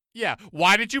Yeah.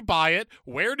 Why did you buy it?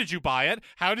 Where did you buy it?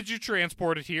 How did you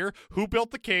transport it here? Who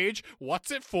built the cage?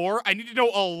 What's it for? I need to know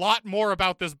a lot more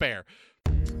about this bear.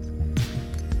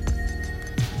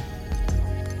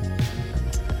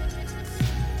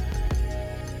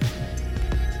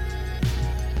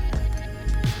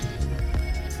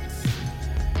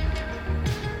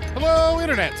 Hello,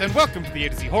 Internet, and welcome to the A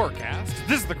to Z Horrorcast.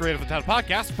 This is the Creative Intent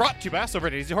Podcast, brought to you by us over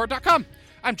at AtoZHorror.com.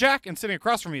 I'm Jack, and sitting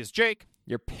across from me is Jake.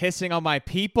 You're pissing on my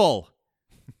people.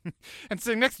 And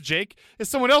sitting next to Jake is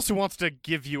someone else who wants to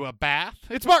give you a bath.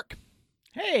 It's Mark.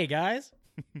 Hey, guys.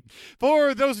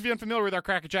 For those of you unfamiliar with our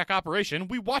Crack a Jack operation,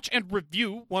 we watch and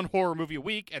review one horror movie a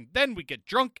week, and then we get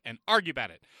drunk and argue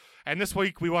about it. And this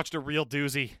week, we watched a real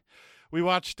doozy. We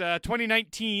watched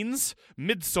 2019's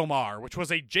Midsommar, which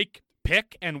was a Jake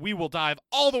pick, and we will dive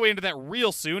all the way into that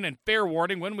real soon, and fair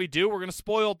warning, when we do, we're going to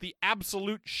spoil the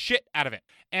absolute shit out of it.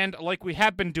 And like we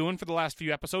have been doing for the last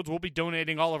few episodes, we'll be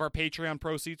donating all of our Patreon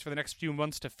proceeds for the next few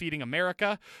months to Feeding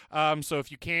America. So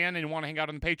if you can and want to hang out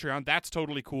on the Patreon, that's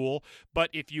totally cool. But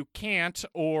if you can't,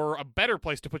 or a better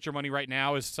place to put your money right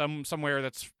now is somewhere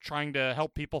that's trying to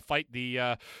help people fight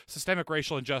the systemic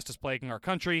racial injustice plaguing our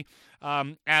country.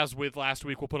 As with last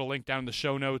week, we'll put a link down in the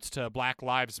show notes to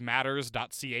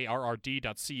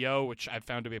blacklivesmatters.carrd.co, which I've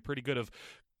found to be a pretty good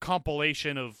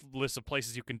compilation of lists of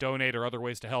places you can donate or other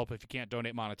ways to help if you can't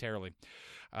donate monetarily.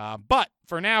 But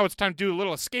for now, it's time to do a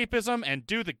little escapism and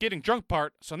do the getting drunk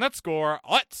part. So on that score,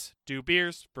 let's do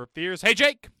beers for fears. Hey,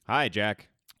 Jake. Hi, Jack.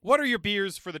 What are your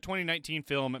beers for the 2019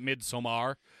 film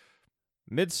Midsommar?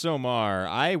 Midsommar.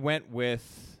 I went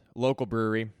with local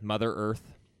brewery, Mother Earth.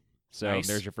 So Nice.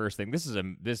 There's your first thing. This Good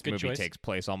movie choice. takes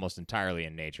place almost entirely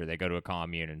in nature. They go to a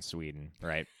commune in Sweden,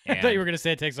 right? I thought you were going to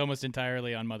say it takes almost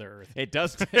entirely on Mother Earth. It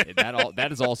does. That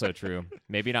is also true.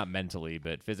 Maybe not mentally,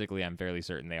 but physically, I'm fairly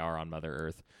certain they are on Mother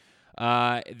Earth.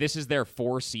 This is their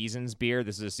 4 Seasons beer.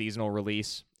 This is a seasonal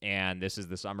release, and this is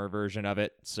the summer version of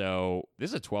it. So this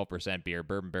is a 12% beer,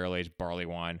 bourbon barrel aged barley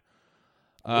wine.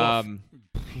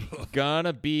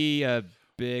 Gonna be a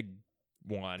big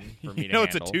one for me to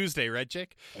It's handle. a Tuesday, right,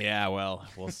 Jake? Yeah, well,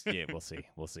 we'll see.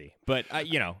 But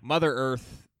Mother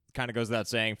Earth kind of goes without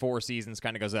saying. 4 Seasons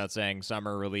kind of goes without saying.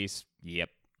 Summer release, yep.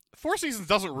 4 Seasons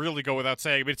doesn't really go without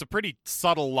saying. I mean, it's a pretty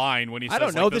subtle line when he says, I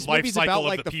don't know. like, This the life movie's cycle about of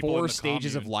like the the people 4 in the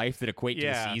stages of commune. life that equate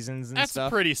Yeah, to seasons and That's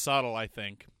stuff. pretty subtle, I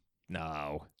think.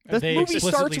 No, the They movie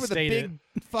explicitly starts with a state big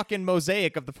fucking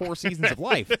mosaic of the 4 seasons of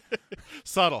life.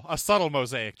 A subtle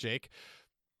mosaic, Jake.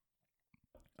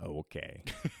 Okay.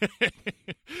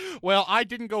 Well, I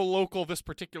didn't go local this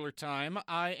particular time.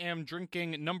 I am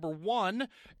drinking, number one,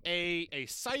 a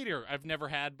cider I've never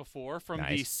had before from the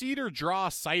Nice. Cedar Draw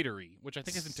Cidery, which I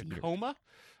think is in Cedar. Tacoma.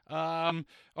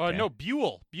 Okay. No,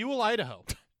 Buell, Idaho.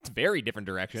 It's very different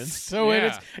directions. So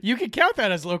Yeah. you could count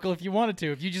that as local if you wanted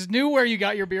to, if you just knew where you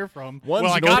got your beer from. One's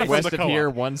Well, I got it from northwest the of here,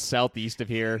 co-op. one's southeast of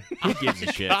here. Who gives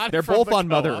a shit? Got it They're from both the on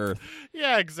Mother co-op. Earth.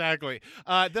 Yeah, exactly.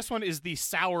 This one is the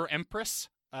Sour Empress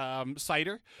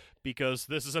cider, because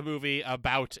this is a movie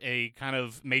about a kind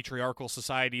of matriarchal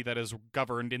society that is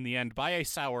governed in the end by a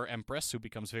sour empress who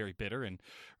becomes very bitter, and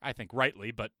I think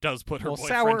rightly, but does put her Well,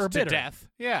 sour boyfriend or to bitter? death.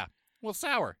 Yeah. Well,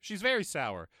 sour. She's very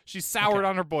sour. She's soured Okay.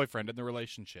 on her boyfriend in the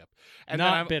relationship. And then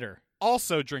Not I'm bitter.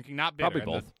 also drinking, not bitter.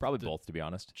 Probably and both. Probably both, to be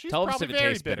honest. She's Tell us if probably it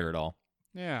very tastes bitter bitter. at all.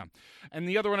 Yeah. And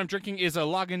the other one I'm drinking is a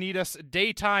Lagunitas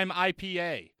Daytime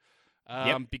IPA.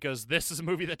 Yep. Because this is a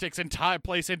movie that takes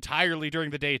place entirely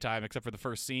during the daytime, except for the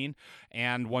first scene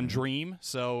and one dream.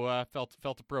 So felt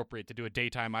appropriate to do a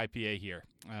daytime IPA here.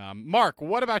 Mark,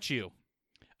 what about you?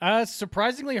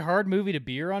 Surprisingly hard movie to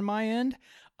beer on my end.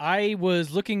 I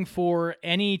was looking for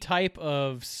any type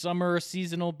of summer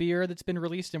seasonal beer that's been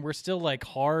released, and we're still like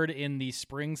hard in the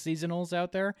spring seasonals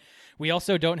out there. We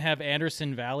also don't have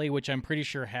Anderson Valley, which I'm pretty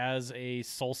sure has a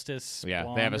solstice Yeah,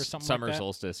 blonde they have a or something summer like that.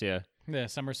 solstice, yeah. The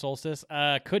summer solstice.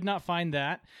 Could not find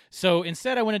that. So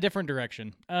instead I went a different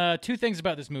direction. 2 things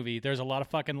about this movie. There's a lot of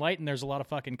fucking light and there's a lot of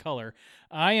fucking color.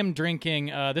 I am drinking,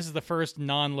 this is the first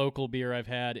non-local beer I've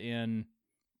had in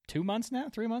 2 months now,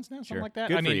 3 months now, something Sure. like that.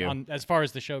 Good I for mean, you. as far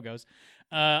as the show goes.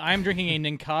 I'm drinking a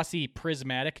Ninkasi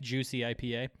Prismatic Juicy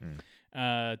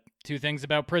IPA. 2 things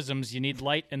about prisms. You need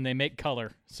light and they make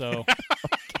color. So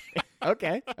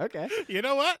Okay. You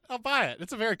know what? I'll buy it.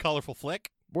 It's a very colorful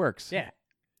flick. Works. yeah,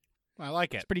 I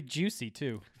like it's it. pretty juicy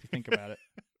too, if you think about it.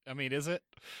 I mean, is it?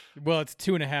 Well, it's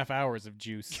 2.5 hours of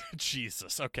juice.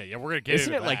 Jesus. Okay, yeah, we're going to get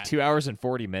Isn't into it like that. 2 hours and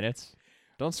 40 minutes?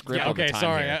 Don't scribble Okay, the time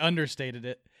sorry, here. I underted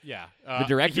it. Yeah. The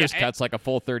director's yeah, cut's like a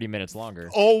full 30 minutes longer.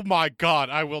 Oh my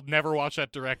God! I will never watch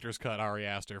that director's cut, Ari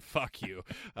Aster. Fuck you.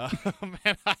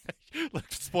 Man, look,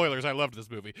 spoilers. I loved this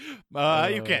movie.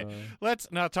 Okay,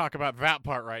 let's not talk about that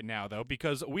part right now, though,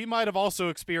 because we might have also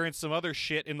experienced some other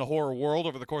shit in the horror world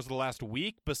over the course of the last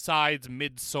week besides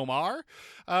Midsommar.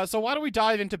 So why don't we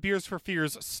dive into Beers for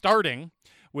Fears, starting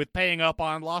with paying up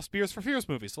on Lost Beers for Fears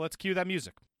movies. So let's cue that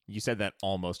music. You said that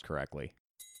almost correctly.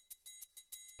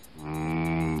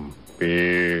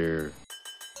 Beer.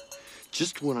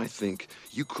 Just when I think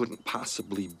you couldn't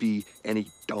possibly be any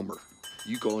dumber,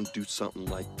 you go and do something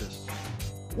like this.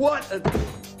 What an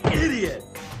idiot!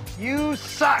 You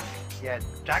suck, you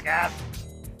jackass!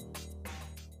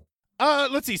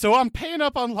 Let's see. So I'm paying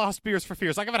up on Lost Beers for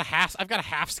Fears. I've got a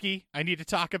half ski I need to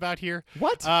talk about here.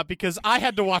 What? Because I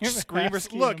had to watch You have a Screamers.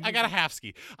 half-ski Look, in a I got a half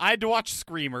ski. I had to watch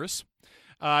Screamers.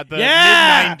 The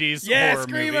Yeah! mid-90s Yeah, horror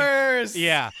movie. Screamers!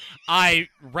 Yeah. I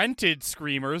rented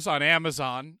Screamers on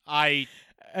Amazon. And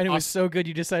it was so good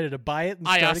you decided to buy it and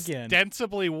I start again.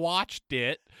 ostensibly watched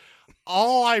it.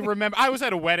 All I remember, I was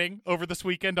at a wedding over this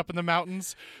weekend up in the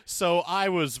mountains, so I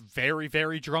was very,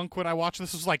 very drunk when I watched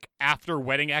this. This was like after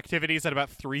wedding activities at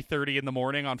about 3:30 in the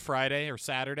morning on Friday or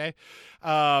Saturday.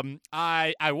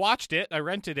 I watched it. I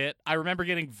rented it. I remember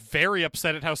getting very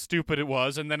upset at how stupid it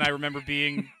was, and then I remember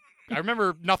I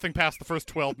remember nothing past the first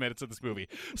 12 minutes of this movie.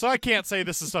 So I can't say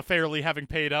this is a fairly having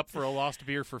paid up for a Lost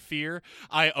Beer for Fear.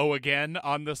 I owe again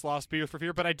on this Lost Beer for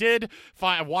Fear, but I did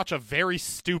watch a very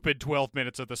stupid 12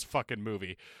 minutes of this fucking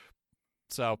movie.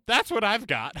 So that's what I've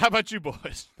got. How about you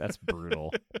boys? That's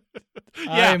brutal.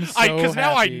 Yeah, I'm so because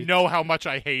now I happy. know how much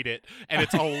I hate it, and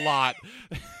it's a lot.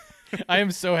 I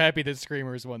am so happy that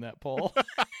Screamers won that poll.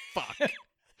 Fuck.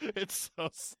 It's so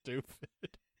stupid.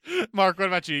 Mark, what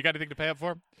about you? You got anything to pay up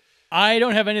for? I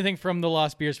don't have anything from the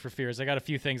Lost Beers for Fears. I got a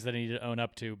few things that I need to own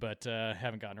up to, but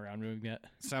haven't gotten around to them yet.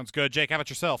 Sounds good. Jake, how about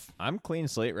yourself? I'm clean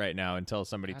slate right now until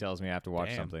somebody tells me I have to watch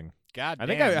damn. something. God I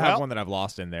think damn. I have Well, one that I've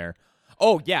lost in there.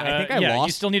 Oh, yeah. I think I yeah, lost.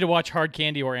 you still need to watch Hard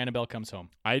Candy or Annabelle Comes Home.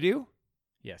 I do?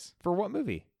 Yes. For what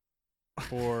movie?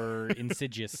 For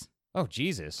Insidious. Oh,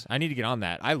 Jesus. I need to get on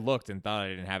that. I looked and thought I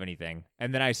didn't have anything.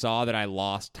 And then I saw that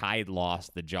Tide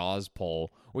lost the Jaws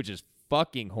poll, which is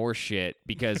fucking horseshit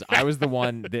because I was the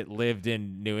one that lived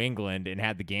in New England and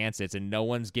had the Gansets, and no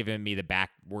one's giving me the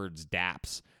backwards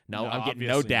daps. No, I'm getting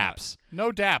no obviously not. daps.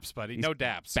 No daps, buddy. These No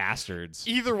daps. Bastards.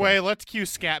 Either way, let's cue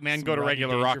Scatman, Some go to Rodney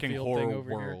regular rocking Dangerfield thing horror over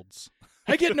here. worlds.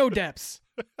 I get no depths.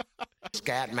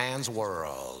 Scatman's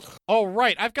World. All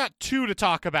right, I've got two to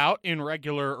talk about in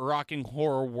regular rocking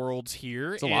horror worlds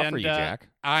here. It's a lot for and, you, Jack.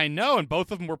 I know, and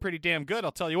both of them were pretty damn good.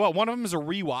 I'll tell you what. One of them is a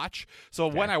rewatch. So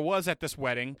when I was at this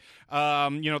wedding,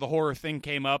 the horror thing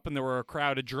came up, and there were a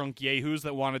crowd of drunk yahoos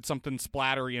that wanted something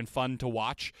splattery and fun to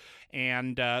watch,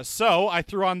 and so I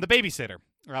threw on The Babysitter,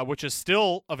 which is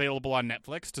still available on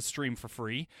Netflix to stream for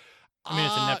free. I mean,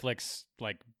 it's a Netflix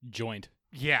joint.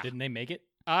 Yeah. Didn't they make it?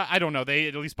 I don't know. They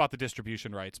at least bought the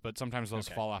distribution rights, but sometimes those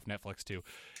fall off Netflix too.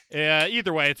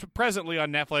 Either way, it's presently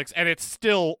on Netflix, and it's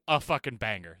still a fucking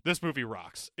banger. This movie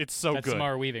rocks. It's so That's good.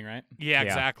 Samara Weaving, right? Yeah, Yeah.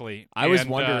 exactly. I was And,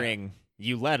 wondering,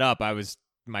 you let up.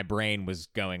 My brain was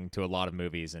going to a lot of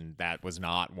movies, and that was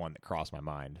not one that crossed my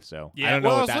mind. So Yeah, I don't know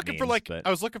well, what I was that looking means, for but I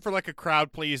was looking for a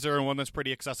crowd pleaser and one that's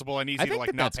pretty accessible and easy I to think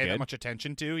that not that's pay that good. much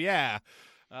attention to. Yeah,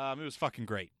 it was fucking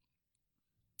great.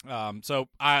 So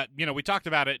we talked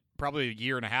about it probably a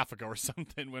year and a half ago or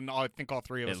something when I think all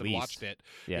three of us At had least. watched it.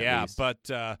 Yeah, at Yeah, least.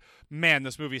 but man,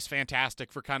 this movie's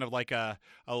fantastic for kind of like a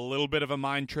little bit of a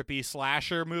mind trippy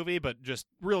slasher movie, but just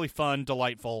really fun,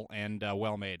 delightful, and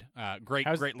well made. Great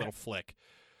little flick.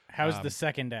 How's the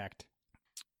second act?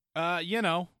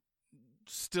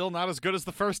 Still not as good as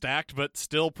the first act, but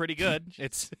still pretty good.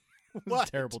 It's What?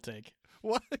 A terrible take.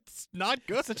 What? It's not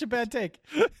good. Such a bad take.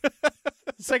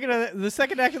 The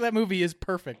second act of that movie is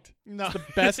perfect. No, It's the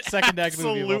best second act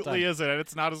movie of all absolutely time. isn't, and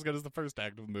it's not as good as the first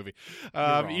act of the movie.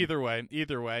 wrong. Either way,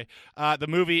 the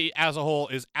movie as a whole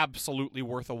is absolutely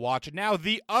worth a watch. Now,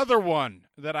 the other one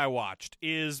that I watched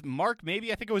is Mark.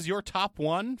 Maybe I think it was your top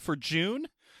one for June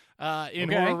in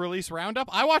Okay. horror release roundup.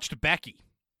 I watched Becky.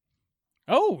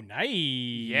 Oh, nice.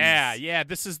 Yeah.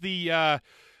 This is the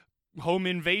home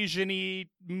invasion-y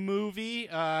movie.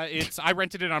 I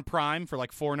rented it on Prime for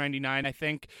like $4.99, I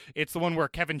think. It's the one where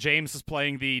Kevin James is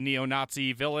playing the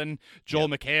neo-Nazi villain. Joel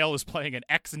McHale is playing an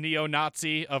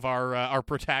ex-neo-Nazi of our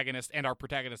protagonist and our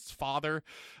protagonist's father.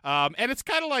 And it's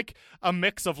kind of like a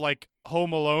mix of like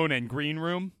Home Alone and Green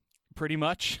Room, pretty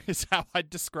much, is how I'd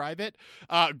describe it.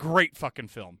 Great fucking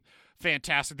film.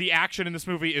 fantastic. The action in this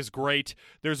movie is great.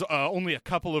 There's only a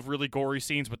couple of really gory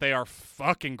scenes, but they are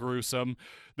fucking gruesome.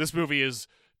 This movie is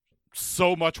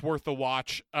so much worth the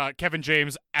watch. Kevin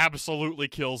James absolutely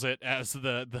kills it as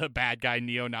the bad guy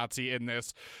neo-Nazi in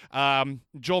this.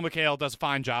 Joel McHale does a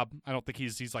fine job. I don't think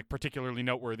he's like particularly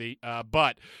noteworthy.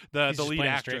 But He's the just lead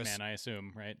playing a actress, straight man, I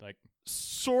assume, right? Like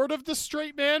sort of the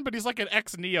straight man, but he's like an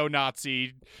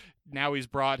ex-neo-Nazi. Now he's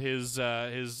brought his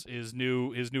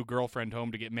new girlfriend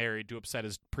home to get married to upset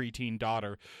his preteen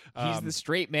daughter. He's the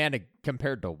straight man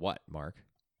compared to what, Mark?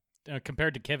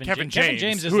 compared to Kevin James. Kevin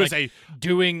James is who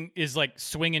is like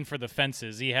swinging for the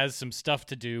fences. He has some stuff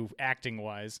to do acting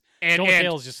wise. And Joel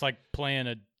McHale's just like playing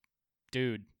a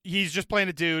dude. He's just playing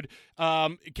a dude.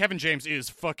 Kevin James is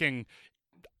fucking.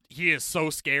 He is so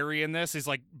scary in this. He's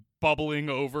like bubbling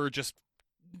over, just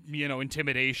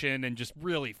intimidation and just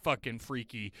really fucking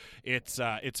freaky. It's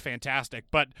fantastic.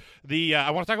 But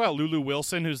I want to talk about Lulu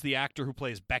Wilson, who's the actor who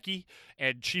plays Becky,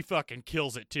 and she fucking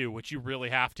kills it too, which you really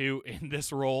have to in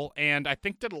this role. And I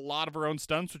think did a lot of her own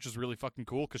stunts, which is really fucking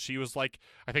cool because she was like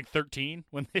I think 13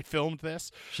 when they filmed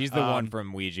this. She's the one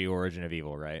from Ouija: Origin of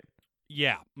Evil, right?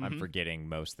 Yeah, I'm forgetting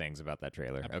most things about that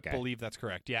trailer. I believe that's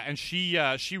correct. Yeah, and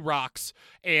she rocks.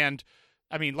 And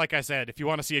I mean, like I said, if you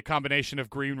want to see a combination of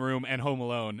Green Room and Home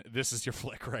Alone, this is your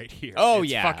flick right here. Oh,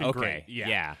 it's yeah. Fucking Okay. Great.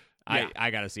 Yeah.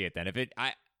 I got to see it then.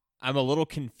 I'm a little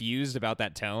confused about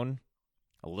that tone.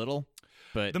 A little.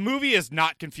 But the movie is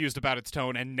not confused about its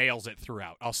tone and nails it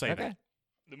throughout. I'll say that.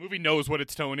 The movie knows what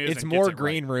its tone is. It's and more gets it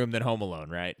Green right. Room than Home Alone,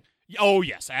 right? Oh,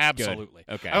 yes, absolutely.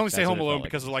 Good. Okay. I only say That's Home what it Alone felt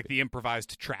because like. of like the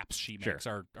improvised traps she makes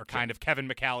are kind of Kevin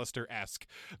McAllister-esque,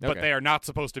 but Okay. they are not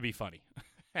supposed to be funny.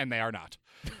 And they are not.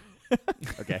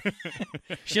 Okay.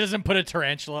 She doesn't put a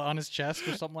tarantula on his chest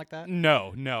or something like that.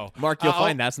 No. Mark, you'll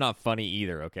find that's not funny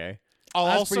either, okay? I'll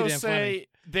That's also pretty damn say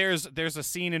there's a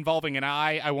scene involving an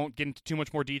eye I won't get into too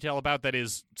much more detail about that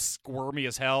is squirmy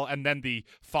as hell, and then the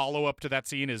follow-up to that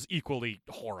scene is equally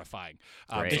horrifying.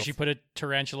 Great. Did she put a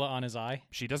tarantula on his eye?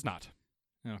 She does not.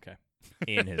 Okay.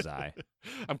 In his eye.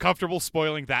 I'm comfortable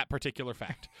spoiling that particular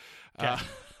fact. Okay.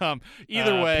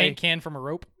 Either way, paint can from a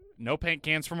rope. no paint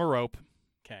cans from a rope.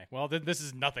 Okay. Well, this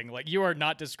is nothing. Like you are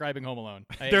not describing Home Alone.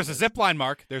 There's a zip line,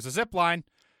 Mark. There's a zip line.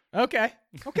 Okay.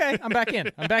 I'm back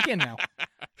in. I'm back in now.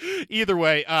 Either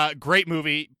way, great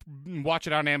movie. Watch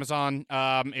it on Amazon.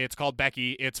 It's called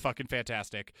Becky. It's fucking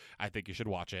fantastic. I think you should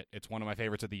watch it. It's one of my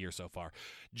favorites of the year so far.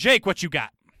 Jake, what you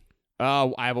got?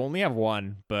 I only have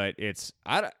one, but it's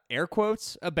air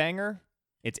quotes a banger.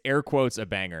 It's air quotes a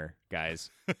banger,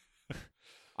 guys.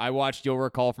 I watched, you'll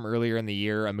recall from earlier in the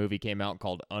year, a movie came out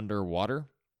called Underwater.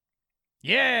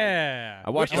 Yeah. I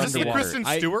watched Is this the Underwater. Kristen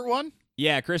Stewart one?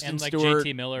 Yeah, Kristen And, like, Stewart,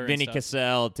 J.T. Miller and Vinny stuff.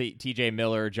 Cassell, T.J.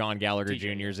 Miller, John Gallagher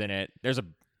TJ, Jr.'s in it. There's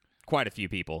quite a few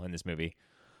people in this movie.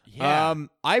 Yeah.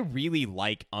 I really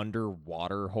like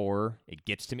underwater horror. It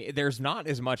gets to me. There's not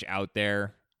as much out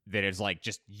there that is like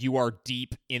just you are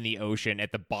deep in the ocean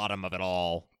at the bottom of it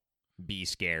all. Be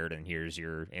scared, and here's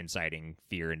your inciting,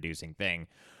 fear-inducing thing.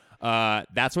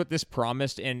 That's what this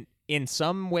promised, and in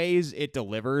some ways it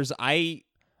delivers. I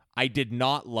did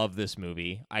not love this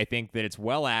movie. I think that it's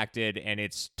well acted, and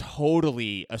it's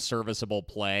totally a serviceable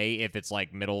play if it's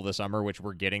like middle of the summer, which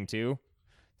we're getting to.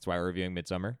 That's why we're reviewing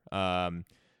Midsommar.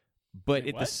 But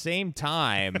at the same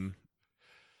time,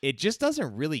 it just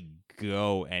doesn't really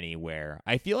go anywhere.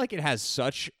 I feel like it has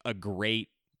such a great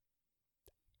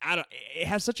it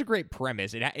has such a great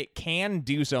premise. It can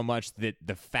do so much that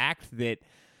the fact that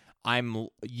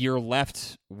you're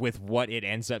left with what it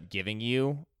ends up giving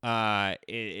you,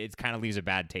 it kind of leaves a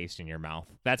bad taste in your mouth.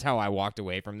 That's how I walked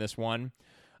away from this one.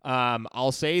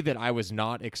 I'll say that I was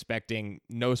not expecting,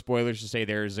 no spoilers to say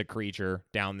there's a creature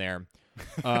down there.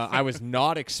 I was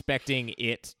not expecting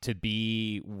it to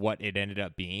be what it ended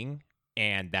up being,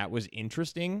 and that was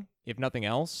interesting, if nothing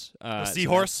else. A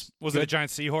seahorse? Was it a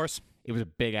giant seahorse? It was a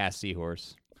big-ass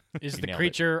seahorse. Is You the nailed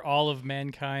creature all of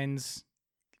mankind's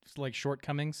like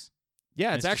shortcomings? Yeah,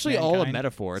 it's It's just actually all a mankind?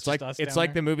 metaphor. It's It's like just us it's down like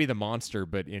there? the movie The Monster,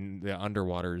 but in the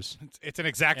underwaters. It's an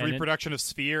exact And reproduction of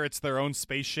Sphere. It's their own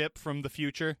spaceship from the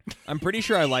future. I'm pretty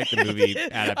sure I like the movie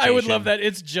adaptation. I would love that.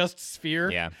 It's just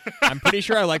Sphere. Yeah, I'm pretty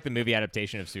sure I like the movie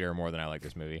adaptation of Sphere more than I like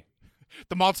this movie.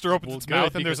 The monster opens Well, its good,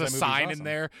 mouth, and there's a because that movie's sign in awesome.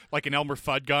 there, like an Elmer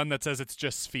Fudd gun, that says it's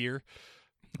just Sphere.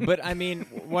 But I mean,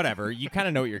 whatever. You kind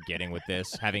of know what you're getting with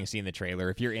this, having seen the trailer.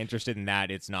 If you're interested in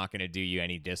that, it's not going to do you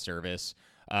any disservice.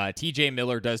 T.J.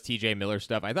 Miller does T.J. Miller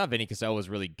stuff. I thought Vinny Cassell was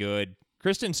really good.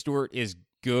 Kristen Stewart is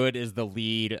good as the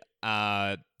lead.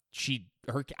 I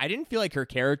didn't feel like her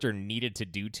character needed to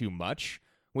do too much,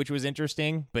 which was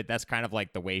interesting. But that's kind of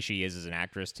like the way she is as an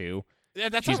actress too. Yeah,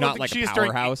 that's She's not like a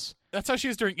powerhouse. That's how she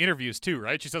is during interviews too,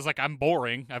 right? She says like, I'm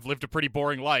boring. I've lived a pretty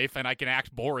boring life and I can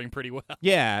act boring pretty well.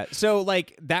 Yeah, so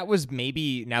like that was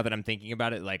maybe, now that I'm thinking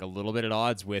about it, like a little bit at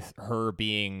odds with her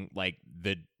being like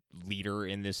the leader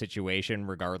in this situation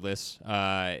regardless.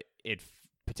 It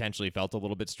potentially felt a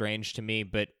little bit strange to me,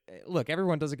 but look,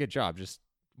 everyone does a good job. Just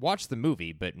watch the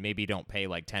movie, but maybe don't pay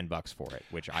like $10 for it,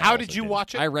 which I How also did you didn't.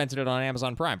 watch it? I rented it on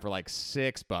Amazon Prime for like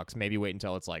 $6. Maybe wait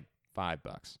until it's like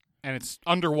 $5. And it's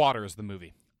Underwater is the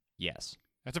movie. Yes.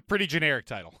 That's a pretty generic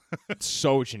title.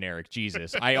 So generic,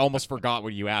 Jesus. I almost forgot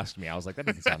what you asked me. I was like, that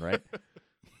doesn't sound right.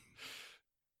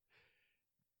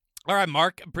 All right,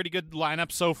 Mark, pretty good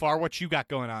lineup so far. What you got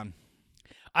going on?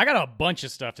 I got a bunch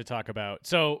of stuff to talk about.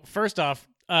 So first off,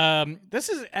 this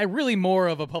is really more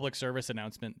of a public service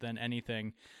announcement than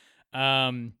anything.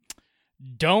 Don't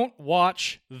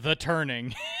watch The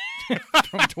Turning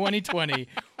from 2020.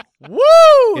 Woo!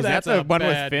 Is That's that the a one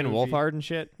with bad Finn movie. Wolfhard and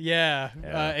shit? Yeah,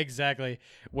 Yeah. exactly.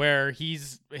 Where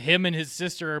him and his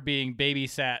sister are being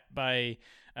babysat by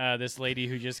this lady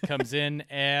who just comes in,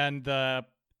 and the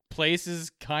place is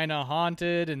kind of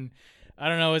haunted. And I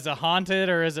don't know, is it haunted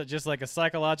or is it just like a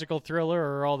psychological thriller,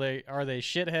 or are they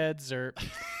shitheads? Or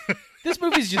this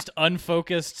movie's just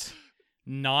unfocused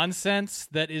nonsense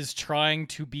that is trying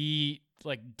to be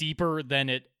like deeper than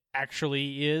it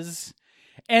actually is.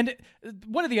 And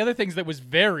one of the other things that was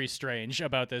very strange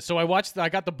about this, so I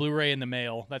got the Blu-ray in the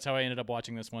mail. That's how I ended up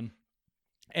watching this one.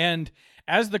 And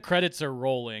as the credits are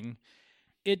rolling,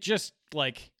 it just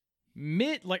like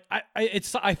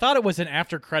I thought it was an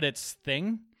after credits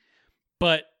thing,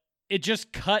 but it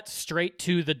just cut straight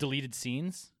to the deleted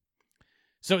scenes.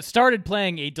 So it started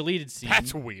playing a deleted scene.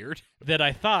 That's weird. That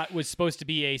I thought was supposed to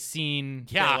be a scene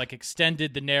that like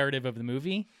extended the narrative of the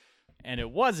movie. And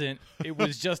it wasn't. It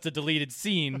was just a deleted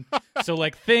scene. So,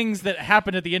 like, things that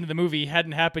happened at the end of the movie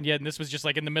hadn't happened yet, and this was just,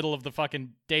 like, in the middle of the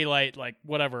fucking daylight, like,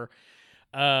 whatever.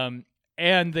 And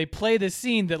they play this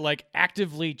scene that, like,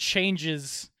 actively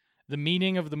changes the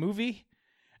meaning of the movie.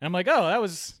 And I'm like, oh, that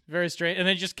was very strange. And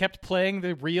they just kept playing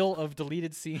the reel of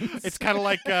deleted scenes. It's kind of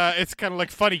like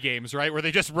funny games, right? Where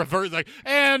they just revert, like,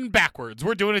 and backwards.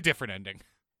 We're doing a different ending.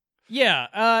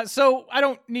 Yeah, so I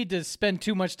don't need to spend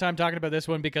too much time talking about this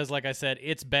one because, like I said,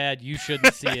 it's bad. You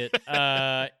shouldn't see it.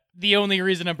 The only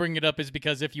reason I'm bringing it up is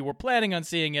because if you were planning on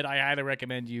seeing it, I highly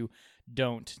recommend you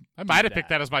don't. I might have picked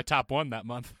that as my top one that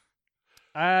month.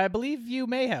 I believe you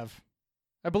may have.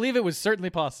 I believe it was certainly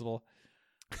possible.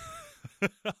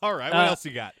 All right, what else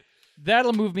you got?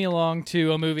 That'll move me along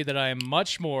to a movie that I am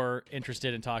much more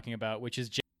interested in talking about, which is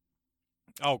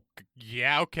Oh,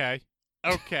 yeah, okay.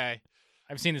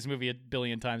 I've seen this movie a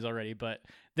billion times already, but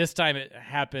this time it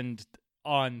happened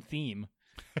on theme.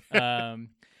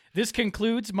 This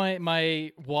concludes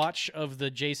my watch of the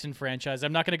Jason franchise.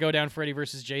 I'm not going to go down Freddy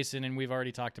vs. Jason, and we've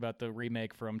already talked about the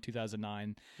remake from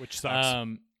 2009. Which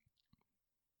sucks.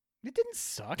 It didn't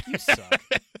suck. You suck.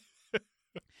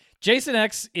 Jason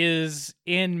X is,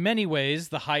 in many ways,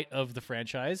 the height of the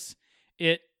franchise.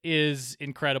 It is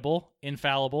incredible,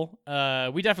 infallible.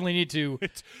 We definitely need to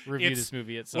review this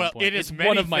movie at some point. Well, it is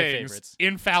one of my things. favorites.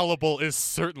 Infallible is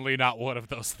certainly not one of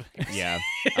those things. Yeah,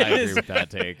 I agree with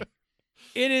that take.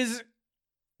 It is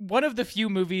one of the few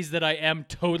movies that I am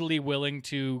totally willing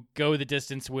to go the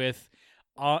distance with,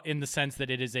 in the sense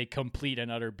that it is a complete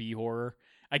and utter B-horror.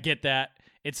 I get that.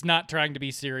 It's not trying to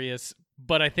be serious,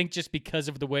 but I think just because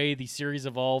of the way the series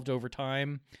evolved over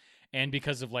time, and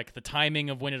because of like the timing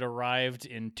of when it arrived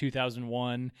in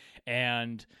 2001,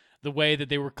 and the way that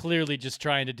they were clearly just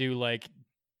trying to do like,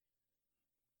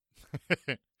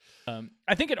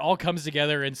 I think it all comes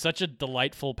together in such a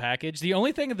delightful package. The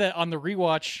only thing that on the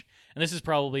rewatch, and this is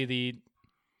probably the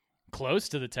close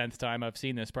to the 10th time I've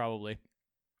seen this probably,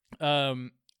 the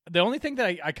only thing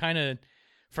that I kind of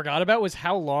forgot about was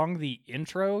how long the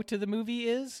intro to the movie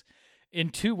is. In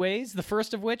two ways. The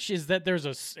first of which is that there's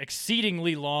a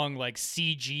exceedingly long like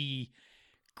CG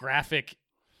graphic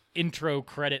intro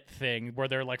credit thing where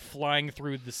they're like flying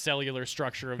through the cellular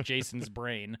structure of Jason's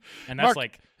brain, and that's Mark,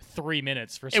 like 3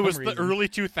 minutes for some reason. It was the early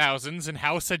 2000s, and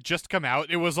House had just come out.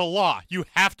 It was a law. You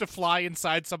have to fly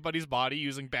inside somebody's body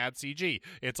using bad CG.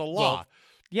 It's a law. Well,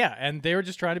 yeah, and they were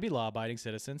just trying to be law-abiding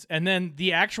citizens. And then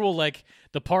the actual like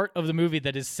the part of the movie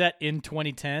that is set in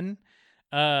 2010.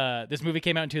 This movie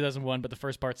came out in 2001, but the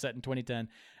first part set in 2010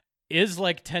 is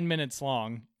like 10 minutes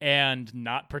long and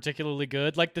not particularly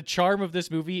good. Like the charm of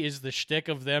this movie is the shtick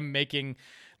of them making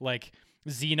like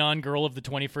Xenon Girl of the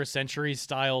 21st Century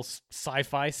style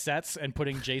sci-fi sets and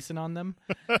putting Jason on them.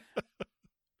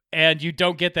 And you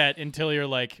don't get that until you're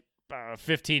like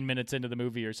 15 minutes into the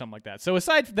movie or something like that. So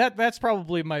aside from that, that's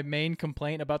probably my main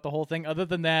complaint about the whole thing. Other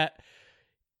than that,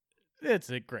 It's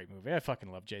a great movie. I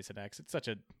fucking love Jason X. It's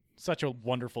such a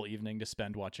wonderful evening to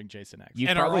spend watching Jason X. You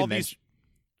And are probably all these?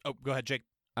 Oh, go ahead, Jake.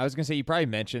 I was gonna say you probably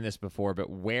mentioned this before, but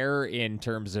where in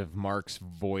terms of Mark's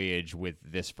voyage with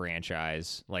this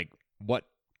franchise, like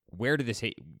where did this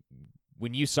hit?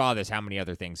 When you saw this, how many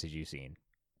other things had you seen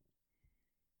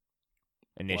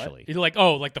initially?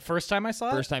 What? Like the first time I saw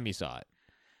it? First time you saw it.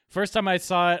 First time I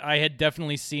saw it, I had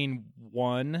definitely seen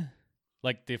one,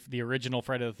 like the original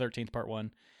Friday the 13th Part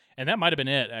 1. And that might have been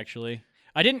it, actually.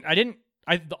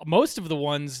 Most of the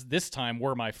ones this time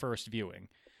were my first viewing.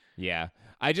 Yeah.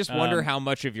 I just wonder how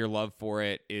much of your love for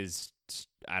it is,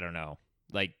 I don't know,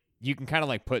 like you can kind of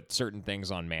like put certain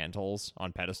things on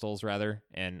pedestals rather,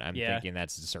 and I'm thinking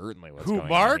that's certainly what's going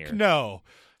Mark? on here. No.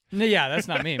 Yeah, that's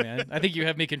not me, man. I think you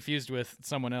have me confused with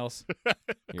someone else.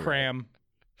 You're Cram,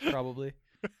 probably.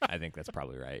 right. I think that's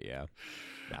probably right, yeah.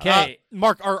 Okay.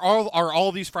 Mark, are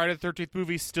all these Friday the 13th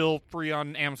movies still free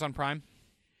on Amazon Prime?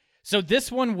 So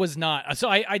this one was not. So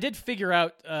I did figure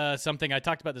out something. I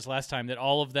talked about this last time, that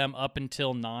all of them up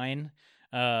until 9,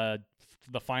 the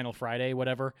final Friday,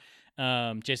 whatever,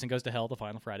 Jason Goes to Hell, the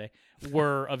final Friday,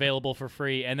 were available for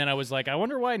free. And then I was like, I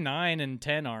wonder why 9 and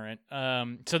 10 aren't.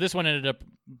 So this one ended up,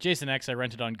 Jason X, I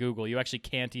rented on Google. You actually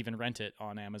can't even rent it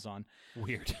on Amazon.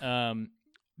 Weird.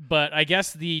 But I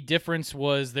guess the difference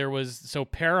was so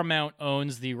Paramount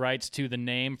owns the rights to the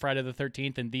name Friday the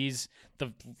 13th, and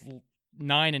the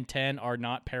 9 and 10 are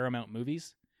not Paramount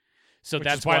movies. So Which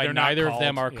that's is why why they're not neither of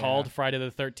them called- are called Friday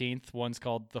the 13th. One's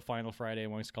called The Final Friday,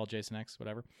 and one's called Jason X,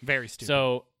 whatever. Very stupid.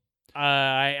 So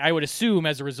I would assume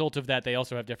as a result of that, they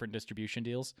also have different distribution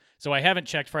deals. So I haven't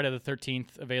checked Friday the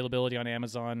 13th availability on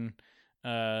Amazon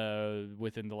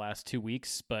within the last 2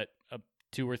 weeks, but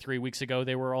 2 or 3 weeks ago,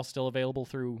 they were all still available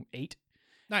through 8.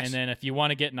 Nice. And then if you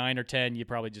want to get 9 or 10, you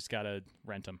probably just got to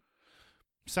rent them.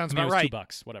 Sounds I mean, about it was right.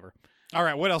 $2, whatever. All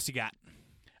right, what else you got?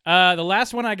 The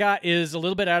last one I got is a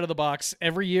little bit out of the box.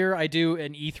 Every year I do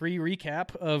an E3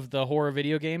 recap of the horror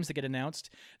video games that get announced.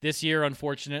 This year,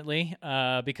 unfortunately,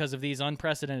 because of these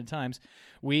unprecedented times,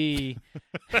 we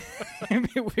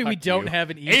don't have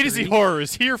an E3. A to Z Horror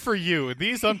is here for you in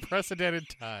these unprecedented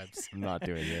times. I'm not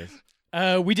doing this.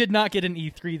 We did not get an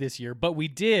E3 this year, but we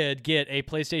did get a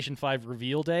PlayStation 5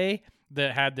 reveal day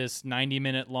that had this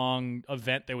 90-minute long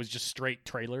event that was just straight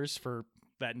trailers for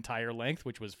that entire length,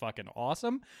 which was fucking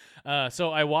awesome. So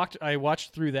I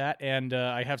watched through that, and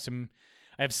I have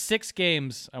 6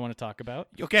 games I want to talk about.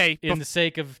 Okay. In the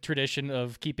sake of tradition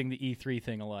of keeping the E3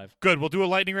 thing alive. Good. We'll do a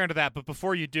lightning round of that. But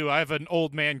before you do, I have an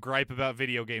old man gripe about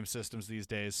video game systems these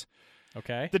days.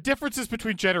 Okay. The differences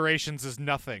between generations is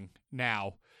nothing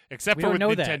now. Except We for don't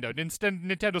with know Nintendo.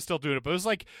 Nintendo's still doing it, but it was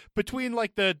like between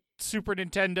like the Super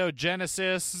Nintendo,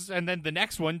 Genesis, and then the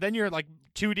next one, then you're like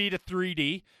 2D to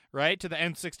 3D, right? To the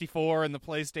N64 and the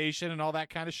PlayStation and all that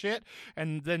kind of shit.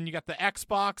 And then you got the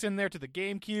Xbox in there to the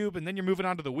GameCube, and then you're moving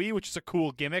on to the Wii, which is a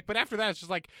cool gimmick. But after that, it's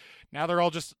just like now they're all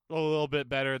just a little bit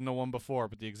better than the one before,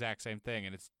 but the exact same thing,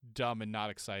 and it's dumb and not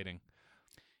exciting.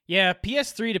 Yeah,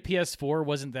 PS3 to PS4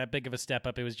 wasn't that big of a step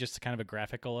up. It was just kind of a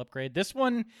graphical upgrade. This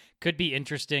one could be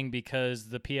interesting because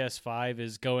the PS5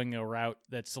 is going a route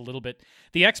that's a little bit...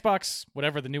 The Xbox,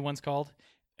 whatever the new one's called,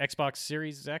 Xbox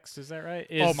Series X, is that right?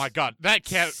 Oh my god, that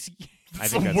can't... I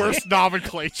It's think the that's worst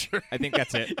nomenclature. I think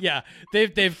that's it. Yeah,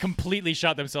 they've completely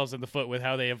shot themselves in the foot with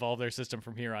how they evolve their system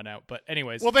from here on out. But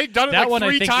anyways, Well, they've done it that like one, I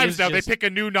 3 think, times is now. just- They pick a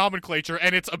new nomenclature,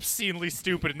 and it's obscenely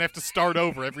stupid, and they have to start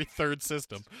over every third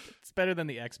system. It's better than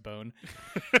the X-Bone.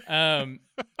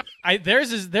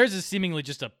 Theirs is seemingly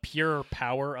just a pure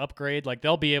power upgrade. Like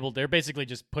they're basically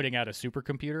just putting out a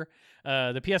supercomputer.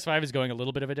 The PS5 is going a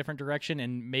little bit of a different direction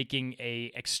and making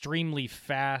a extremely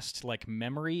fast like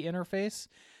memory interface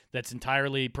that's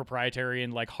entirely proprietary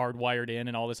and like hardwired in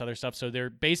and all this other stuff. So they're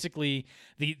basically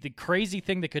the crazy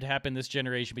thing that could happen this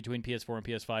generation between PS4 and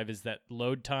PS5 is that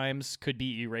load times could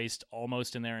be erased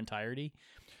almost in their entirety,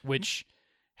 which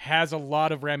has a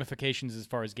lot of ramifications as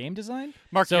far as game design.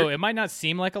 Mark, so you're- it might not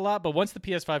seem like a lot, but once the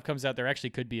PS5 comes out, there actually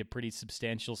could be a pretty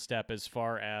substantial step as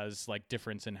far as like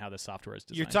difference in how the software is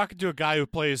designed. You're talking to a guy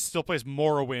who still plays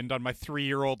Morrowind on my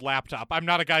 3-year-old laptop. I'm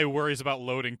not a guy who worries about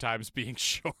loading times being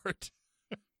short.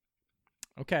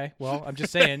 Okay, well, I'm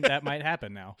just saying that might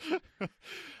happen now.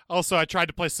 Also, I tried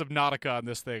to play Subnautica on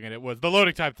this thing, and it was the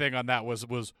loading time thing on that was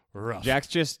rough. Jack's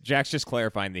just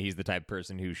clarifying that he's the type of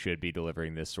person who should be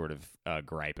delivering this sort of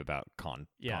gripe about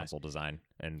console design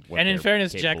and what And in they're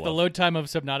fairness, Jack, capable the of. load time of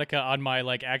Subnautica on my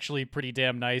like actually pretty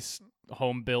damn nice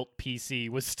home-built PC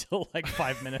was still like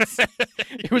 5 minutes.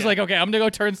 It was like, okay, I'm gonna go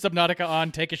turn Subnautica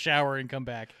on, take a shower, and come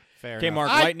back. Fair Okay, enough. Mark,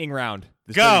 lightning round.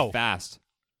 This Go. is fast.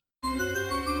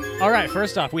 All right,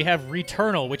 first off, we have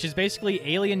Returnal, which is basically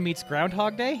Alien meets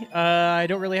Groundhog Day. I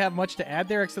don't really have much to add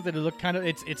there, except that it looked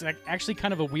it's actually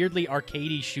kind of a weirdly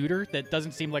arcadey shooter that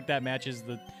doesn't seem like that matches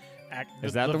the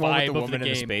Is that the vibe one with the of woman the in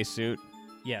game. the spacesuit?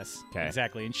 Yes, Okay.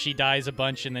 exactly. And she dies a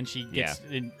bunch, and then she gets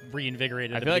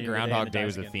reinvigorated. I at the feel like beginning of the Groundhog day Day and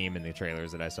was dies the again. theme in the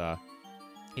trailers that I saw.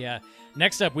 Yeah.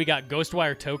 Next up, we got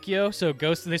Ghostwire Tokyo. So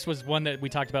this was one that we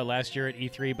talked about last year at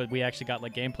E3, but we actually got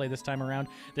like gameplay this time around.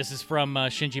 This is from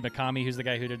Shinji Mikami, who's the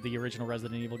guy who did the original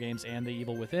Resident Evil games and The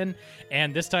Evil Within.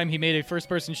 And this time he made a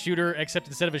first-person shooter, except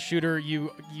instead of a shooter,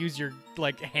 you use your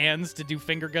like hands to do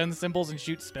finger gun symbols and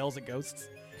shoot spells at ghosts.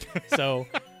 So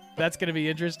that's going to be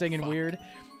interesting and weird.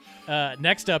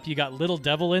 Next up, you got Little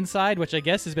Devil Inside, which I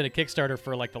guess has been a Kickstarter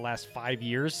for like the last 5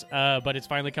 years, but it's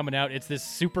finally coming out. It's this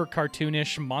super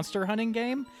cartoonish monster hunting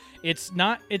game. It's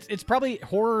not. It's probably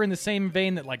horror in the same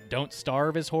vein that like Don't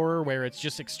Starve is horror, where it's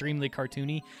just extremely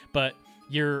cartoony. But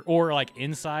or like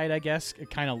Inside, I guess,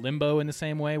 kind of Limbo in the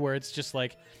same way, where it's just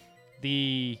like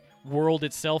the world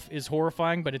itself is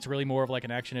horrifying, but it's really more of like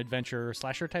an action adventure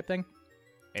slasher type thing.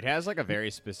 It has like a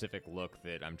very specific look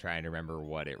that I'm trying to remember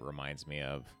what it reminds me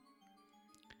of.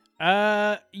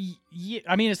 Yeah,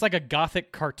 I mean, it's like a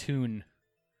gothic cartoon.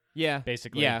 Yeah,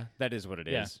 basically. Yeah, that is what it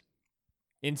is.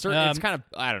 Yeah. In certain, it's kind of,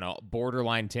 I don't know,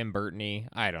 borderline Tim Burton-y.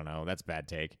 I don't know. That's a bad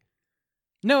take.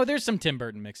 No, there's some Tim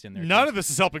Burton mixed in there. None of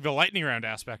this is helping the lightning round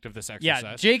aspect of this exercise.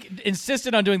 Yeah, Jake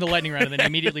insisted on doing the lightning round and then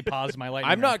immediately paused my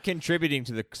lightning I'm round. not contributing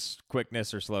to the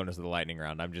quickness or slowness of the lightning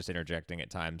round. I'm just interjecting at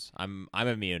times. I'm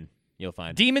immune. You'll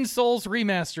find. Demon Souls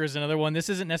Remaster is another one. This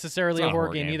isn't necessarily a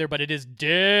horror game either, but it is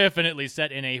definitely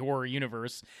set in a horror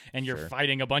universe, and you're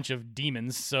fighting a bunch of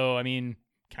demons. So, I mean,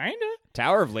 kind of.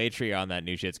 Tower of Latria on that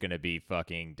new shit's going to be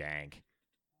fucking dank.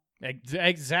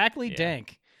 Exactly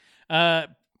dank.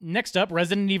 Next up,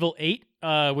 Resident Evil 8,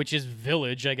 which is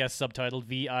Village, I guess, subtitled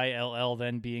VILL,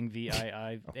 then being VII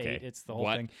 8. Okay. It's the whole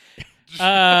What? thing.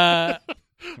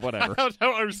 Whatever. I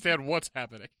don't understand what's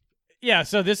happening. Yeah,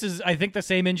 so this is, I think, the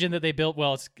same engine that they built.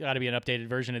 Well, it's got to be an updated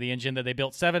version of the engine that they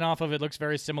built 7 off of. It looks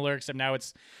very similar, except now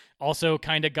it's also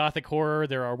kind of gothic horror.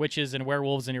 There are witches and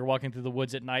werewolves, and you're walking through the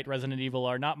woods at night. Resident Evil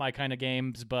are not my kind of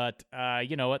games, but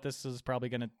you know what? This is probably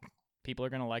going to, people are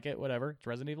going to like it. Whatever. It's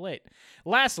Resident Evil 8.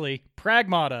 Lastly,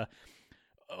 Pragmata.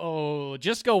 Oh,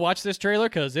 just go watch this trailer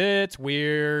because it's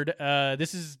weird.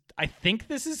 I think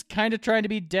this is kind of trying to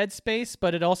be Dead Space,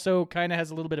 but it also kind of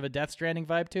has a little bit of a Death Stranding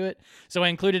vibe to it. So I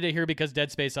included it here because Dead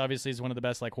Space obviously is one of the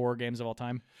best like horror games of all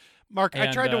time. Mark,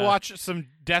 I tried to watch some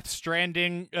Death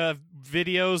Stranding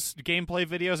gameplay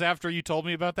videos after you told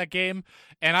me about that game,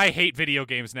 and I hate video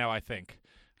games now, I think.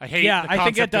 I hate the concept I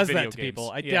think it does of video that to games.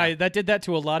 people. That did that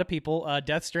to a lot of people.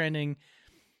 Death Stranding...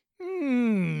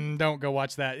 don't go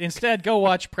watch that. Instead, go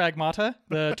watch Pragmata,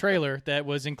 the trailer that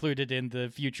was included in the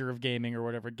Future of Gaming or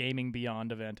whatever, Gaming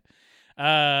Beyond event.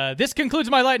 This concludes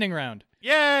my lightning round.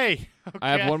 Yay! Okay.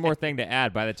 I have one more thing to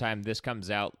add. By the time this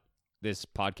comes out, this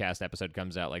podcast episode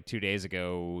comes out like 2 days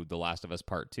ago, The Last of Us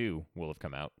Part 2 will have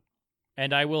come out.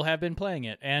 And I will have been playing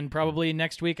it. And probably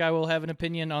next week I will have an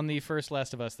opinion on the first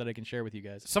Last of Us that I can share with you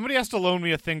guys. Somebody has to loan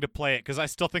me a thing to play it, because I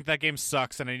still think that game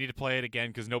sucks, and I need to play it again,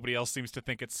 because nobody else seems to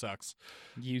think it sucks.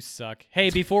 You suck. Hey,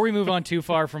 before we move on too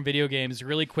far from video games,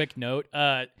 really quick note.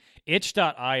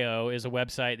 Itch.io is a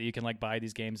website that you can like buy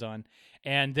these games on.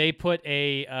 And they put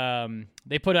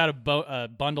out a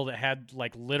bundle that had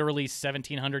like literally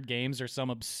 1,700 games or some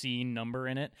obscene number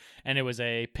in it. And it was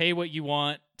a pay what you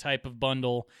want type of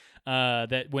bundle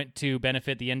that went to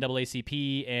benefit the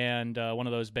NAACP and one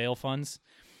of those bail funds.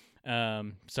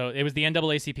 So it was the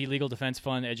NAACP Legal Defense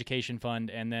Fund, Education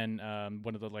Fund, and then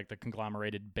one of the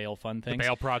conglomerated bail fund things. The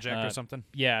Bail Project or something.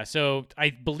 Yeah. So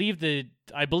I believe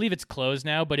it's closed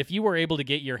now. But if you were able to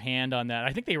get your hand on that,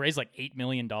 I think they raised like $8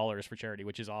 million for charity,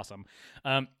 which is awesome.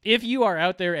 If you are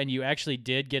out there and you actually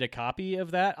did get a copy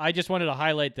of that, I just wanted to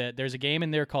highlight that there's a game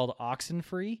in there called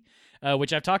Oxenfree,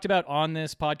 which I've talked about on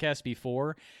this podcast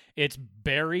before. It's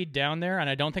buried down there, and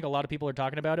I don't think a lot of people are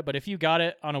talking about it. But if you got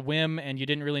it on a whim and you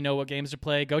didn't really know what games to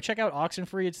play, go check out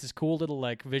Oxenfree. It's this cool little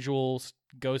like visual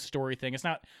ghost story thing. It's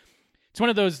one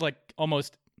of those like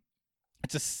almost.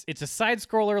 It's a side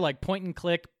scroller like point and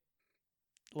click,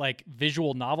 like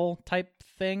visual novel type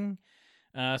thing.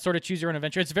 Sort of choose your own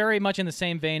adventure. It's very much in the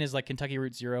same vein as like Kentucky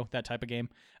Route Zero, that type of game.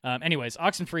 Anyways,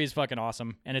 Oxenfree is fucking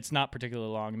awesome, and it's not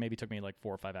particularly long. It maybe took me like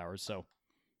 4 or 5 hours. So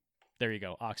there you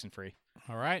go, Oxenfree.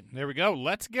 All right, there we go.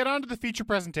 Let's get on to the feature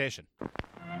presentation.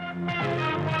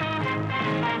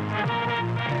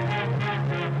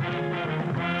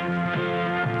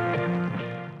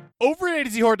 Over at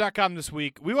AtoZHorror.com this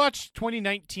week, we watched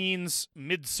 2019's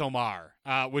Midsommar,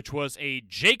 which was a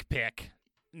Jake pick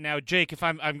Now, Jake, if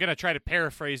I'm gonna try to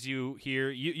paraphrase you here,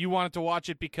 you wanted to watch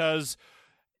it because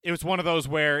it was one of those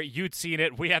where you'd seen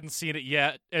it, we hadn't seen it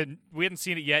yet, and we hadn't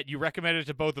seen it yet. You recommended it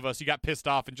to both of us. You got pissed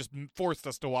off and just forced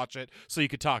us to watch it so you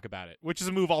could talk about it, which is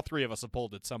a move all three of us have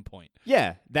pulled at some point.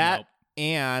 Yeah, that Nope.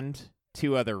 and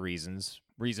two other reasons.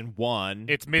 Reason one,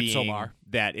 It's Midsommar.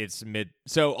 That it's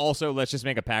So also, let's just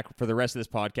make a pact for the rest of this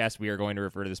podcast. We are going to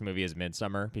refer to this movie as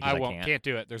Midsommar because I can't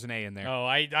do it. There's an A in there. Oh,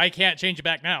 I can't change it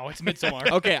back now. It's Midsommar.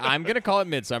 Okay, I'm gonna call it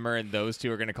Midsommar, and those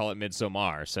two are gonna call it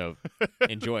Midsommar. So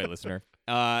enjoy, listener.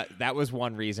 That was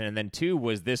one reason, and then two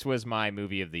was this was my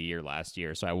movie of the year last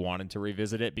year, so I wanted to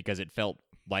revisit it because it felt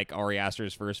like Ari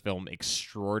Aster's first film,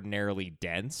 extraordinarily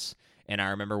dense. And I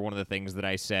remember one of the things that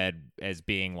I said as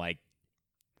being like,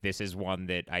 this is one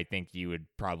that I think you would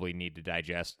probably need to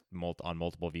digest on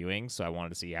multiple viewings. So I wanted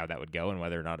to see how that would go and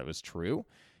whether or not it was true.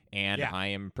 And Yeah. I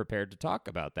am prepared to talk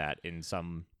about that in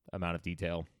some amount of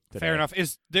detail today. Fair enough.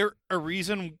 Is there a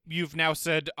reason you've now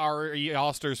said Ari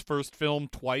Aster's first film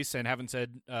twice and haven't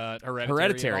said Hereditary?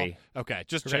 Hereditary. at all? Okay,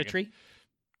 just Hereditary?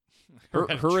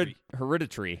 checking.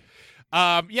 Hereditary.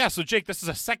 Yeah, so Jake, this is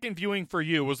a second viewing for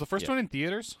you. Was the first one in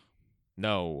theaters?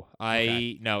 No,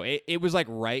 Okay. no. It was like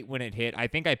right when it hit. I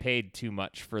think I paid too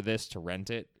much for this to rent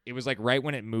it. It was like right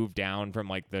when it moved down from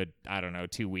like the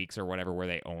 2 weeks or whatever where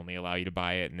they only allow you to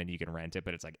buy it and then you can rent it,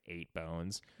 but it's like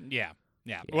 $8. Yeah.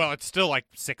 Yeah. Well, it's still like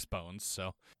 $6,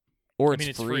 so. Or I mean,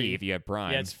 it's it's free free. if you have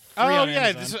Prime. Yeah, it's free Oh on yeah,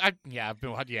 Amazon.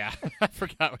 yeah. I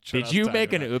forgot what. Did you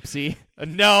make an oopsie?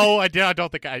 No, I did. I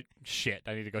don't think I. Shit,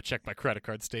 I need to go check my credit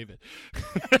card statement.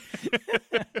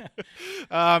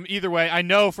 Either way, I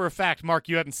know for a fact, Mark,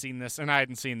 you hadn't seen this, and I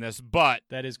hadn't seen this, but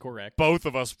That is correct. both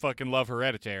of us fucking love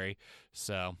Hereditary,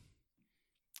 so.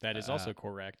 That is also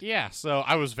correct. Yeah, so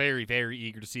I was very, very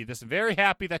eager to see this and very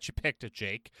happy that you picked it,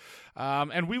 Jake.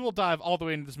 And we will dive all the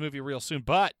way into this movie real soon,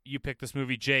 but you picked this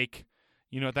movie, Jake.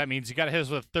 You know what that means. You got to hit us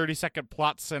with a 30-second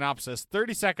plot synopsis.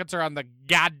 30 seconds are on the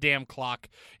goddamn clock.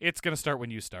 It's going to start when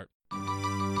you start.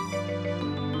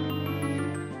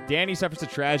 Danny suffers a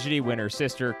tragedy when her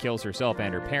sister kills herself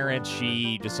and her parents.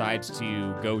 She decides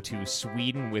to go to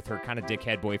Sweden with her kind of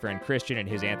dickhead boyfriend Christian and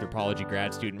his anthropology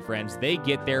grad student friends. They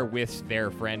get there with their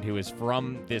friend who is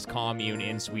from this commune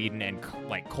in Sweden, and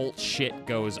like cult shit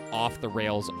goes off the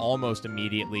rails almost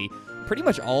immediately. Pretty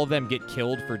much all of them get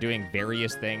killed for doing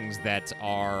various things that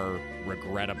are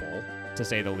regrettable, to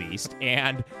say the least.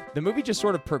 And the movie just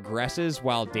sort of progresses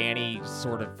while Danny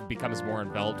sort of becomes more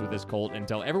enveloped with this cult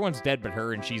until everyone's dead but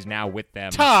her, and she's now with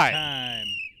them. Time.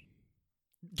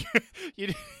 You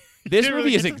This didn't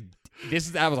movie really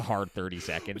is that was a hard 30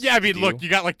 seconds. Yeah, I mean, to look, do. you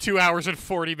got like 2 hours and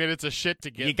 40 minutes of shit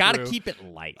to get You got to through. keep it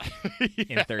light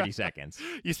Yeah. in 30 seconds.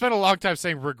 You spent a long time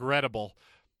saying regrettable.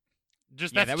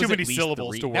 Just Yeah, that's that too was at many least syllables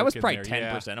 3. to work That was in probably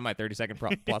there, 10% of my 30-second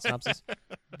plot synopsis.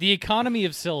 The economy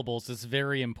of syllables is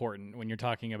very important when you're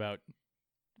talking about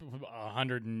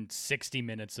 160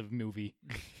 minutes of movie.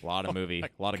 A lot of movie, a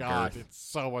lot of God, girth. it's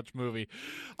so much movie.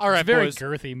 All right, It's a very boys.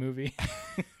 girthy movie.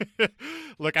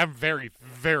 Look, I'm very,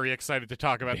 very excited to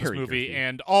talk about Very this movie girthy.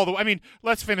 and all the. I mean,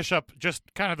 let's finish up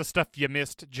just kind of the stuff you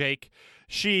missed, Jake.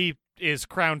 She is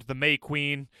crowned the May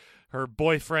Queen. Her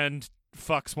boyfriend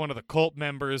fucks one of the cult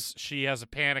members. She has a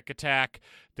panic attack.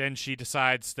 Then she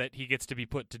decides that he gets to be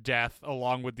put to death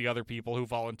along with the other people who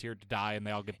volunteered to die, and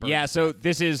they all get burned. Yeah, to so death.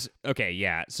 this is okay.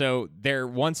 Yeah, so there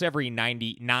once every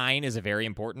 99 is a very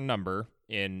important number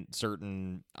in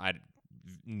certain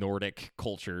Nordic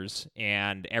cultures,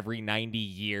 and every 90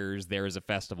 years there is a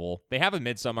festival. They have a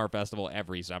Midsummer festival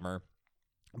every summer,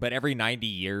 but every 90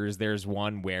 years there's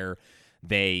one where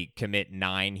they commit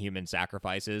 9 human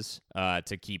sacrifices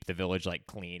to keep the village like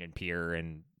clean and pure,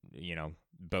 and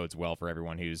bodes well for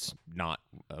everyone who's not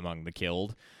among the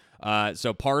killed.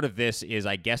 So part of this is,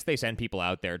 I guess, they send people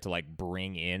out there to like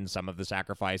bring in some of the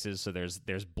sacrifices. So there's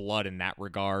blood in that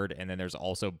regard, and then there's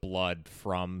also blood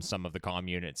from some of the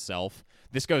commune itself.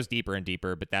 This goes deeper and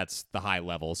deeper, but that's the high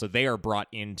level. So they are brought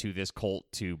into this cult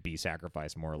to be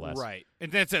sacrificed, more or less. Right.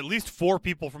 And that's at least 4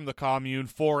 people from the commune,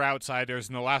 4 outsiders,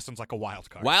 and the last one's like a wild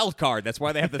card. Wild card. That's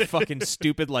why they have the fucking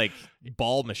stupid like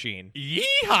ball machine.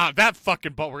 Yeehaw! That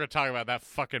fucking ball. We're gonna talk about that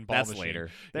fucking ball That's machine. later.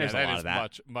 Yeah, There's a that lot is of that.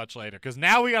 much, much later. Because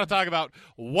now we gotta talk about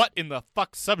what in the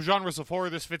fuck subgenres of horror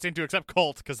this fits into, except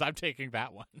cult. Because I'm taking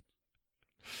that one.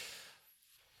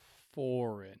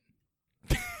 Foreign.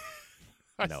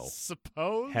 No. I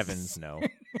suppose. Heavens no.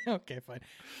 Okay, fine.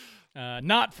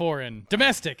 Not foreign.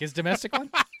 Domestic. Is domestic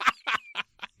one?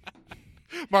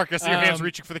 Marcus, your hand's Um,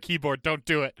 reaching for the keyboard. Don't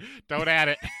do it. Don't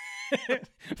add it.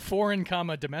 Foreign,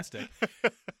 comma, domestic.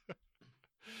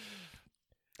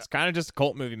 It's kind of just a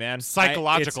cult movie, man.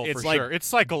 Psychological it's for like, sure. It's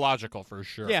psychological for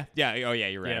sure. Yeah. Oh, yeah,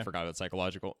 you're right. Yeah. I forgot about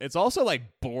psychological. It's also like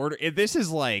this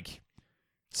is like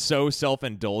so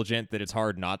self-indulgent that it's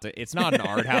hard not to. It's not an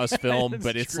art house film,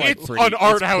 but it's like It's pretty, an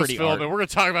art house pretty film, art. and we're going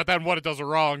to talk about that and what it does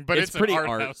wrong, but it's pretty an art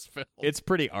art. house film. It's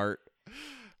pretty art.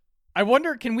 I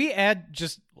wonder, can we add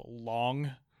just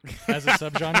long as a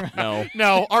subgenre?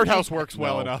 No, art house works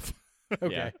well No. enough.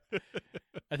 Okay.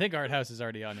 I think art house is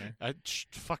already on here. It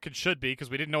fucking should be, because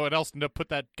we didn't know what else to put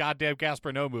that goddamn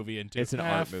Gaspar Noé movie into. It's an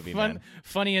art movie, man.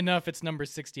 Funny enough, it's number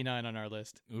 69 on our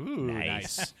list. Ooh,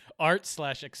 Nice.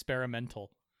 Art/experimental.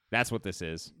 That's what this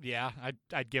is. Yeah,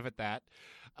 I'd give it that.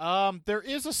 There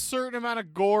is a certain amount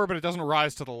of gore, but it doesn't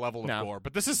rise to the level of No. gore.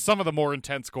 But this is some of the more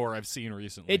intense gore I've seen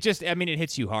recently. It just, I mean, it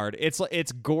hits you hard. It's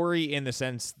gory in the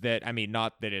sense that, I mean,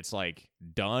 not that it's like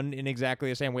done in exactly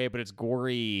the same way, but it's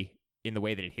gory in the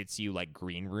way that it hits you like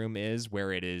Green Room is,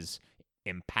 where it is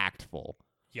impactful.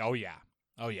 Oh yeah.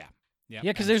 Yeah,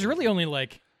 Because there's really only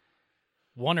like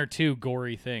one or two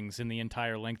gory things in the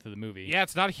entire length of the movie. Yeah,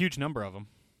 it's not a huge number of them.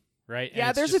 Right? And Yeah,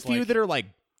 it's there's a just few like, that are like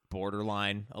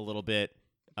borderline a little bit.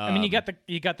 I mean,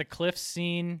 you got the cliff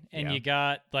scene, and yeah. you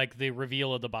got like the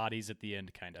reveal of the bodies at the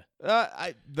end, kind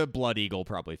of. the Blood Eagle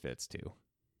probably fits too.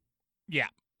 Yeah.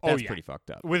 That's yeah. pretty fucked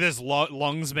up. With his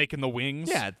lungs making the wings.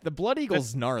 Yeah, the Blood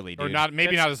Eagle's gnarly, dude. Or not,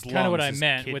 maybe not his lungs. Kind of what I his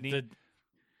meant kidney. with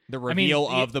The I mean, reveal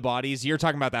of the bodies. You're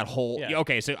talking about that whole. Yeah.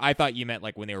 Okay, so I thought you meant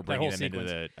like when they were bringing whole them into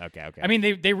sequence. the. Okay. I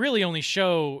mean, they really only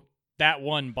show that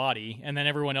one body, and then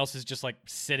everyone else is just like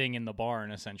sitting in the barn,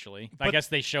 essentially. I But- guess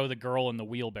they show the girl in the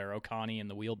wheelbarrow, Connie in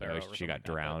the wheelbarrow. or she something got like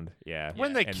that, drowned. Yeah.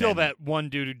 When they And kill then- that one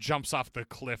dude who jumps off the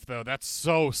cliff, though, that's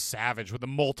so savage with the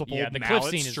multiple Yeah, the cliff mallet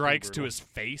scene is pretty strikes to brutal. his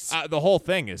face. the whole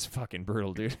thing is fucking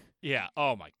brutal, dude. Yeah.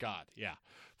 Oh my god. Yeah.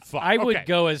 Fuck. I would Okay.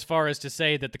 go as far as to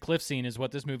say that the cliff scene is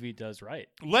what this movie does right.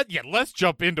 Let's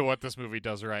jump into what this movie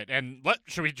does right, and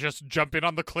should we just jump in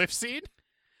on the cliff scene?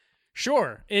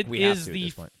 Sure, it We have is to at the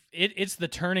this point. it's the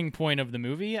turning point of the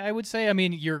movie. I would say. I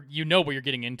mean, you know what you're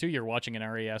getting into. You're watching an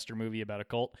Ari Aster movie about a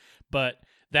cult, but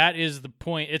that is the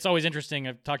point. It's always interesting.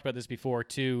 I've talked about this before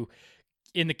too.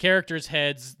 In the characters'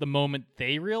 heads, the moment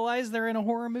they realize they're in a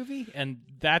horror movie, and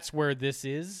that's where this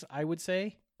is. I would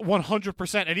say.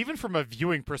 100%. And even from a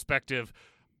viewing perspective,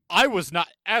 I was not,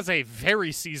 as a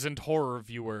very seasoned horror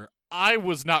viewer, I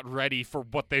was not ready for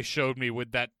what they showed me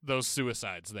with those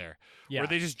suicides there, Yeah. where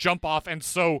they just jump off and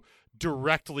so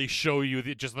directly show you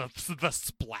the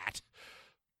splat.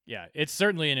 Yeah, it's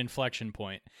certainly an inflection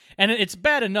point. And it's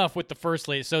bad enough with the first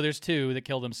lady. So there's two that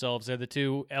kill themselves. They're the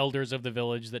two elders of the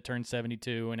village that turned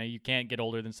 72, and you can't get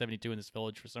older than 72 in this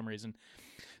village for some reason.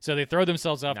 So they throw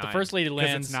themselves off. The first lady Because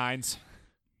lands. it's nines.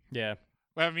 Yeah.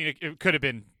 Well, I mean, it could have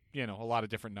been, a lot of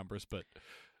different numbers, but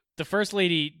The first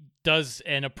lady does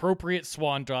an appropriate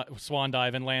swan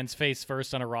dive and lands face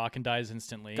first on a rock and dies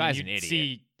instantly. Guy's and an you idiot.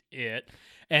 See it.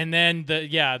 And then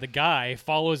the guy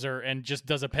follows her and just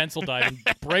does a pencil dive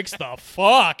and breaks the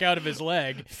fuck out of his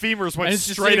leg. femurs And went it's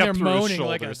just straight sitting up there through his moaning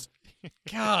like shoulders.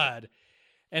 God.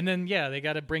 And then they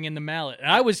got to bring in the mallet. And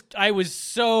I was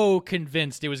so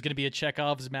convinced it was going to be a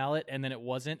Chekhov's mallet, and then it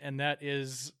wasn't. And that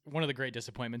is one of the great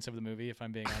disappointments of the movie, if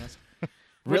I'm being honest. What do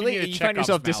you Really? mean a You find Chekhov's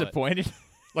yourself mallet? disappointed?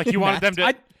 Like you wanted them to.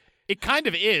 I- It kind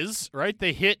of is, right?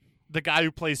 They hit the guy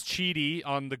who plays Chidi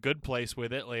on The Good Place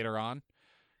with it later on.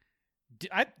 Do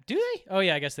they? Oh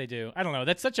yeah, I guess they do. I don't know.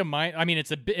 That's such a I mean,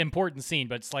 it's a important scene,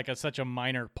 but it's like such a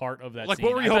minor part of that Like, scene.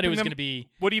 what were you I thought it hoping was them- going to be.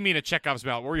 What do you mean a Chekhov's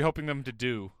mallet? What were you hoping them to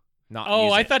do? Not Oh,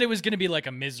 use I it. thought it was going to be like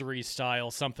a Misery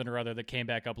style something or other that came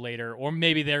back up later, or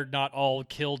maybe they're not all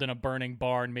killed in a burning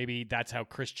barn. Maybe that's how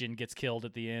Christian gets killed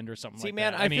at the end or something See, like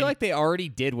man, that. I mean, feel like they already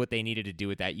did what they needed to do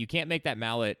with that. You can't make that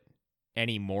mallet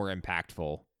any more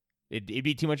impactful. It'd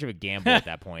be too much of a gamble at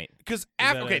that point. Because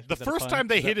that okay, a- the is that a first pun? time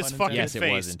they Is that hit his pun fucking intended? Yes,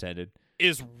 it was face intended.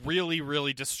 is really,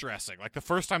 really distressing. Like the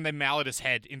first time they mallet his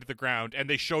head into the ground and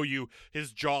they show you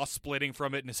his jaw splitting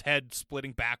from it and his head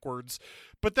splitting backwards.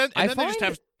 But then, I they just find-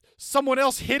 have someone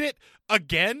else hit it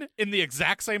again in the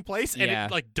exact same place, and Yeah.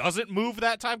 it like doesn't move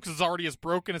that time because it's already as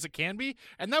broken as it can be.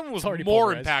 And that one was already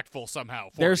more pulverized. impactful somehow.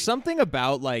 For There's me. something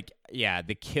about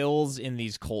the kills in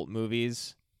these cult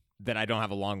movies that I don't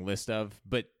have a long list of,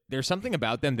 but there's something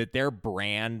about them that their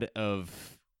brand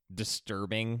of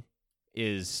disturbing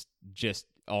is just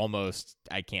almost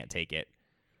I can't take it.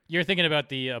 you're thinking about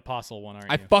the Apostle one,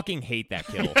 aren't I you? fucking hate that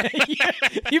kill.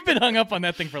 You've been hung up on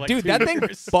that thing for like Dude, 2 that thing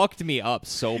years. fucked me up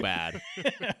so bad.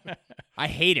 I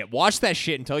hate it. Watch that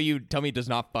shit until you tell me it does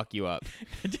not fuck you up.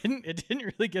 It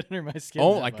didn't really get under my skin.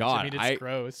 Oh that my much. god. I mean, it's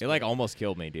gross. It like almost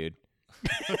killed me, dude.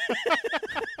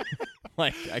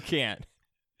 Like I can't.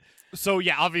 So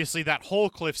yeah, obviously that whole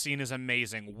cliff scene is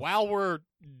amazing. While we're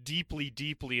deeply,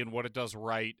 deeply in what it does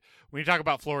right. When you talk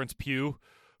about Florence Pugh,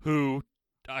 who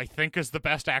I think is the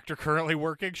best actor currently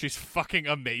working, she's fucking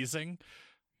amazing.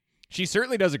 She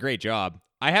certainly does a great job.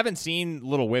 I haven't seen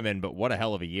Little Women, but what a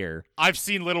hell of a year. I've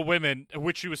seen Little Women,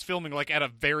 which she was filming like at a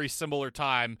very similar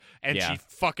time, and she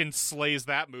fucking slays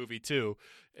that movie too.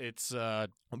 It's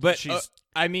but she's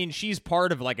I mean, she's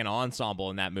part of like an ensemble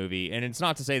in that movie, and it's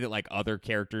not to say that like other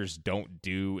characters don't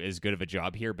do as good of a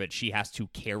job here, but she has to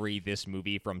carry this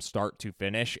movie from start to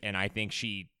finish, and I think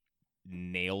she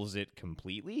nails it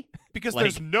completely because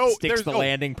like, there's sticks the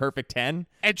landing perfect 10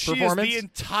 and she is the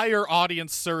entire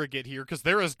audience surrogate here because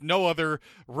there is no other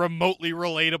remotely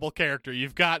relatable character.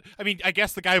 You've got, I mean, I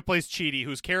guess the guy who plays Chidi,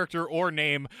 whose character or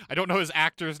name, I don't know his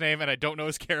actor's name and I don't know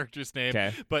his character's name,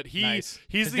 but he's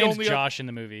his the name's only Josh in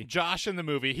the movie. Josh in the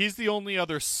movie. He's the only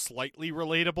other slightly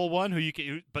relatable one who you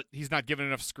can, but he's not given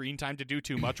enough screen time to do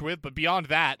too much with. But beyond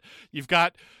that, you've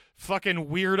got fucking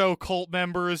weirdo cult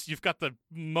members. You've got the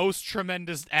most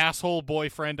tremendous asshole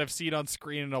boyfriend I've seen on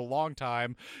screen in a long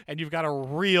time, and you've got a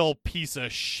real piece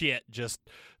of shit, just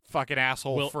fucking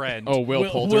asshole friend. Oh, Will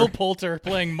Poulter. Will Poulter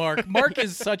playing Mark. Mark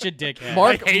is such a dickhead.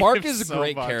 Mark is a so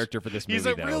great much. character for this movie. He's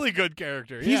a though. really good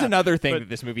character. He's yeah. another thing But that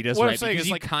this movie does what I'm right saying because is,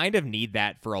 you like, kind of need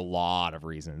that for a lot of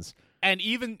reasons. And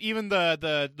even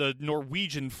the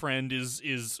Norwegian friend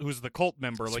is who's the cult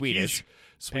member, like Swedish.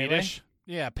 Swedish.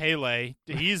 Yeah, Pele.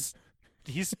 He's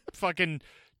fucking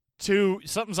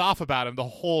something's off about him the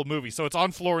whole movie. So it's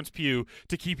on Florence Pugh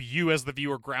to keep you as the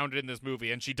viewer grounded in this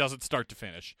movie, and she does it start to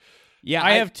finish. Yeah,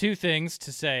 I have two things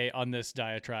to say on this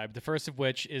diatribe. The first of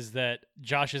which is that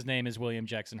Josh's name is William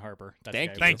Jackson Harper.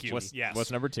 That's Thank you.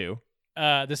 What's number two?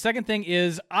 The second thing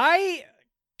is I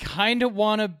kind of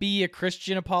want to be a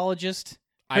Christian apologist.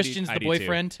 Christian's the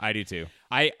boyfriend. I do too.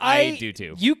 I do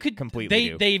too. You could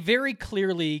completely. They very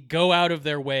clearly go out of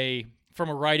their way from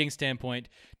a writing standpoint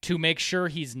to make sure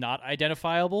he's not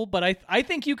identifiable, but I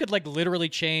think you could like literally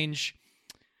change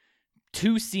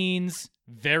two scenes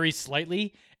very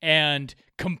slightly and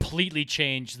completely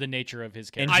change the nature of his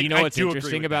character. And you know I what's do agree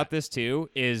interesting with about that. this too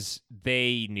is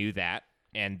they knew that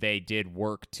and they did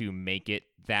work to make it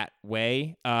that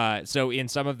way. So in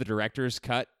some of the director's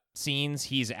cut scenes,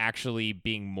 he's actually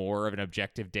being more of an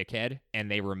objective dickhead,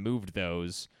 and they removed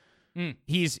those.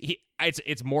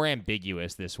 It's more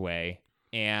ambiguous this way,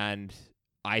 and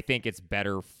I think it's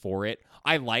better for it.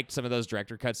 I liked some of those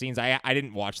director cut scenes. I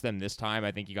didn't watch them this time.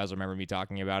 I think you guys remember me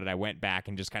talking about it. I went back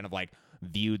and just kind of like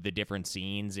viewed the different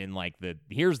scenes in like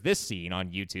here's this scene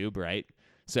on YouTube, right?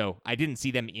 So I didn't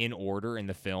see them in order in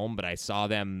the film, but I saw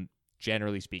them.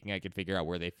 Generally speaking, I could figure out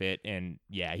where they fit, and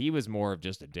yeah, he was more of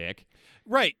just a dick.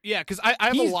 Right, yeah, because I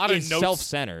have a lot of notes.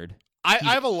 Self-centered. I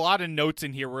have a lot of notes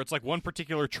in here where it's like one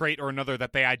particular trait or another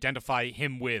that they identify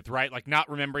him with, right? Like not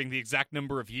remembering the exact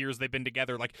number of years they've been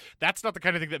together. Like that's not the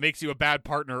kind of thing that makes you a bad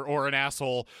partner or an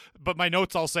asshole. But my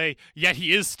notes all say, yet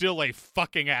he is still a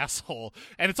fucking asshole.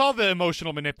 And it's all the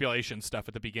emotional manipulation stuff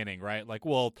at the beginning, right? Like,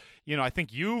 well, you know, I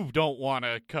think you don't want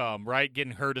to come, right?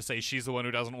 Getting her to say she's the one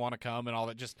who doesn't want to come and all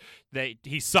that. Just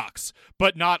he sucks.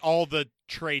 But not all the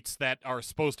traits that are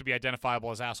supposed to be identifiable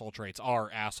as asshole traits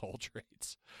are asshole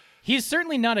traits. He's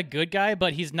certainly not a good guy,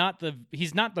 but he's not the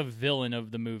villain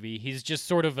of the movie. He's just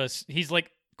sort of he's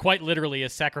like quite literally a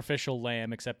sacrificial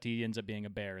lamb, except he ends up being a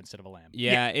bear instead of a lamb.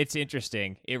 Yeah, it's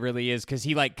interesting. It really is, because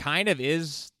he like kind of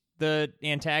is the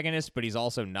antagonist, but he's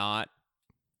also not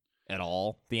at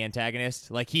all the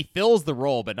antagonist. Like he fills the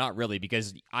role, but not really,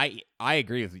 because I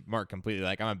agree with Mark completely.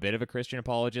 Like I'm a bit of a Christian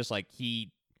apologist. Like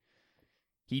he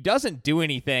doesn't do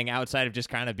anything outside of just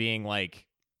kind of being like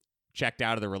checked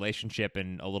out of the relationship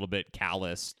and a little bit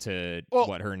callous to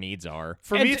what her needs are.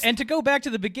 For me, and to go back to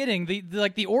the beginning,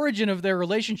 the origin of their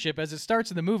relationship as it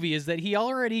starts in the movie is that he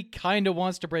already kind of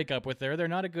wants to break up with her. They're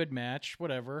not a good match,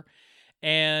 whatever.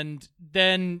 And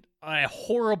then a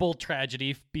horrible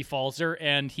tragedy befalls her,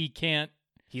 and he can't.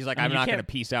 He's like, I'm not going to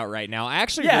peace out right now. I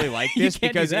actually really like this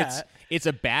because it's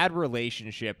a bad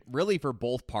relationship, really, for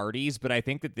both parties. But I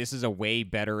think that this is a way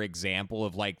better example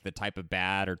of like the type of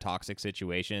bad or toxic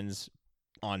situations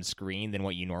on screen than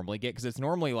what you normally get, because it's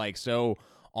normally like so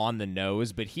on the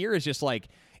nose. But here is just like,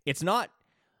 it's not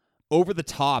over the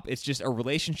top. It's just a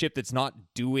relationship that's not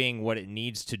doing what it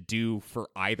needs to do for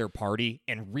either party,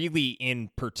 and really in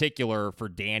particular for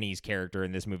Danny's character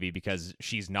in this movie, because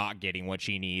she's not getting what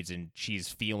she needs and she's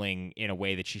feeling in a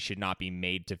way that she should not be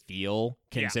made to feel.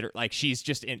 Like she's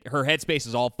just her headspace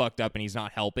is all fucked up and he's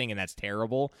not helping, and that's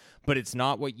terrible. But it's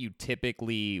not what you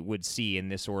typically would see in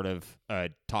this sort of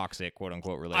toxic quote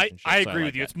unquote relationship. I agree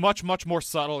with you. It's much more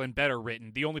subtle and better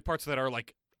written. The only parts that are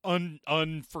like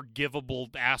unforgivable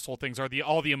asshole things are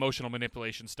all the emotional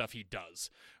manipulation stuff he does,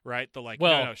 right? The like,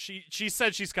 Well- no, she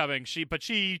said she's coming, but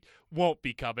she won't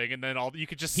be coming, and then you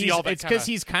could just see all that. It's because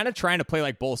he's kind of trying to play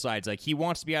like both sides. Like he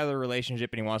wants to be out of the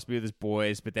relationship and he wants to be with his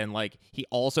boys, but then like he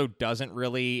also doesn't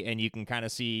really, and you can kind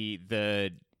of see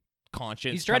the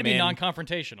conscience. He's trying to be come in.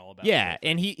 non-confrontational about Yeah, it.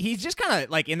 and he's just kind of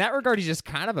like in that regard, he's just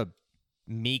kind of a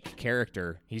meek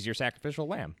character. He's your sacrificial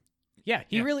lamb. Yeah,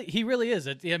 he really is.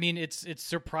 It's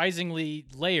surprisingly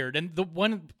layered. And the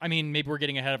one, maybe we're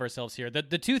getting ahead of ourselves here. The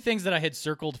two things that I had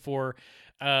circled for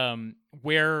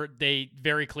where they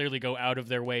very clearly go out of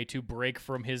their way to break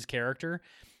from his character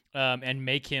and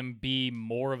make him be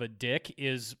more of a dick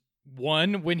is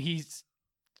one, when he's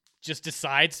just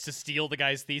decides to steal the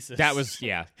guy's thesis. That was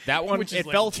that one. Which is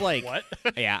It felt like what?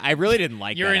 Yeah, I really didn't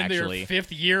like You're that in actually. your 5th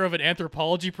year of an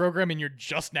anthropology program, and you're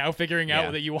just now figuring Yeah.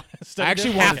 out that you want to study. I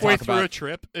actually this? wanted to halfway talk through about a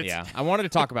trip. Yeah, I wanted to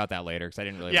talk about that later because I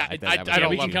didn't really. Yeah, like that. I That was- don't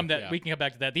we love can come it. that Yeah. we can come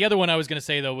back to that. The other one I was going to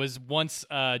say though was once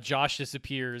Josh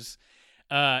disappears,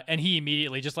 and he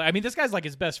immediately just like, this guy's like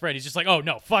his best friend. He's just like, oh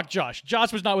no, fuck Josh.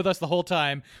 Josh was not with us the whole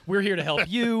time. We're here to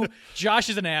help you. Josh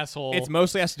is an asshole. It's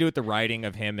mostly has to do with the writing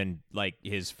of him and like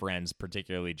his friends,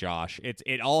 particularly Josh.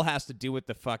 It all has to do with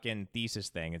the fucking thesis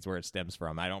thing. It's where it stems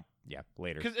from.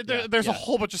 Later. Because there's a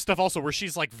whole bunch of stuff also where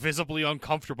she's like visibly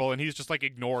uncomfortable, and he's just like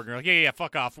ignoring her, like, yeah,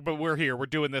 fuck off. But we're here. We're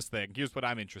doing this thing. Here's what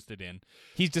I'm interested in.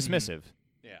 He's dismissive.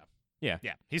 Yeah,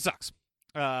 he sucks.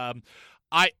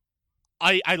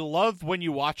 I love when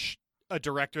you watch a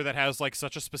director that has like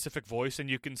such a specific voice and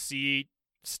you can see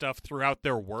stuff throughout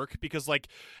their work, because like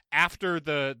after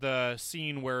the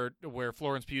scene where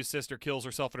Florence Pugh's sister kills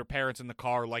herself and her parents in the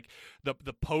car, like the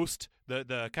post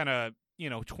the kind of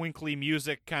twinkly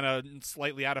music, kind of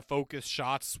slightly out of focus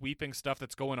shots, sweeping stuff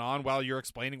that's going on while you're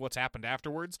explaining what's happened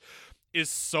afterwards is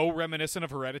so reminiscent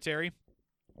of Hereditary.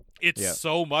 It's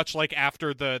so much like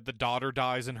after the daughter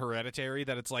dies in Hereditary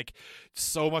that it's like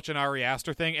so much an Ari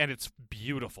Aster thing, and it's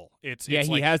beautiful. It's He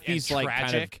like, has and these like kind of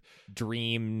tragic.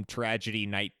 dream tragedy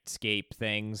nightscape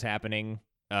things happening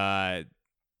that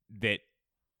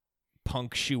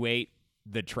punctuate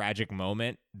the tragic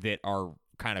moment that are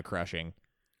kind of crushing.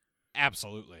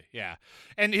 Absolutely, yeah.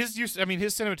 And his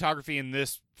cinematography in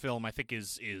this film, I think,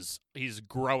 he's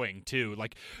growing too.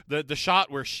 Like the shot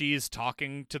where she's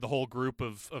talking to the whole group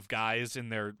of guys in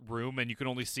their room, and you can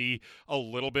only see a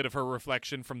little bit of her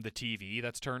reflection from the TV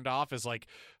that's turned off, is like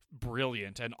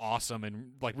brilliant and awesome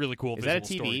and like really cool Is visual that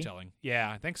a TV? storytelling. Yeah,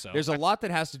 I think so. There's a lot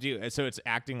that has to do. So it's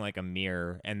acting like a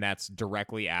mirror, and that's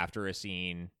directly after a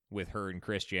scene with her and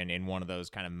Christian in one of those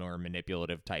kind of more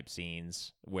manipulative type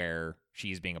scenes where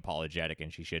she's being apologetic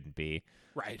and she shouldn't be.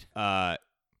 right.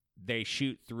 They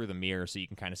shoot through the mirror so you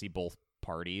can kind of see both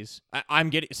parties. I'm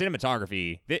getting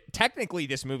cinematography. Technically,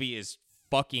 this movie is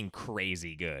fucking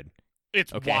crazy good.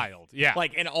 It's Okay. wild. Yeah.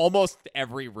 Like in almost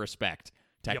every respect,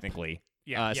 technically.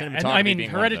 Yeah. Cinematography And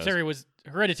being one of those.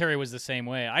 Hereditary was the same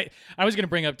way. I was going to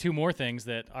bring up two more things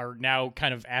that are now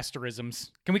kind of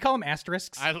asterisms. Can we call them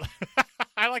asterisks?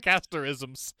 I like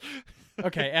asterisms.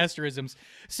 Okay, asterisms.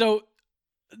 So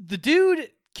the dude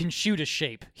can shoot a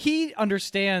shape. He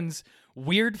understands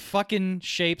weird fucking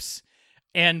shapes,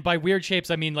 and by weird shapes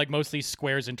I mean like mostly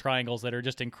squares and triangles that are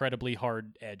just incredibly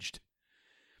hard edged.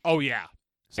 Oh yeah.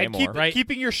 Say And more. right?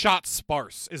 keeping your shots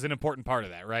sparse is an important part of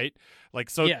that, right? Like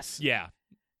so. Yes. Yeah.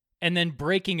 And then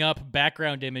breaking up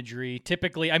background imagery.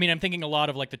 Typically, I'm thinking a lot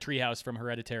of like the treehouse from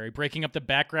Hereditary, breaking up the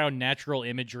background natural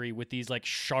imagery with these like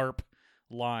sharp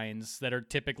lines that are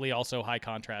typically also high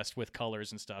contrast with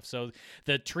colors and stuff. So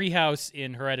the treehouse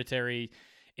in Hereditary,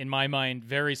 in my mind,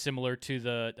 very similar to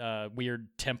the weird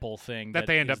temple thing That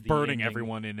they end is up the burning ending.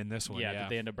 everyone in this one. Yeah, Yeah. that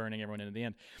they end up burning everyone in the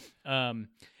end.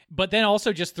 But then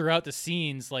also just throughout the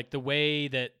scenes, like the way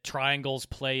that triangles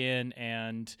play in,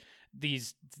 and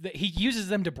he uses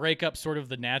them to break up sort of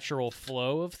the natural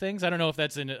flow of things. I don't know if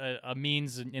that's a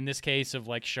means in this case of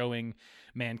like showing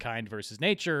mankind versus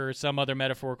nature or some other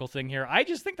metaphorical thing here. I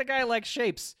just think the guy likes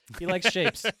shapes. He likes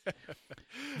shapes.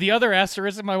 The other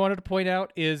asterism I wanted to point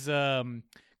out is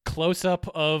close-up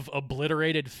of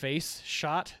obliterated face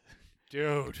shot.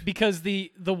 Dude. Because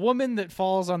the woman that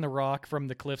falls on the rock from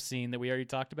the cliff scene that we already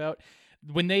talked about,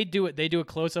 when they do it, they do a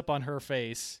close-up on her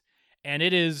face, and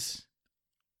it is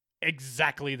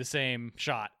exactly the same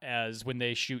shot as when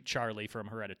they shoot Charlie from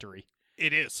Hereditary.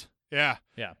 It is. Yeah.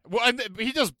 Yeah. Well, and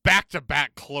he does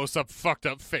back-to-back close-up fucked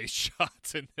up face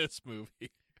shots in this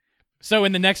movie. So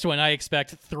in the next one, I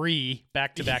expect 3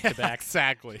 back-to-back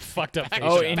Exactly. fucked up face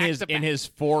Oh, shots. in his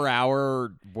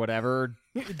 4-hour whatever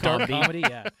Dark comedy. comedy,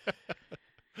 yeah.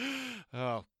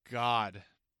 Oh God.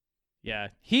 Yeah.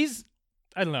 He's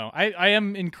I don't know. I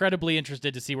am incredibly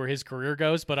interested to see where his career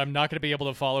goes, but I'm not going to be able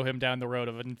to follow him down the road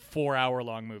of a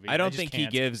 4-hour-long movie. I don't just think can't.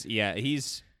 he gives. Yeah,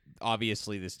 he's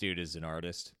obviously this dude is an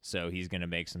artist, so he's gonna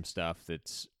make some stuff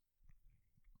it's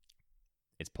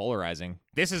polarizing.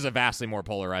 This is a vastly more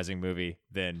polarizing movie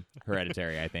than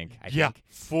Hereditary. I think.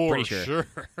 For Pretty sure.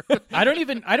 I don't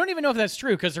even know if that's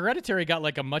true because Hereditary got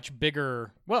like a much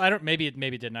bigger. Well, I don't. Maybe it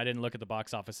didn't. I didn't look at the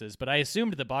box offices, but I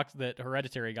assumed that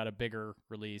Hereditary got a bigger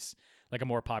release, like a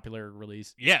more popular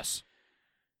release. Yes.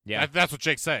 Yeah. That's what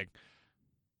Jake's saying.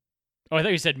 Oh, I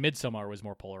thought you said Midsommar was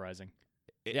more polarizing.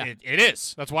 It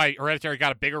is. That's why Hereditary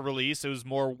got a bigger release. It was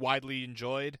more widely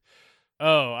enjoyed.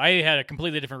 Oh, I had a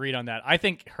completely different read on that. I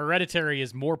think Hereditary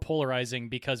is more polarizing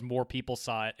because more people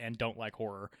saw it and don't like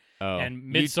horror. Oh. And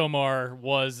Midsommar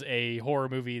was a horror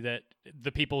movie that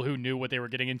the people who knew what they were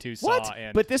getting into saw. What?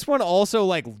 And But this one also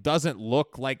like doesn't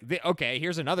look like. Okay,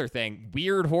 here's another thing: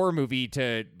 weird horror movie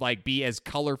to like be as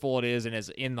colorful it is and as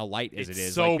in the light as It's it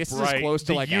is. so Like, this bright. is close to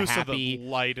the like use a happy. of the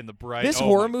light and the bright. This oh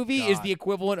horror my movie is God. the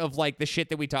equivalent of like the shit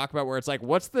that we talk about, where it's like,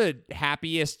 what's the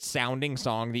happiest sounding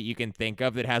song that you can think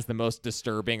of that has the most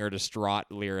disturbing or distraught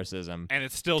lyricism? And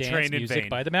it's still dance Train in music Vain.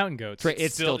 by the Mountain Goats.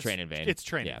 It's still Train in Vain. It's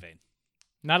Train Yeah. in Vain.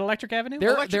 Not Electric Avenue?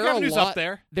 Electric are a Avenue's lot, up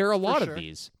there, There are a lot sure. of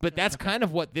these, but that's kind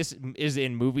of what this is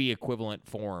in movie equivalent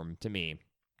form to me.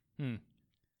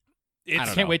 It's, I don't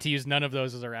Can't know. wait to use none of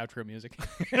those as our outro music.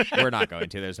 We're not going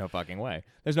to. There's no fucking way.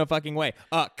 There's no fucking way.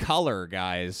 Color,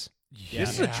 guys.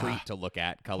 This is a treat to look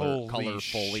at. Holy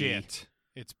Colorfully. shit.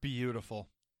 It's beautiful.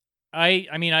 I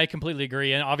mean, I completely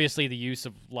agree, and obviously the use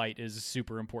of light is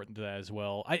super important to that as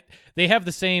well. They have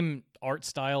the same art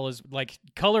style as like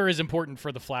color is important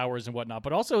for the flowers and whatnot,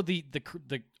 but also the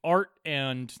art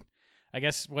and I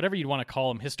guess whatever you'd want to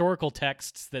call them, historical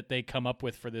texts that they come up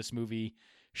with for this movie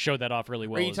show that off really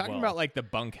well. Are you as talking well. about like the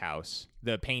bunkhouse,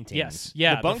 the paintings? Yes.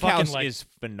 Yeah, The the bunkhouse fucking, like- is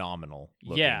phenomenal.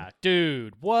 Looking. Yeah,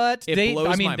 dude, what? It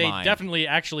blows my they mind. definitely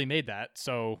actually made that.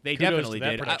 So They kudos definitely to that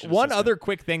did. production One assistant. other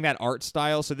quick thing, that art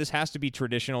style. So this has to be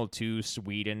traditional to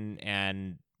Sweden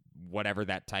and whatever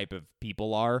that type of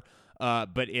people are.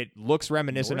 But it looks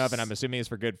reminiscent of, and Norse? I'm assuming it's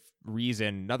for good reason,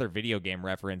 another video game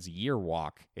reference, Year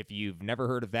Walk. If you've never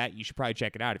heard of that, you should probably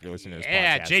check it out if you're listening to this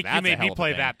Yeah, podcast. Jake, That's you a made hell me of a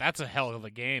play thing. that. That's a hell of a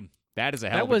game. That is a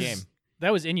hell That of was a game.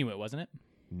 that was Inuit, wasn't it?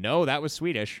 No, that was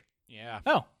Swedish. Yeah.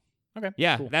 Oh, okay.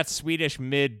 Yeah, cool. that's Swedish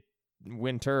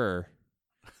midwinter.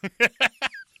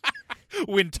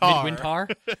 Wintar. Midwinter.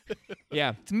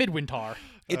 Yeah, It's Midwinter.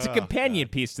 it's a companion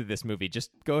piece to this movie.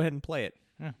 Just go ahead and play it.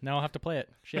 Now I'll have to play it.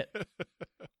 Shit.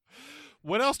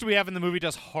 What else do we have in the movie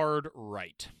does hard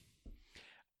right?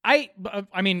 I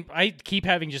mean, I keep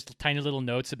having just tiny little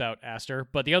notes about Aster,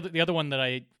 but the other one that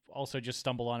I also just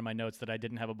stumbled on in my notes that I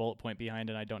didn't have a bullet point behind,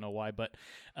 and I don't know why, but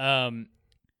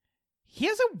he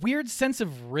has a weird sense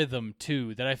of rhythm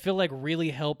too that I feel like really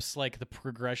helps like the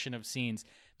progression of scenes.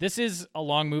 This is a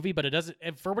long movie, but it doesn't.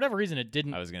 For whatever reason, it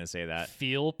didn't I was gonna say that.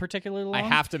 feel particularly long. I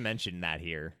have to mention that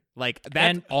here. Like that,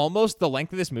 And- almost the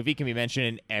length of this movie can be mentioned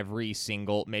in every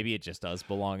single. Maybe it just does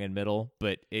belong in middle,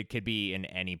 but it could be in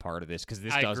any part of this because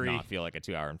this I does agree. not feel like a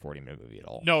 2 hour and 40-minute movie at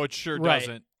all. No, it sure Right.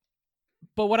 doesn't.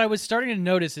 But what I was starting to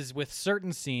notice is with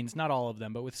certain scenes, not all of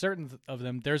them, but with certain of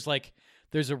them, there's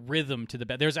a rhythm to the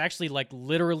there's actually like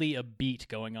literally a beat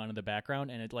going on in the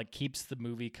background, and it like keeps the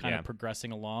movie kind Yeah. of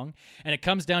progressing along. And it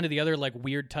comes down to the other like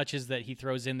weird touches that he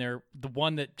throws in there. The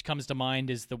one that comes to mind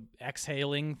is the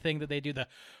exhaling thing that they do. The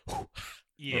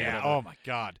Yeah. whatever. Oh my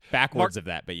God. Backwards of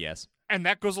that, but yes. And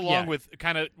that goes along Yeah. with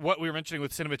kind of what we were mentioning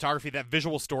with cinematography, that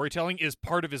visual storytelling is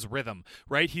part of his rhythm,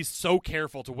 right? He's so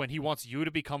careful to when he wants you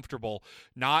to be comfortable,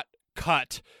 not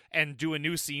cut and do a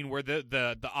new scene where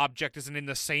the object isn't in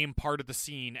the same part of the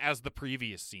scene as the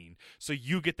previous scene. So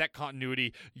you get that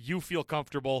continuity, you feel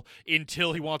comfortable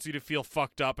until he wants you to feel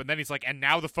fucked up. And then he's like, and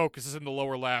now the focus is in the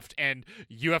lower left and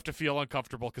you have to feel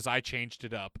uncomfortable because I changed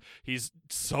it up. He's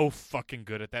so fucking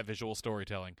good at that visual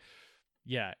storytelling.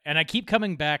 Yeah, and I keep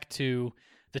coming back to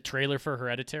the trailer for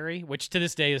Hereditary, which to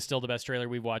this day is still the best trailer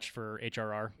we've watched for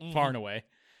HRR, far and away.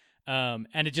 And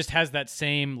it just has that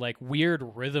same like weird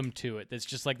rhythm to it. That's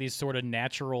just like these sort of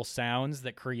natural sounds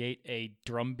that create a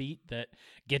drum beat that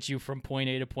gets you from point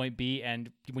A to point B.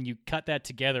 And when you cut that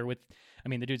together with, I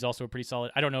mean, the dude's also a pretty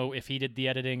solid. I don't know if he did the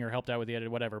editing or helped out with the edit,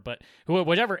 whatever. But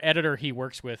whichever editor he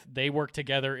works with, they work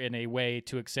together in a way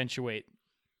to accentuate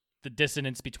the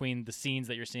dissonance between the scenes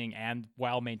that you're seeing and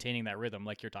while maintaining that rhythm,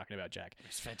 like you're talking about, Jack.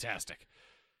 It's fantastic.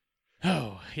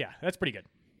 Oh yeah, that's pretty good.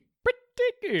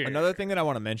 Pretty good. Another thing that I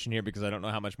want to mention here, because I don't know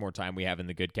how much more time we have in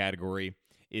the good category,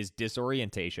 is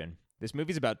disorientation. This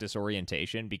movie's about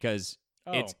disorientation because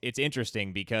Oh. it's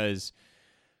interesting because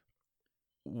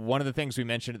one of the things we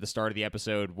mentioned at the start of the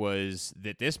episode was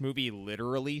that this movie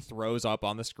literally throws up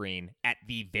on the screen at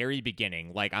the very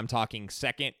beginning, like I'm talking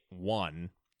second one,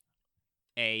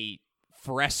 a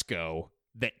fresco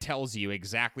that tells you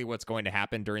exactly what's going to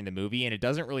happen during the movie, and it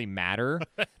doesn't really matter.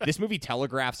 This movie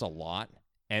telegraphs a lot,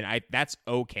 and that's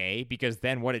okay, because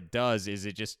then what it does is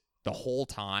it just, the whole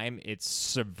time, it's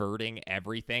subverting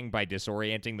everything by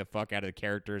disorienting the fuck out of the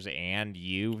characters and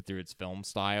you through its film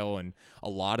style. And a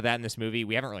lot of that in this movie,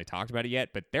 we haven't really talked about it yet,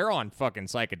 but they're on fucking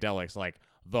psychedelics like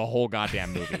the whole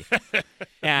goddamn movie.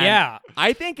 And Yeah.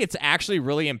 I think it's actually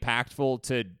really impactful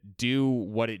to do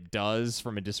what it does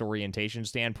from a disorientation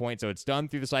standpoint. So it's done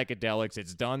through the psychedelics.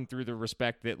 It's done through the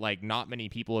respect that, like, not many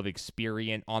people have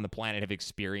experienced on the planet have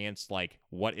experienced, like,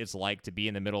 what it's like to be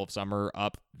in the middle of summer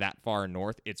up that far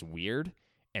north. It's weird,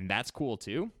 and that's cool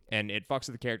too. And it fucks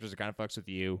with the characters. It kind of fucks with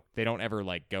you. They don't ever,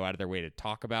 like, go out of their way to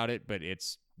talk about it, but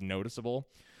it's noticeable.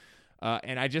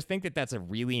 And I just think that that's a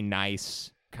really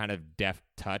nice kind of deft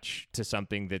touch to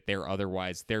something that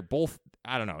they're both,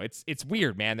 I don't know, it's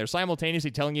weird, man. They're simultaneously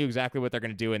telling you exactly what they're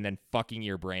going to do and then fucking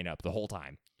your brain up the whole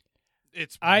time.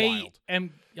 It's wild.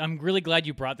 I'm really glad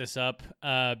you brought this up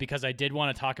because I did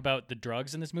want to talk about the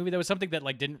drugs in this movie. That was something that,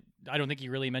 like, I don't think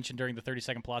you really mentioned during the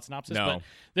 30-second plot synopsis, No. but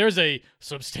there's a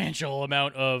substantial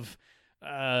amount of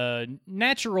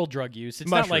natural drug use. It's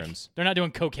Mushrooms. not like they're not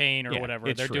doing cocaine or Yeah, whatever.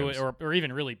 it's They're doing shrooms. or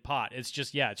even really pot. It's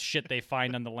just it's shit they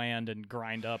find on the land and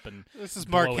grind up and This is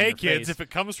blow Mark. in Hey, your kids, face. if it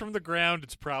comes from the ground,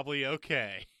 it's probably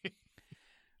okay.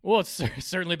 Well, it's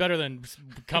certainly better than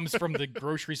comes from the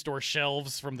grocery store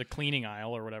shelves from the cleaning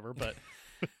aisle or whatever. But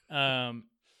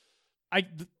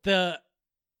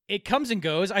it comes and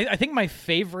goes. I think my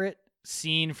favorite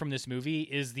scene from this movie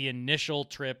is the initial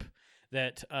trip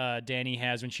that Danny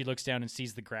has when she looks down and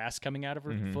sees the grass coming out of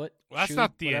her foot. Well, that's shoe,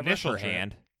 not the whatever. initial Her trip.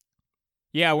 hand.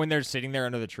 Yeah, when they're sitting there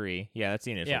under the tree. Yeah, that's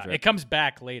the initial Yeah, trip. it comes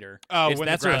back later. Oh, It's- when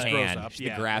that's the grass her grows hand. up. The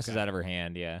Yeah, grass is okay. out of her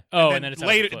hand, yeah. Oh, and and then it's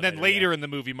later, out of the foot later, in the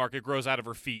movie, Mark, it grows out of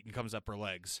her feet and comes up her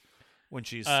legs when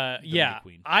she's yeah. the Yeah, May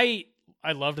Queen.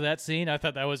 I loved that scene. I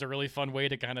thought that was a really fun way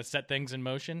to kind of set things in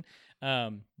motion.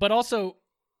 But also,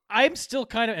 I'm still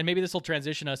kind of, and maybe this will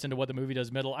transition us into what the movie does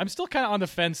middle. I'm still kind of on the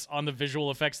fence on the visual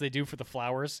effects they do for the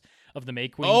flowers of the May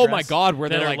Queen. Oh dress my God, where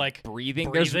that they're are, like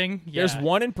breathing. breathing. There's Yeah.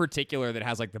 one in particular that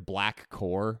has like the black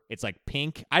core. It's like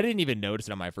pink. I didn't even notice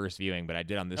it on my first viewing, but I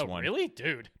did on this Oh, one. really,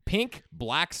 dude? Pink,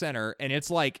 black center, and it's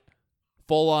like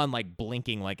full on like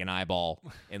blinking like an eyeball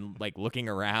and like looking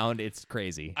around. It's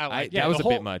crazy. I like Yeah, that was the a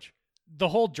bit whole- much. The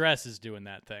whole dress is doing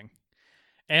that thing.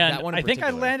 And That one in I think I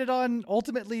particular. landed on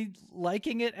ultimately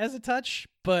liking it as a touch,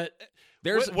 but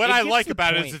What it I gets like to the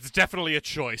about it point- is it's definitely a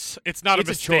choice. It's not It's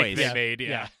a a mistake choice. they Yeah. made.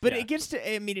 Yeah. But Yeah. it gets to,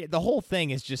 I mean, the whole thing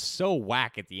is just so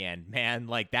whack at the end, man.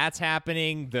 Like, that's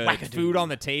happening. The Wackadoo. food on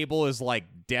the table is, like,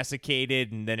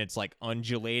 desiccated, and then it's, like,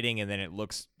 undulating, and then it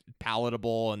looks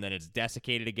palatable, and then it's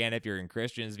desiccated again if you're in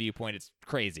Christian's viewpoint. It's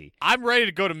crazy. I'm ready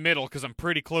to go to middle because we're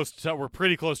pretty close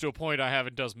to a point I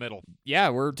haven't does middle. Yeah,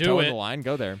 we're Do towing it. the line.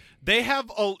 Go there.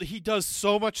 He does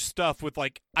so much stuff with,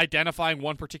 like, identifying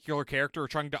one particular character or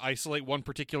trying to isolate one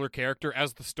particular character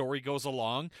as the story goes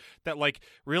along that, like,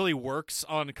 really works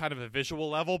on kind of a visual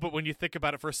level. But when you think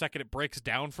about it for a second, it breaks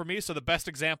down for me. So the best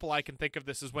example I can think of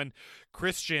this is when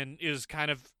Christian is kind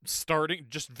of starting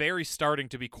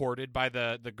to be courted by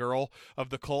the girl of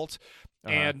the cult.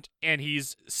 And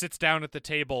he's sits down at the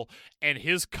table, and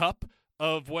his cup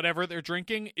of whatever they're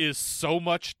drinking is so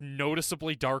much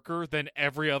noticeably darker than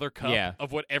every other cup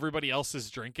of what everybody else is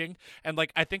drinking. And,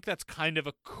 like, I think that's kind of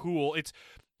a cool,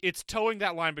 it's towing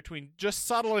that line between just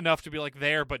subtle enough to be, like,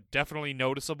 there, but definitely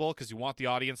noticeable because you want the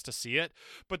audience to see it.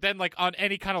 But then, like, on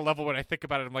any kind of level, when I think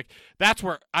about it, I'm like, that's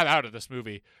where I'm out of this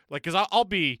movie. Like, because I'll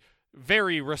be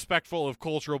very respectful of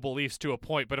cultural beliefs to a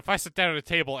point, but if I sit down at a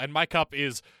table and my cup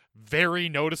is very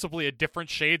noticeably a different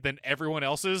shade than everyone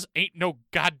else's, ain't no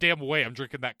goddamn way I'm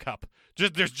drinking that cup.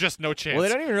 There's just no chance. Well,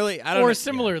 they don't even really. I don't or know.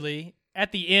 similarly,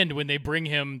 at the end when they bring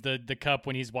him the cup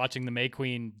when he's watching the May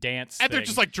Queen dance, And they're thing,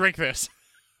 just like, drink this.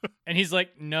 and he's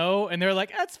like, no, and they're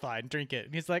like, that's fine, drink it,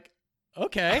 and he's like,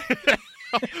 okay,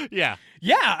 Yeah.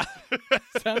 yeah,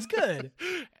 sounds good.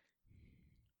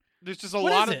 There's just a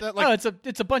What lot is of it? that. Like,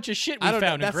 it's a bunch of shit we I don't know.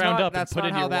 found and That's ground not, up and that's put not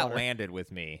into how your that water. landed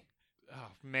with me. oh,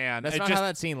 man. That's it not just, how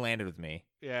that scene landed with me.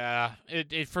 Yeah,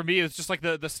 it for me, it's just like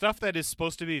the stuff that is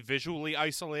supposed to be visually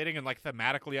isolating and, like,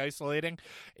 thematically isolating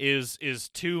is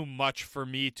too much for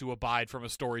me to abide from a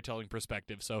storytelling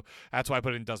perspective. So that's why I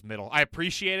put it in does middle. I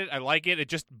appreciate it. I like it. It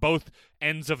just both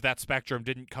ends of that spectrum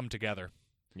didn't come together.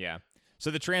 Yeah. So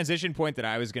the transition point that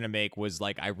I was going to make was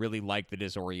like I really like the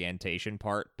disorientation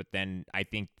part, but then I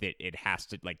think that it has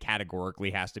to like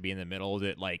categorically has to be in the middle,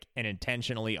 that like an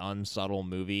intentionally unsubtle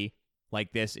movie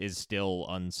like this is still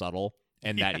unsubtle,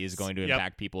 and that is going to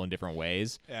impact people in different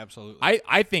ways. Absolutely.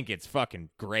 I think it's fucking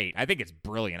great. I think it's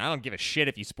brilliant. I don't give a shit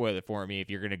if you spoil it for me. If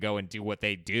you're going to go and do what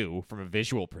they do from a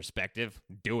visual perspective,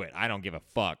 do it. I don't give a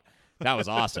fuck. That was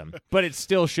awesome. But it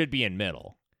still should be in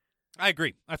middle. I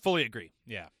agree. I fully agree.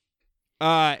 Yeah.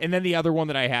 And then the other one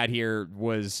that I had here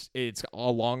it's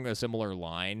along a similar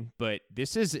line, but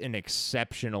this is an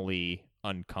exceptionally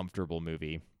uncomfortable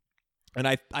movie. And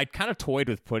I kind of toyed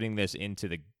with putting this into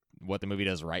the what the movie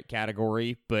does right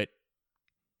category, but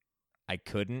I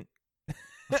couldn't.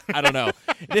 I don't know.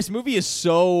 This movie is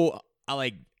so,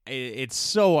 it's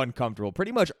so uncomfortable.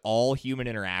 Pretty much all human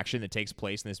interaction that takes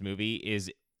place in this movie is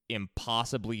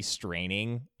impossibly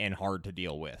straining and hard to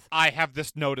deal with. I have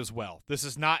this note as well. This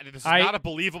is not a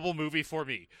believable movie for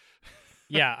me.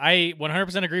 Yeah, I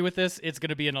 100% agree with this. It's going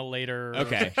to be in a later.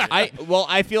 Okay.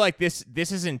 I feel like this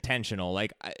is intentional.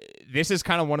 Like this is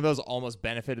kind of one of those almost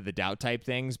benefit of the doubt type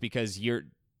things, because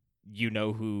you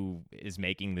know who is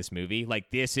making this movie. Like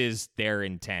this is their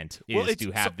intent is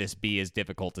to have this be as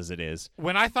difficult as it is.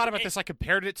 When I thought about this, I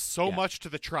compared it so much to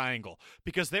The Triangle,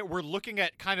 because we're looking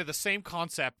at kind of the same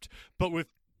concept, but with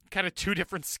kind of two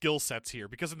different skill sets here.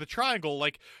 Because in The Triangle,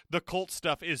 like the cult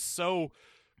stuff is so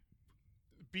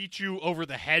beat you over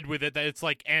the head with it that it's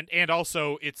like, and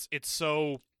also it's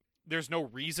so there's no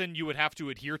reason you would have to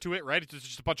adhere to it, right? It's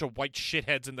just a bunch of white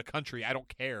shitheads in the country. I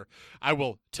don't care. I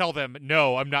will tell them,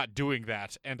 no, I'm not doing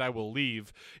that, and I will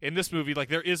leave. In this movie, like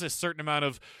there is a certain amount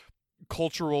of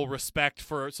cultural respect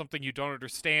for something you don't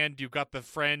understand. You've got the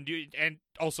friend, and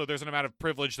also there's an amount of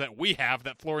privilege that we have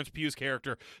that Florence Pugh's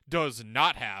character does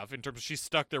not have, in terms of she's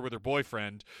stuck there with her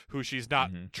boyfriend, who she's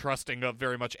not trusting of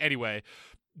very much anyway.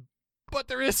 But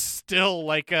there is still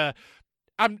like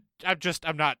I'm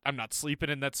not sleeping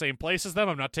in that same place as them.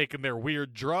 I'm not taking their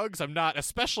weird drugs. I'm not,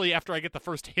 especially after I get the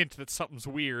first hint that something's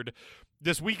weird.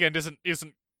 This weekend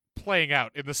isn't playing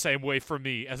out in the same way for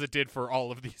me as it did for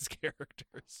all of these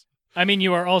characters. I mean,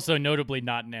 you are also notably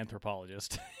not an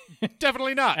anthropologist.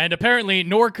 Definitely not. And apparently,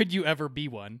 nor could you ever be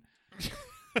one.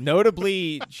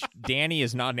 Notably, Danny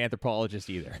is not an anthropologist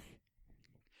either.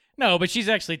 No, but she's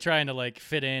actually trying to like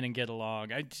fit in and get along.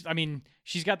 I mean,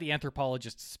 she's got the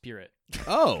anthropologist spirit.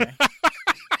 Oh.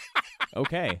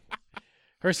 Okay.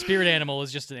 Her spirit animal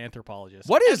is just an anthropologist.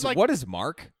 What is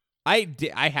Mark?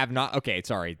 I have not. Okay,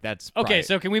 sorry. That's okay. private.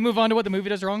 So can we move on to what the movie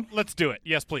does wrong? Let's do it.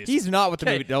 Yes, please. He's not what the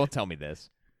movie. Don't tell me this.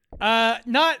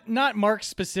 Not Mark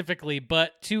specifically,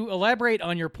 but to elaborate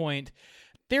on your point,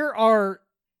 there are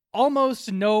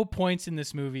almost no points in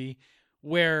this movie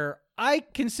where I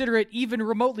consider it even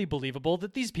remotely believable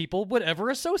that these people would ever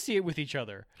associate with each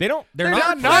other. They're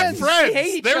not friends. friends. They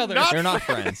hate each other. They're not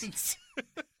friends.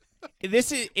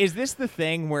 Is this the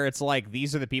thing where it's like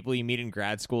these are the people you meet in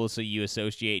grad school, so you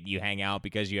associate and you hang out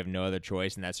because you have no other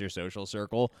choice and that's your social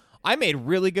circle? I made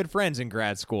really good friends in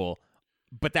grad school,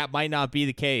 but that might not be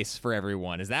the case for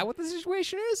everyone. Is that what the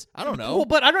situation is? I don't know. Well,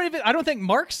 but I don't think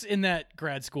Mark's in that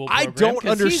grad school program. I don't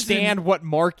understand what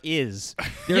Mark is.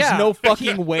 There's no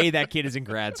fucking way that kid is in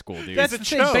grad school, dude. That's the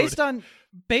thing.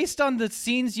 Based on the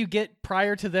scenes you get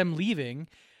prior to them leaving,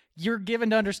 you're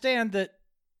given to understand that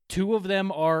two of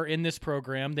them are in this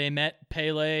program. They met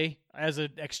Pele as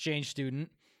an exchange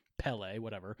student. Pele,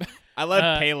 whatever. I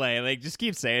love Pele. Like, just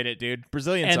keep saying it, dude.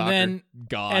 Brazilian soccer.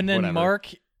 God, and then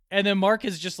whatever. Mark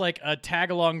is just like a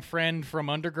tag-along friend from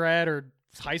undergrad or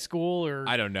high school, or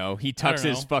I don't know. He tucks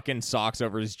his fucking socks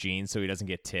over his jeans so he doesn't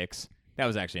get ticks. That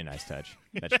was actually a nice touch.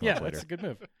 Yeah, that's a good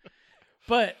move.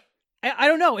 But I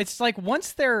don't know. It's like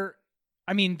once they're,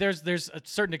 I mean, there's a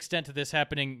certain extent to this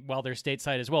happening while they're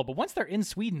stateside as well. But once they're in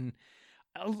Sweden,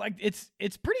 like it's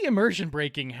pretty immersion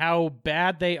breaking how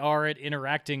bad they are at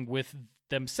interacting with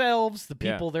themselves, the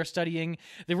people they're studying.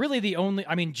 They're really the only,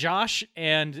 I mean, Josh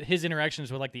and his interactions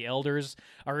with like the elders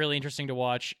are really interesting to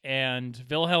watch, and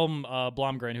Wilhelm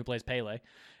Blomgren, who plays Pele,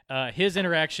 his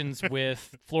interactions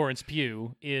with Florence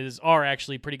Pugh are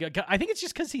actually pretty good. I think it's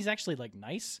just because he's actually like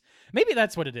nice. Maybe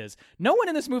that's what it is. No one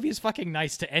in this movie is fucking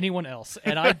nice to anyone else,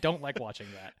 and I don't like watching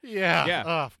that. Yeah.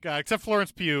 Oh god, except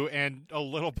Florence Pugh and a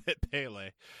little bit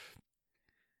Pele.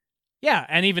 Yeah,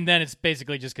 and even then, it's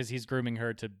basically just because he's grooming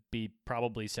her to be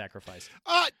probably sacrificed.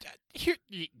 I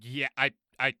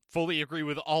fully agree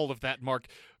with all of that, Mark.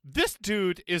 This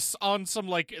dude is on some,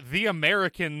 like, The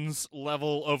Americans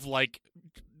level of, like,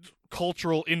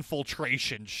 cultural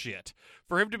infiltration shit.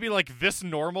 For him to be like this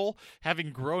normal,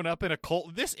 having grown up in a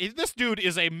cult, this dude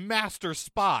is a master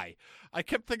spy. I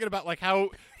kept thinking about like how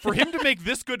for him to make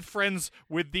this good friends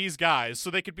with these guys, so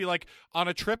they could be like on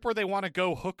a trip where they want to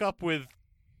go hook up with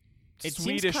It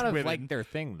Swedish seems kind of women. like their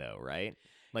thing, though, right?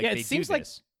 Like Yeah, they it seems do like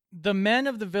this. the men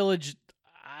of the village.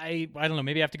 I don't know.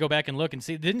 Maybe I have to go back and look and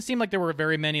see. It didn't seem like there were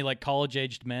very many like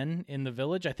college-aged men in the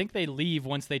village. I think they leave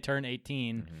once they turn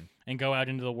 18 and go out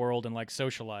into the world and like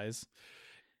socialize.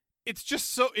 It's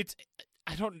just so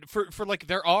I don't for like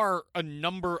there are a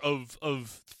number of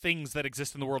things that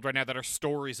exist in the world right now that are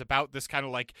stories about this kind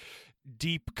of like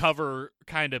deep cover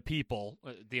kind of people,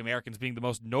 the Americans being the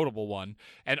most notable one,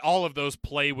 and all of those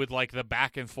play with like the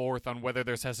back and forth on whether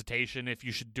there's hesitation if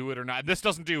you should do it or not. And this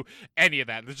doesn't do any of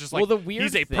that. It's just like Well, the weird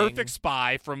he's a thing- perfect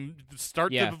spy from the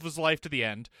start Yeah. of his life to the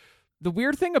end. The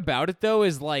weird thing about it, though,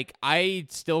 is like I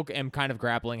still am kind of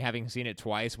grappling, having seen it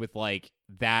twice, with like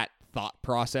that thought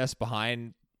process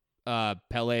behind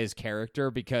Pele's character,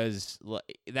 because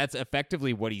that's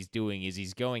effectively what he's doing. Is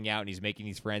he's going out and he's making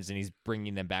these friends and he's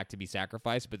bringing them back to be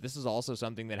sacrificed. But this is also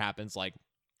something that happens like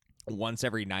once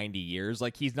every 90 years.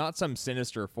 Like he's not some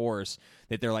sinister force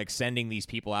that they're like sending these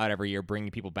people out every year,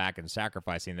 bringing people back and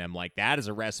sacrificing them. Like that is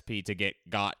a recipe to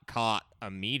got caught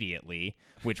immediately,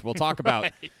 which we'll talk about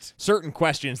Right. certain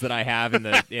questions that I have in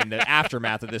the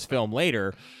aftermath of this film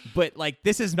later. But like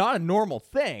this is not a normal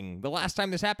thing. The last time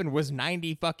this happened was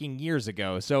 90 fucking years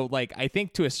ago. So like I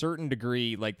think to a certain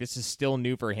degree, like this is still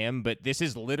new for him, but this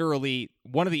is literally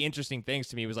one of the interesting things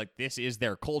to me was like this is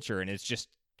their culture, and it's just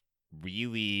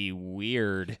really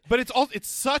weird. But it's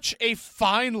such a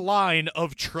fine line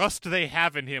of trust they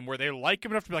have in him, where they like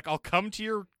him enough to be like, I'll come to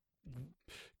your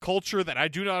culture that I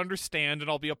do not understand,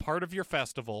 and I'll be a part of your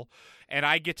festival, and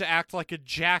I get to act like a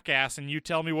jackass, and you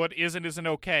tell me what is and isn't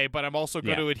okay, but I'm also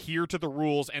going to adhere to the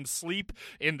rules and sleep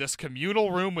in this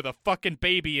communal room with a fucking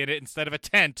baby in it instead of a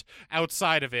tent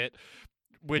outside of it,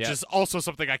 which is also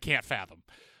something I can't fathom.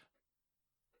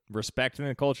 Respect in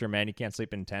the culture, man. You can't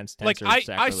sleep in tents. Like are I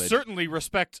sacrilege. certainly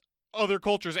respect other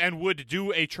cultures and would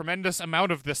do a tremendous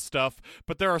amount of this stuff,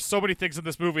 but there are so many things in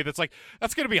this movie that's like,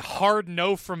 that's going to be a hard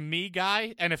no from me,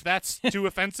 guy, and if that's too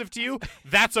offensive to you,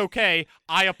 that's okay.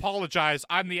 I apologize.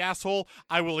 I'm the asshole.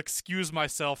 I will excuse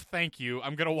myself. Thank you.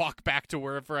 I'm going to walk back to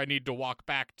wherever I need to walk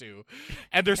back to.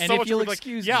 And there's And so if much you'll of like,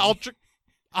 excuse yeah, me.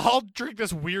 I'll drink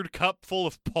this weird cup full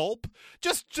of pulp.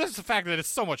 Just the fact that it's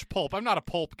so much pulp. I'm not a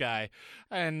pulp guy,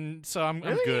 and so I'm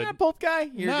Really? good. You're not a pulp guy?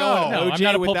 You're No. going No, OJ I'm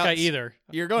not a pulp without guy either.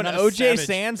 You're going I'm to not a OJ savage.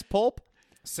 Sans pulp?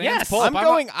 Sans Yes, pulp. I'm not-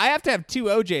 going. I have to have two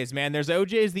OJs, man. There's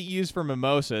OJs that you use for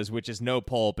mimosas, which is no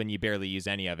pulp, and you barely use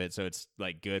any of it, so it's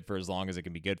like good for as long as it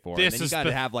can be good for. This and then you is got to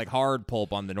the- have like hard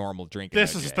pulp on the normal drink.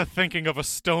 This OJ. is the thinking of a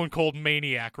stone cold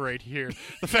maniac right here.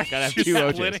 The fact Gotta that have you two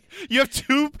split OJs.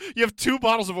 it- you have two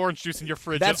bottles of orange juice in your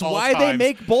fridge. That's at all why they times.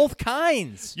 make both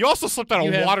kinds. You also slept on You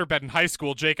a have- waterbed in high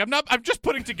school, Jake. I'm just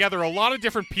putting together a lot of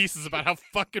different pieces about how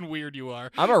fucking weird you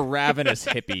are. I'm a ravenous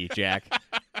hippie, Jack.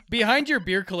 Behind your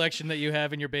beer collection that you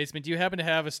have in your basement, do you happen to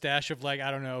have a stash of like,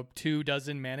 I don't know,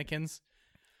 24 mannequins?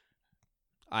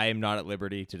 I am not at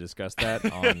liberty to discuss that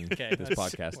on Okay, this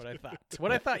that's podcast. What I thought.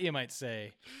 What I thought you might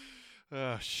say.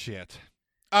 Oh shit.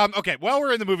 Okay, while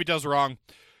we're in the movie does wrong.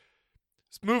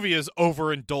 This movie is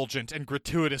overindulgent and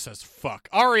gratuitous as fuck.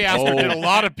 Ari Aster did a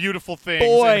lot of beautiful things.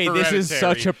 Boy, in this is Hereditary.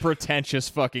 such a pretentious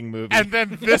fucking movie. And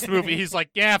then this movie, he's like,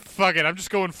 yeah, fuck it. I'm just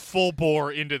going full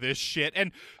bore into this shit.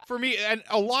 And for me, and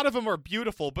a lot of them are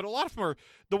beautiful, but a lot of them are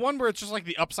the one where it's just like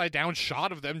the upside down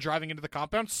shot of them driving into the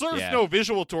compound serves Yeah. no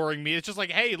visual touring me. It's just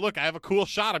like, hey, look, I have a cool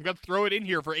shot. I'm going to throw it in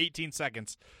here for 18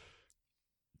 seconds.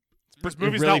 This a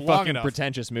movie's really not long fucking enough.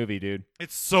 pretentious movie, dude.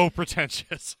 It's so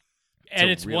pretentious. And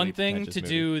a it's really one thing pretentious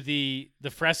to movie. do the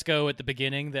fresco at the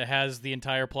beginning that has the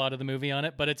entire plot of the movie on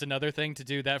it, but it's another thing to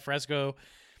do that fresco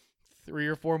 3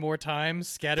 or 4 more times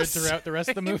scattered throughout the rest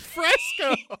of the movie.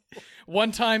 Fresco.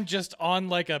 One time just on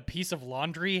like a piece of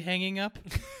laundry hanging up.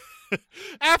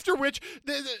 After which,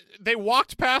 they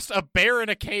walked past a bear in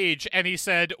a cage, and he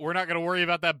said, "We're not going to worry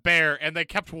about that bear," and they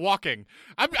kept walking.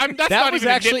 That's That not was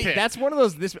even actually a nitpick. that's one of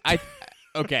those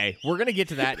okay, we're gonna get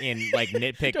to that in like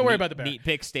nitpick. Don't worry about the bear. Neat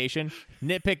pick station.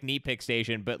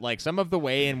 But like some of the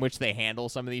way in which they handle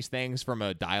some of these things from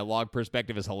a dialogue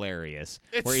perspective is hilarious.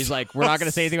 It's where he's like, so "We're not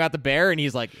gonna say anything about the bear," and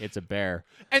he's like, "It's a bear."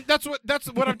 And that's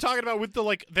what I'm talking about with the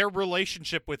like their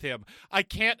relationship with him. I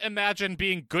can't imagine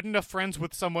being good enough friends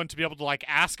with someone to be able to like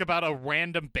ask about a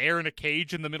random bear in a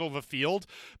cage in the middle of a field,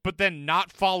 but then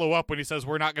not follow up when he says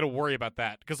we're not going to worry about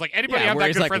that. Because like anybody Yeah, I'm where that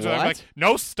he's good like, friends with, I'm "What?" like,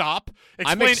 no, stop.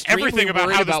 I'm Explain extremely everything about about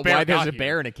worried how this about bear why got there's a here.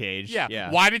 bear in a cage.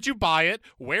 Yeah. Why did you buy it?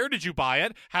 Where did you buy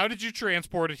it? How did you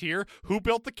transport it here? Who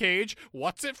built the cage?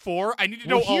 What's it for? I need to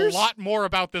know a lot more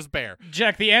about this bear.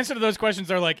 Jack, the answer to those questions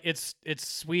are like, it's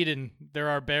Sweden. There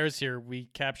are bears here. We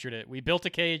captured it. We built a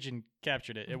cage and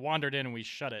captured it. It wandered in and we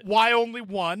shut it. Why only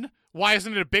one? Why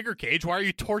isn't it a bigger cage? Why are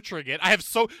you torturing it?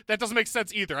 That doesn't make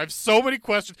sense either. I have so many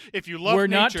questions. If you love We're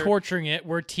nature, not torturing it.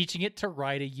 We're teaching it to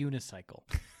ride a unicycle.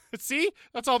 See,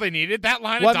 that's all they needed. That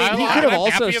line Well, of I mean, dialogue. he could have I'm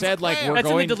also happy as a said, like, clam. we're That's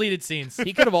going- in the deleted scenes.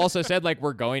 He could have also said, like,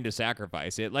 we're going to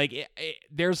sacrifice it. Like,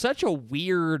 there's such a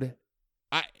weird...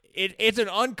 it's an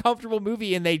uncomfortable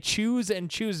movie, and they choose and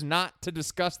choose not to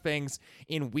discuss things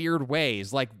in weird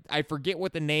ways. Like, I forget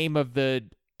what the name of the,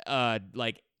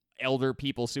 elder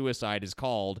people suicide is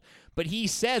called, but he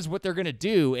says what they're going to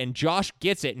do, and Josh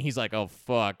gets it, and he's like, oh,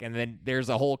 fuck. And then there's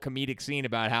a whole comedic scene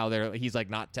about how he's, like,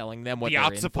 not telling them what the they're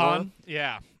in Otsapon? for.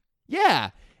 Yeah.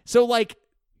 Yeah. So, like,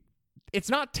 it's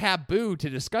not taboo to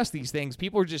discuss these things.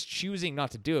 People are just choosing not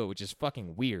to do it, which is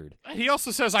fucking weird. He also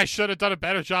says, I should have done a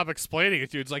better job explaining it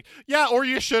to you. It's like, yeah, or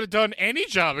you should have done any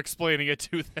job explaining it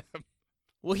to them.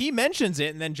 Well, he mentions it,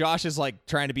 and then Josh is, like,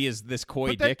 trying to be this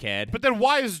coy dickhead. But then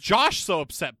why is Josh so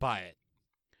upset by it?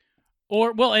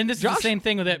 And this is Josh- the same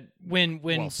thing with that when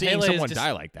seeing Pele someone is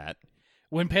die like that.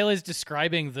 when Pele's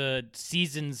describing the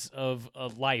seasons of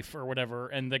life or whatever,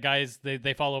 and the guys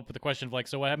they follow up with the question of like,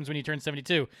 so what happens when you turn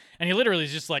 72? And he literally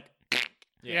is just like,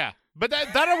 Yeah. But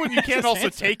that one you can't also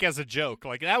take as a joke.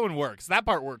 Like, that one works. That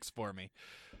part works for me.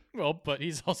 well, but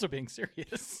he's also being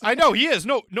serious. I know, he is.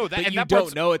 No, that, But and you that don't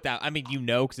part's- know it that... I mean, you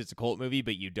know because it's a cult movie,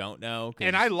 but you don't know. 'cause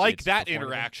And I like it's that performative.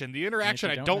 interaction. The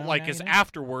interaction I don't don't know, like now is you know.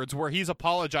 afterwards, where he's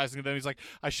apologizing to them. He's like,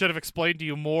 I should have explained to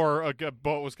you more about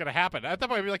what was going to happen. At that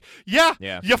point, I'd be like, yeah.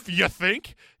 You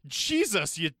think?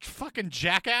 Jesus, you fucking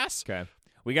jackass. Okay.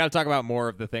 We got to talk about more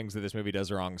of the things that this movie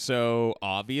does wrong. So,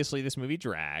 obviously, this movie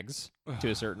drags to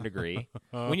a certain degree.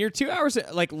 When you're 2 hours...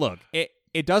 Like, look,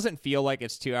 it doesn't feel like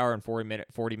it's 2 hour and 40 minute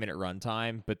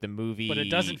runtime, but the movie... But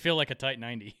it doesn't feel like a tight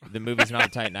 90. The movie's not a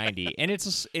tight 90. And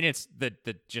it's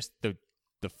the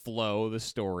flow, the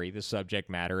story, the subject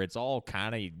matter. It's all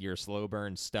kind of your slow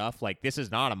burn stuff. Like, this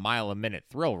is not a mile a minute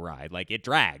thrill ride. Like, it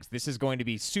drags. This is going to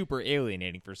be super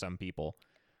alienating for some people.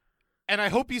 And I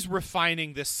hope he's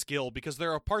refining this skill, because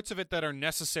there are parts of it that are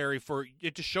necessary for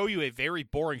it to show you a very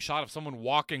boring shot of someone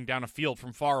walking down a field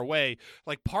from far away.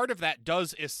 Like, part of that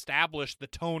does establish the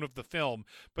tone of the film,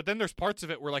 but then there's parts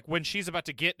of it where, like, when she's about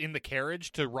to get in the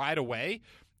carriage to ride away,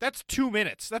 that's 2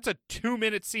 minutes. That's a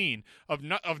 2-minute scene of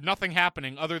nothing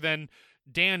happening other than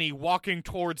Danny walking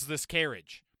towards this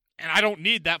carriage. And I don't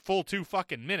need that full 2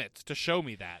 fucking minutes to show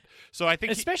me that. So I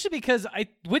think Especially because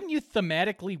wouldn't you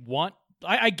thematically want...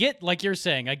 I get, like you're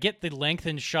saying, I get the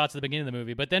lengthened shots at the beginning of the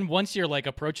movie, but then once you're like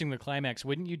approaching the climax,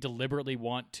 wouldn't you deliberately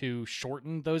want to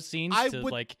shorten those scenes? I to,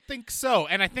 would like... think so,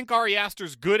 and I think Ari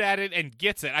Aster's good at it and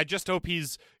gets it. I just hope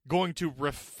he's going to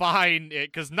refine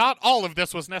it, because not all of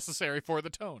this was necessary for the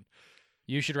tone.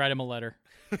 You should write him a letter.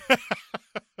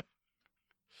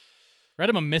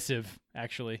 Write him a missive,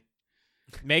 actually.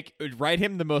 Write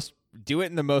him do it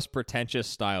in the most pretentious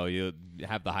style. You'll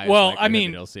have the highest. Well, likelihood I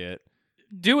mean, that he'll see it.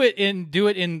 Do it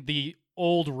in the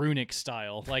old runic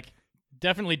style. Like,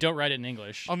 definitely don't write it in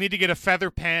English. I'll need to get a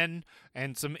feather pen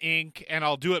and some ink, and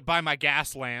I'll do it by my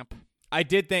gas lamp. I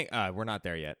did think we're not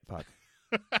there yet. Fuck.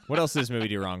 What else does this movie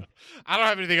do wrong? I don't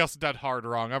have anything else done hard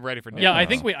wrong. I'm ready for Yeah, I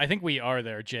nitpicks. think we are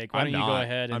there, Jake. Why I'm don't you not. go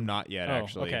ahead? I'm not yet,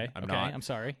 actually. Okay. I'm okay. not. I'm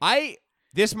sorry.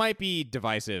 This might be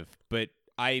divisive, but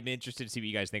I'm interested to see what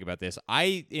you guys think about this.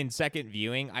 In second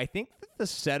viewing, I think that the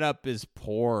setup is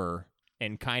poor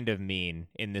and kind of mean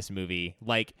in this movie.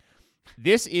 Like,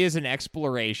 this is an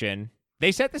exploration.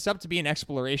 They set this up to be an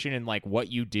exploration in, like,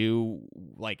 what you do,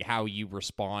 like, how you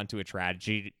respond to a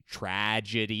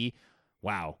tragedy.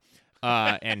 Wow.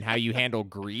 And how you handle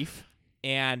grief.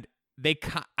 And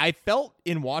I felt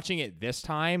in watching it this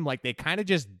time, like, they kind of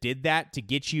just did that to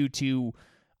get you to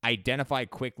identify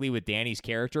quickly with Danny's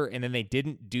character, and then they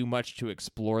didn't do much to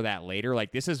explore that later.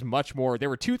 Like, this is much more... There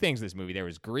were 2 things in this movie. There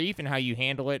was grief and how you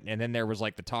handle it, and then there was,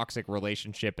 like, the toxic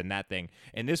relationship and that thing.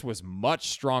 And this was much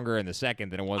stronger in the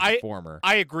second than it was the former.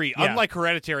 I agree. Yeah. Unlike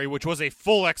Hereditary, which was a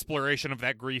full exploration of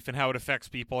that grief and how it affects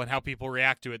people and how people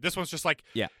react to it, this one's just like,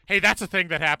 hey, that's a thing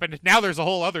that happened. Now there's a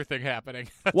whole other thing happening.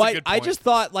 That's a good I point. just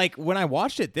thought, like, when I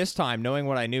watched it this time, knowing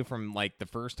what I knew from, like, the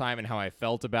first time and how I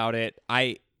felt about it,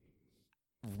 I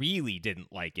really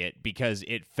didn't like it because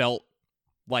it felt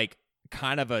like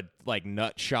kind of a, like,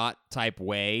 nut shot type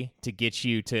way to get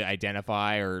you to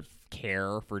identify or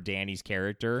care for Danny's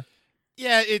character.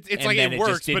 Yeah, it's like then it it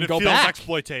works, just didn't but it go feels back.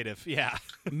 exploitative. Yeah.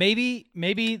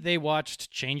 Maybe they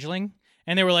watched Changeling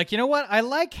And they were like, you know what? I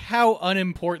like how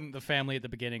unimportant the family at the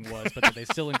beginning was, but that they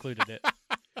still included it.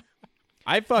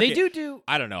 They do.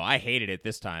 I don't know. I hated it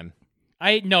this time.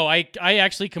 I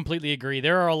actually completely agree.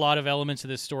 There are a lot of elements of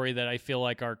this story that I feel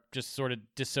like are just sort of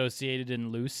dissociated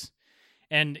and loose.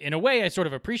 And in a way, I sort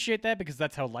of appreciate that because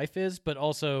that's how life is. But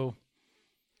also,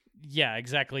 yeah,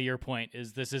 exactly your point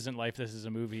is this isn't life. This is a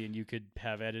movie, and you could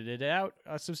have edited out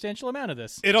a substantial amount of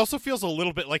this. It also feels a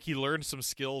little bit like he learned some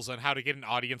skills on how to get an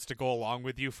audience to go along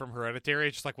with you from Hereditary.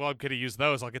 It's just like, well, I'm going to use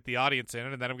those. I'll get the audience in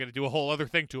it, and then I'm going to do a whole other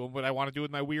thing to them, what I want to do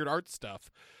with my weird art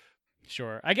stuff.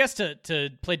 Sure. I guess to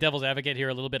play devil's advocate here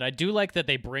a little bit, I do like that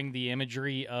they bring the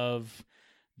imagery of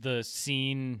the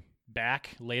scene back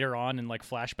later on in like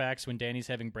flashbacks when Danny's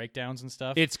having breakdowns and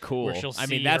stuff. It's cool. Where she'll I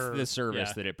mean, see that's her- the service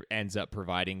yeah. that it ends up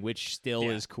providing, which still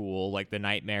is cool. Like the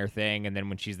nightmare thing, and then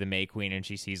when she's the May Queen and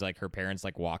she sees like her parents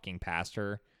like walking past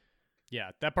her.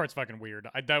 Yeah, that part's fucking weird.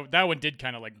 That one did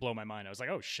kind of like blow my mind. I was like,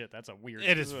 oh shit, that's a weird.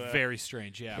 It is very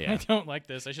strange, yeah. I don't like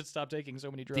this. I should stop taking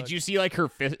so many drugs. Did you see like her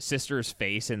sister's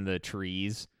face in the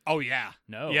trees? Oh, yeah.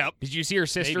 No. Yep. Did you see her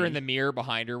sister Maybe. in the mirror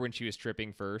behind her when she was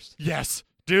tripping first? Yes.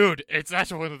 Dude,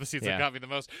 that's one of the scenes that Yeah. got me the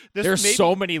most. There's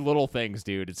so many little things,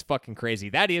 dude. It's fucking crazy.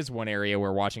 That is one area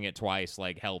where watching it twice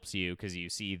like helps you because you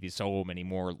see so many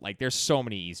more. Like there's so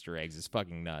many Easter eggs. It's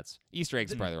fucking nuts. Easter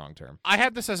eggs is probably the wrong term. I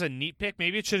had this as a neat pick.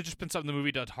 Maybe it should have just been something the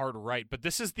movie did hard right, but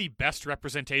this is the best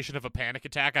representation of a panic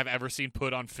attack I've ever seen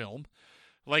put on film.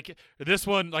 Like this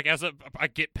one, like I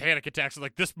get panic attacks.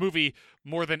 Like this movie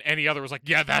more than any other was like,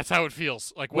 yeah, that's how it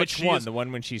feels. Like what Which one? The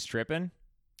one when she's tripping?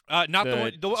 Not the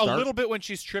one. A start? little bit when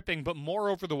she's tripping, but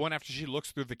moreover the one after she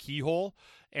looks through the keyhole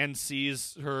and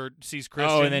sees Christian.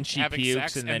 Oh, and then she having pukes,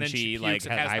 sex, and then she pukes like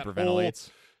and has that hyperventilates.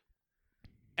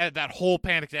 And that whole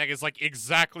panic attack is like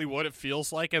exactly what it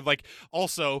feels like, and like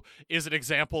also is an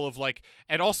example of like,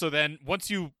 and also then once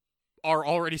you are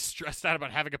already stressed out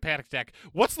about having a panic attack,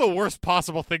 what's the worst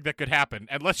possible thing that could happen?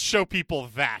 And let's show people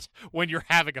that when you're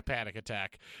having a panic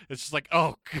attack, it's just like,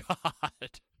 oh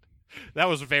god, that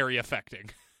was very affecting.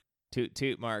 Toot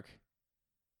toot, Mark.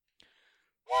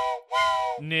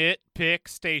 Nitpick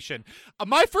station.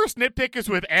 My first nitpick is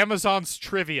with Amazon's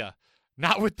trivia.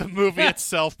 Not with the movie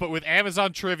itself, but with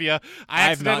Amazon trivia. I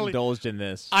have not indulged in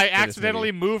this. I for this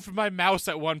accidentally movie. moved my mouse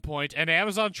at one point, and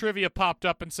Amazon trivia popped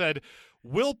up and said,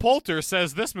 Will Poulter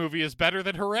says this movie is better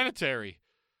than Hereditary.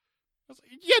 I was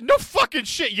like, yeah, no fucking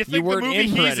shit. You think the weren't movie in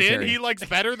he's Hereditary. in he likes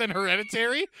better than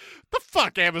Hereditary? The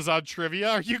fuck, Amazon trivia?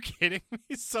 Are you kidding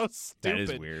me? So stupid.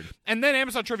 That is weird. And then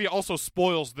Amazon trivia also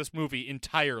spoils this movie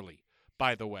entirely,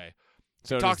 by the way.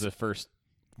 So Talks- does the first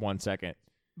 1 second.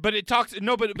 But it talks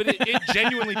it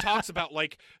genuinely talks about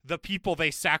like the people they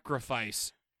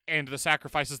sacrifice and the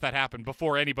sacrifices that happen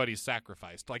before anybody's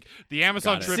sacrificed. Like the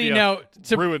Amazon Got it. trivia See, now,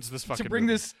 ruins this fucking to bring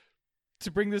movie.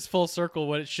 this full circle,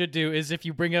 what it should do is if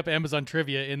you bring up Amazon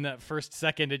trivia in that first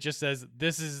second, it just says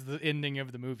this is the ending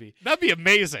of the movie. That'd be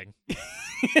amazing.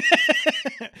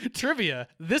 Trivia.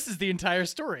 This is the entire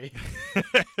story.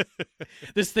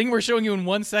 This thing we're showing you in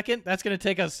 1 second, that's going to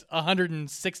take us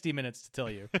 160 minutes to tell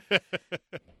you.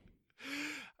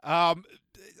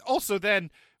 Also, then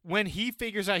when he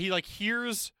figures out, he like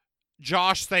hears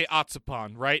Josh say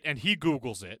Atsupan, right? And he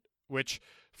Googles it, which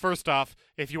first off,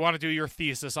 if you want to do your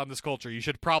thesis on this culture, you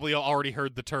should probably already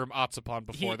heard the term Atsupan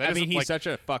before. He's such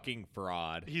a fucking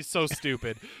fraud. He's so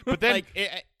stupid. But then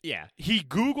yeah. he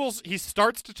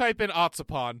starts to type in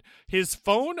Atsupan. His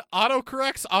phone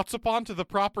autocorrects Atsupan to the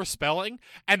proper spelling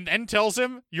and then tells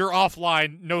him, you're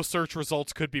offline, no search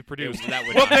results could be produced.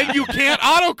 Well, then you can't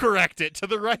autocorrect it to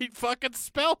the right fucking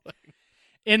spelling.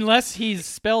 Unless he's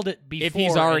spelled it before. If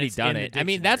he's and already it's done in it. the I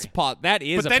mean, dictionary. that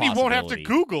is But a then he won't have to possibility.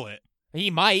 Google it.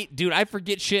 He might. Dude, I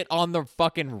forget shit on the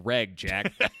fucking reg,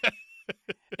 Jack.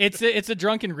 It's a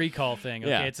drunken recall thing.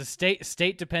 Okay, Yeah. it's a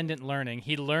state dependent learning.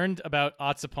 He learned about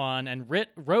Atsupan and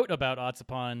wrote about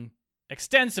Atsupan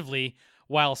extensively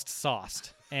whilst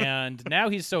sauced, and now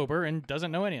he's sober and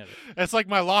doesn't know any of it. It's like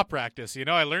my law practice. You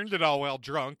know, I learned it all while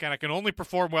drunk, and I can only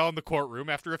perform well in the courtroom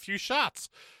after a few shots.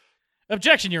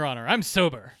 Objection, Your Honor. I'm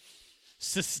sober.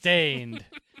 Sustained.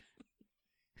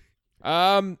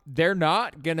 They're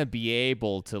not gonna be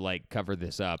able to like cover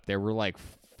this up. There were like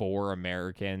three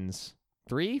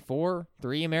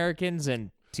Americans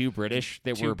and 2 British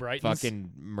that Two were Brightons.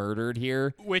 fucking murdered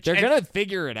here. Which They're and- gonna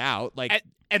figure it out. Like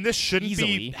And this shouldn't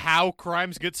easily. be how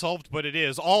crimes get solved, but it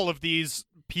is. All of these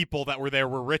people that were there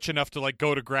were rich enough to like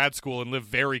go to grad school and live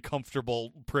very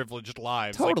comfortable, privileged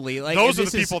lives. Totally. Like, those are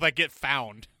this the is- people that get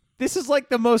found. this is like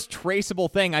the most traceable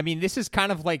thing. I mean, this is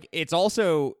kind of like it's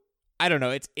also. I don't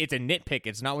know. It's a nitpick.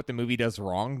 It's not what the movie does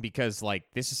wrong because, like,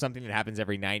 this is something that happens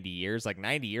every 90 years. Like,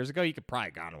 90 years ago, you could probably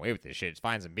have gotten away with this shit. Just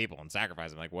find some people and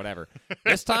sacrifice them, like, whatever.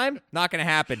 This time, not going to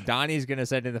happen. Donnie's going to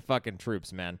send in the fucking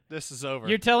troops, man. This is over.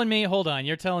 You're telling me, hold on,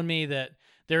 you're telling me that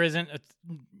there isn't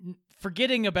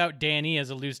forgetting about Danny as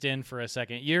a loose end for a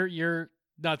second. You're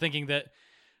not thinking that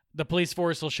the police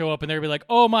force will show up and they'll be like,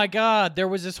 oh my God, there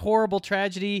was this horrible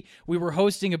tragedy. We were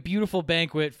hosting a beautiful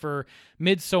banquet for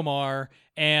Midsommar,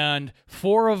 and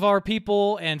 4 of our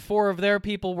people and 4 of their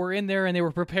people were in there, and they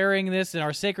were preparing this in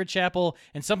our sacred chapel,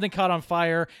 and something caught on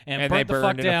fire and burnt they the burned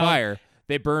fuck in down. a fire.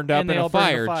 They burned up And in they a all burned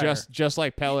fire, the fire. just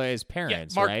like Pele's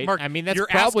parents, Mark, right? Mark, I mean, that's you're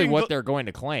probably asking what the- they're going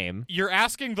to claim. You're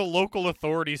asking the local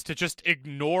authorities to just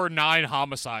ignore 9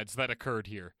 homicides that occurred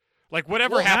here. Like,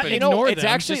 whatever Well, not happened. ignore it's them,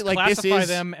 actually just like this classify is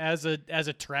them as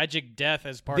a tragic death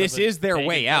as part this of is their pagan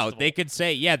way out. festival.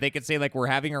 They could say like, we're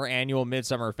having our annual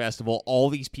Midsummer Festival. All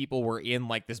these people were in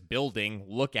like this building.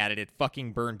 Look at it. It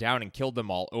fucking burned down and killed them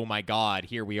all. Oh my God.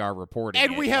 Here we are reporting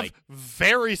And it. we have Like,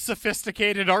 very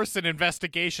sophisticated arson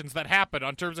investigations that happen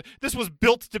on terms of this was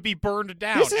built to be burned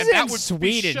down. this and is that in would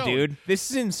be Sweden, shown. dude. This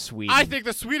is in Sweden. I think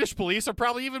the Swedish police are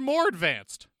probably even more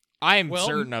advanced. I am Well,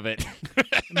 certain of it.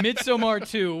 Midsommar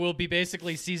 2 will be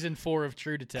basically season 4 of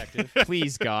True Detective.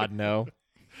 Please, God, no.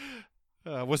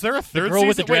 Was there a third girl season?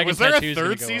 with the Wait, dragon was there a tattoo is gonna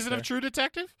third go up season of there. True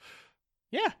Detective?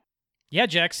 Yeah,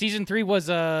 Jack. Season 3 was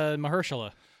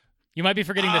Mahershala. You might be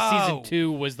forgetting that Oh. season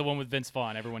 2 was the one with Vince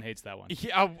Vaughn. Everyone hates that one.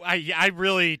 Yeah,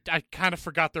 I kind of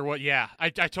forgot there.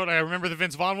 I remember the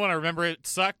Vince Vaughn one. I remember it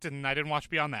sucked, and I didn't watch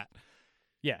beyond that.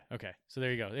 Yeah. Okay. So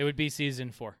there you go. It would be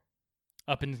season 4.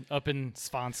 Up in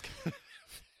Svansk.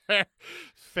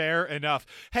 Fair enough.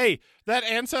 Hey, that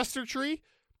ancestor tree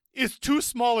is too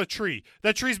small a tree.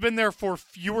 That tree's been there for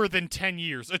fewer than 10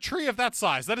 years. A tree of that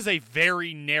size, that is a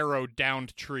very narrowed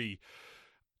downed tree.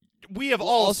 We have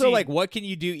all Also, seen, like, what can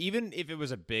you do? Even if it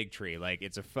was a big tree, like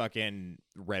it's a fucking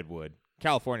redwood,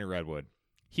 California redwood,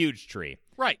 huge tree,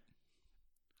 right.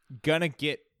 it's gonna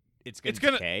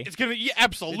decay. Yeah,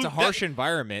 absolutely. It's a harsh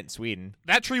environment, Sweden.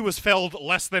 That tree was felled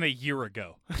less than a year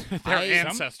ago. Their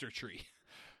ancestor tree.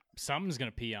 Something's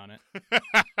gonna pee on it.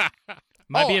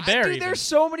 Might be a bear. Dude, even. there's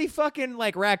so many fucking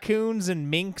like raccoons and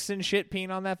minks and shit peeing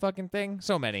on that fucking thing.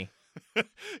 So many.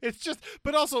 It's just,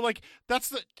 but also like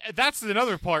that's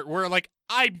another part where like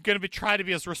I'm gonna try to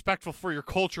be as respectful for your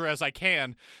culture as I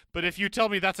can. But if you tell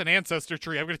me that's an ancestor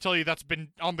tree, I'm gonna tell you that's been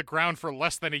on the ground for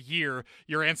less than a year.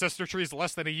 Your ancestor tree is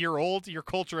less than a year old. Your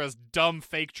culture has dumb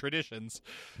fake traditions.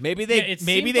 Maybe Yeah, they it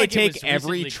maybe seemed they like it take was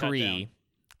every recently cut tree.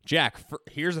 Jack,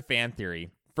 here's a fan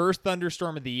theory. First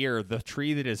thunderstorm of the year, the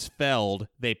tree that is felled,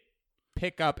 they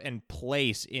pick up and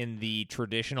place in the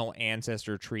traditional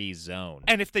ancestor tree zone.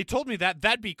 And if they told me that,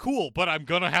 that'd be cool. But I'm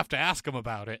gonna have to ask them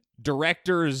about it.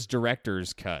 Director's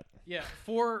cut. Yeah,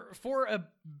 for a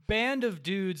band of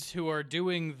dudes who are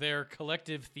doing their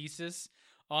collective thesis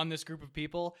on this group of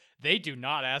people, they do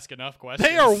not ask enough questions.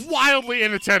 They are wildly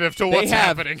inattentive to what's they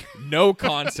have happening. no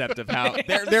concept of how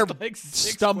they're like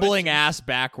 6 stumbling questions. ass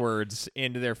backwards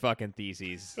into their fucking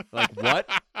theses. Like what?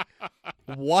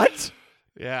 What?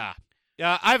 Yeah.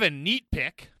 I have a neat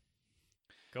pick.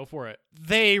 Go for it.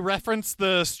 They reference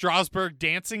the Strasbourg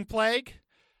dancing plague,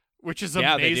 which is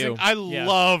Yeah, they amazing. do. I Yeah.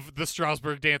 love the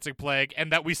Strasbourg dancing plague,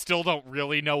 and that we still don't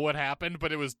really know what happened,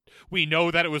 but we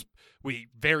know that we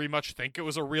very much think it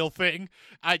was a real thing.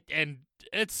 And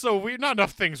it's so weird. Not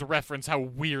enough things reference how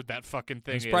weird that fucking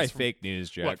thing It's is. probably from, fake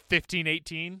news, Jack. What,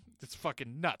 1518? It's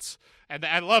fucking nuts. And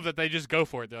I love that they just go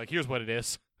for it. They're like, here's what it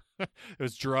is. It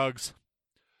was drugs.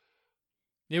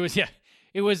 It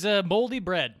was moldy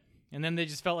bread, and then they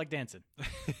just felt like dancing.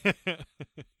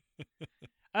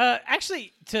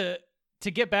 Actually, to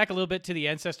get back a little bit to the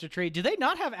ancestor tree, do they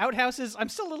not have outhouses? I'm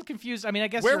still a little confused. I mean, I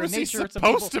guess Where you're was in he nature.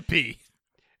 supposed to be?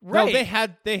 Right. No, they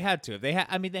had to. They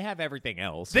have everything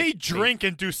else. They drink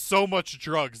and do so much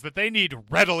drugs that they need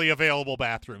readily available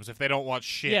bathrooms if they don't want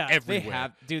shit Yeah, they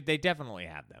everywhere. They definitely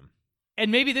have them. And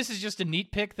maybe this is just a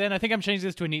neat pick then. I think I'm changing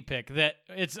this to a neat pick. That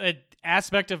it's an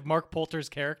aspect of Mark Poulter's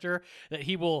character that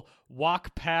he will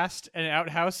walk past an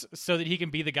outhouse so that he can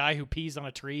be the guy who pees on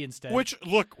a tree instead. Which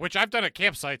I've done at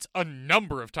campsites a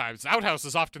number of times.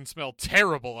 Outhouses often smell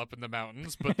terrible up in the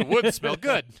mountains, but the woods smell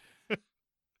good.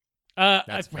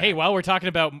 That's hey, fact. while we're talking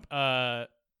about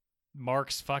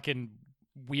Mark's fucking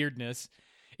weirdness,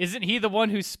 isn't he the one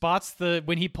who spots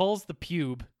when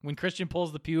Christian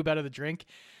pulls the pube out of the drink?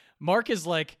 Mark is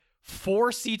like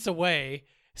 4 seats away,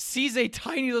 sees a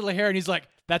tiny little hair, and he's like,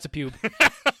 "That's a pube.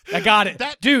 I got it,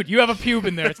 dude. You have a pube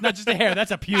in there. It's not just a hair. That's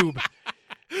a pube."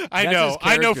 I That's know. his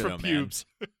I know character, from though, man. pubes.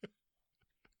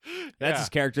 That's his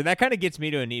character. That kind of gets me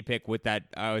to a nitpick with that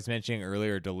I was mentioning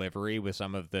earlier delivery with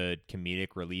some of the comedic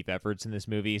relief efforts in this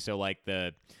movie. So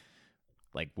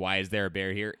why is there a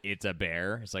bear here? It's a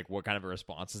bear. It's like, what kind of a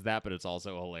response is that? But it's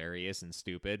also hilarious and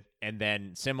stupid. And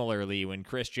then similarly, when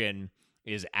Christian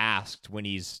is asked when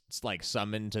he's like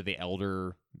summoned to the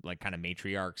elder, like kind of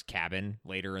matriarch's cabin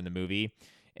later in the movie,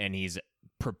 and he's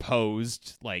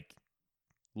proposed like,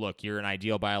 look, you're an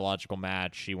ideal biological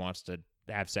match. She wants to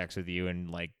have sex with you and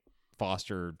like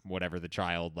foster whatever the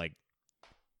child, like,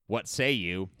 what say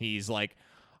you? He's like,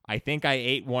 I think I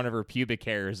ate one of her pubic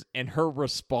hairs, and her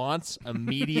response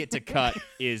immediate to cut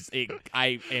is,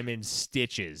 I am in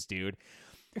stitches, dude.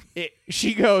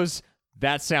 She goes,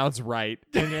 that sounds right.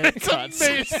 And then it cuts.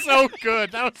 It's so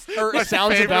good. That was my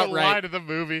sounds favorite about right. line of the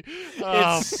movie.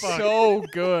 Oh, It's fuck. so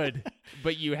good,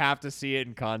 but you have to see it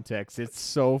in context. It's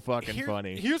so fucking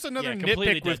funny. Here's another completely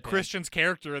nitpick with deadpan. Christian's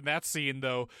character in that scene,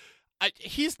 though.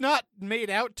 He's not made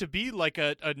out to be like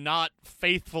a not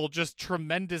faithful, just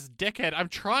tremendous dickhead. I'm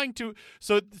trying to.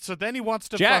 So then he wants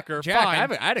to fuck her. Jack,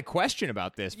 Fine. I had a question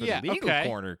about this for the legal okay.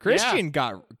 corner. Christian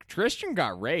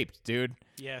got raped, dude.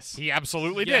 Yes. He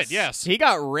absolutely did. Yes. He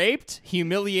got raped,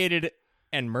 humiliated,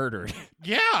 and murdered.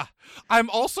 Yeah. I'm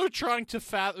also trying to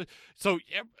So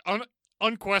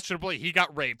unquestionably, he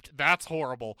got raped. That's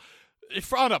horrible.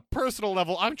 If on a personal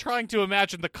level, I'm trying to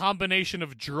imagine the combination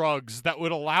of drugs that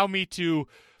would allow me to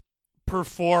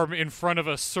perform in front of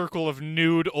a circle of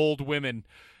nude old women.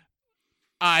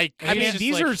 I mean, just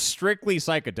these like- are strictly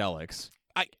psychedelics.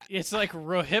 It's like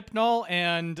Rohypnol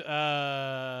and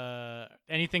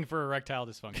anything for erectile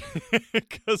dysfunction.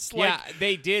 Because Yeah,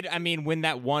 they did. I mean, when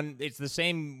that one, it's the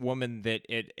same woman that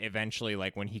it eventually,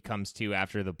 like, when he comes to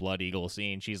after the Blood Eagle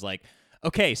scene, she's like,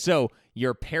 okay, so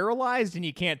you're paralyzed and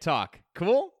you can't talk.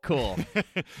 Cool? Cool.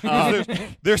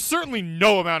 there's certainly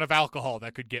no amount of alcohol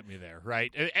that could get me there,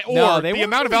 right? Or No, they the weren't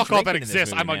amount of really alcohol that drinking in this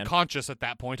exists, movie, I'm man. unconscious at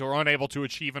that point or unable to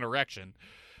achieve an erection.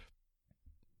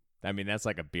 I mean, that's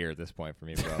like a beer at this point for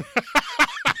me, bro.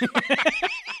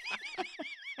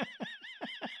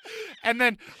 And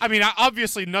then, I mean,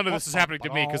 obviously none of this is happening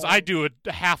to me because I do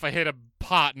a half a hit of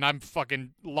pot and I'm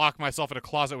fucking lock myself in a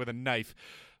closet with a knife.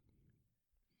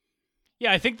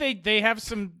 Yeah, I think they have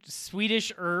some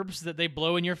Swedish herbs that they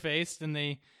blow in your face and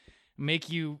they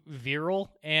make you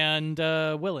virile and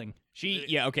willing.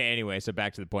 Okay, anyway, so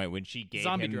back to the point. When she gave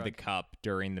Zombie him drug. the cup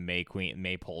during the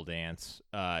maypole dance,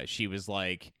 she was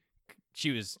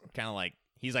kind of like,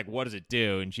 he's like, what does it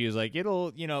do? And she was like,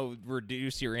 it'll,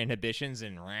 reduce your inhibitions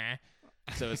and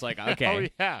so it's like, okay. Oh,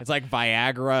 yeah. It's like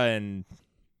Viagra and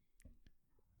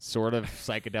sort of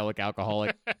psychedelic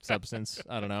alcoholic substance.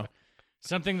 I don't know.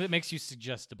 Something that makes you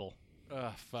suggestible.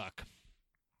 Fuck.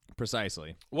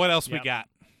 Precisely. What else we Yep. got?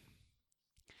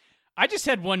 I just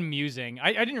had one musing.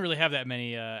 I didn't really have that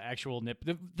many actual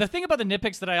The thing about the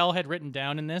nitpicks that I all had written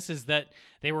down in this is that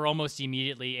they were almost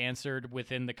immediately answered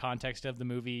within the context of the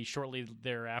movie shortly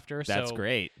thereafter. That's so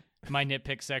great. My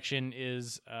nitpick section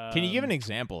is... Can you give an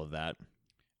example of that?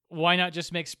 Why not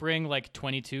just make Spring like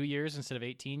 22 years instead of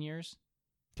 18 years?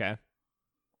 Okay.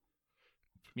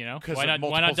 You know, 'Cause why of not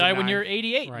multiples of die when 9. you're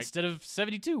 88 Right. instead of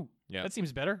 72? Yeah. That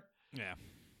seems better. Yeah.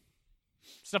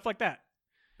 Stuff like that.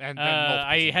 And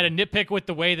I had a nitpick with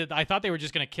the way that I thought they were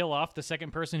just going to kill off the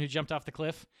second person who jumped off the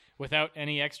cliff without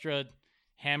any extra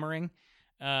hammering.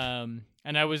 And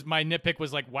my nitpick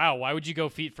was like, wow, why would you go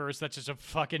feet first? That's just a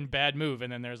fucking bad move.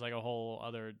 And then there's like a whole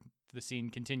other, the scene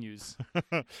continues.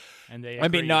 And they I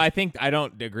mean, no, agree. I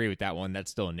don't agree with that one.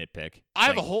 That's still a nitpick. I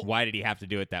have Like, a whole- Why did he have to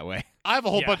do it that way? I have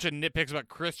a whole Yeah. bunch of nitpicks about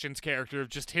Christian's character of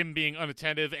just him being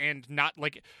unattentive and not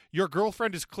like your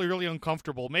girlfriend is clearly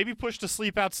uncomfortable. Maybe push to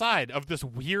sleep outside of this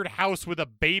weird house with a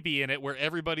baby in it where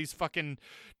everybody's fucking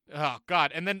oh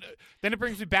god. And then it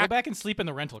brings me Go back. back and sleep in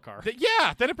the rental car.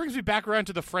 Yeah, then it brings me back around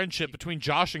to the friendship between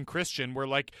Josh and Christian where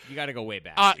like You got to go way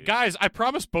back. Dude. guys, I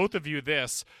promise both of you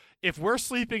this. If we're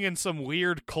sleeping in some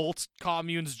weird cult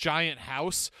commune's giant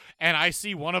house and I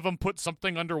see one of them put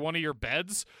something under one of your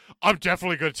beds, I'm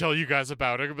definitely going to tell you guys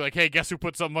about it. I'm going to be like, hey, guess who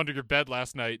put something under your bed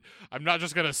last night? I'm not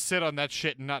just going to sit on that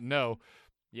shit and not know.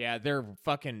 Yeah, they're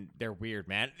weird,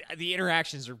 man. The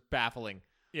interactions are baffling.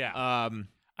 Yeah.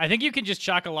 I think you can just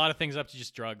chalk a lot of things up to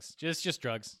just drugs. Just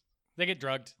drugs. They get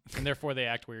drugged, and therefore they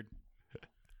act weird.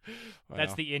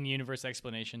 That's the in-universe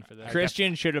explanation for this.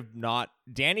 Christian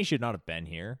Danny should not have been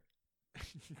here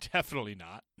Definitely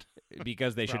not.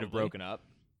 because they should have Probably. broken up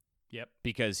Yep.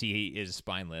 because he is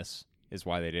spineless is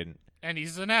why they didn't. And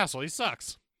he's an asshole. He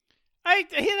sucks.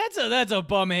 That's a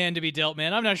bum hand to be dealt,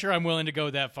 man. I'm not sure I'm willing to go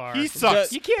that far. He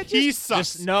sucks. You can't just, He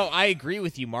sucks. no, I agree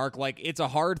with you, Mark. Like, it's a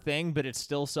hard thing, but it's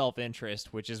still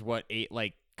self-interest, which is what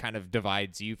kind of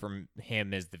divides you from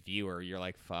him as the viewer. You're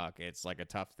like, fuck, it's like a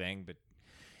tough thing. But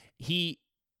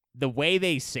the way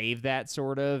they save that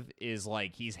sort of is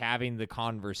like he's having the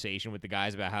conversation with the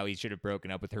guys about how he should have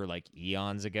broken up with her like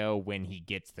eons ago when he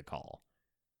gets the call.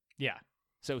 Yeah.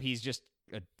 So he's just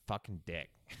a fucking dick.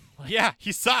 Yeah,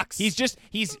 he sucks.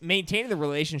 He's maintaining the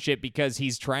relationship because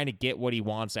he's trying to get what he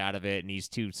wants out of it, and he's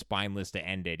too spineless to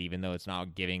end it, even though it's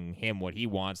not giving him what he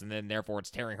wants, and then therefore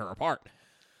it's tearing her apart.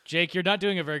 Jake, you're not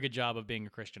doing a very good job of being a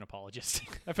Christian apologist.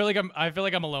 I feel like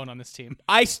I'm alone on this team.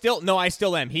 I still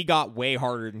am. He got way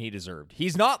harder than he deserved.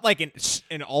 He's not like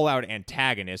an all-out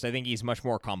antagonist. I think he's much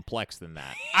more complex than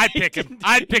that. I'd pick him.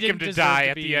 I'd pick him to deserve die to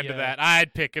at be, the end of that.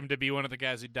 I'd pick him to be one of the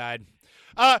guys who died.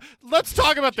 Let's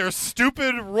talk about their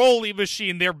stupid rolly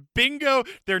machine, their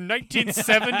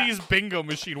 1970s bingo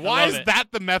machine. Why is that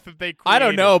the method they created? I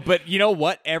don't know, but you know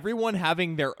what? Everyone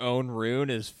having their own rune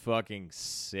is fucking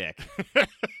sick.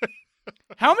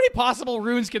 How many possible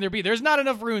runes can there be? There's not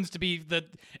enough runes to be the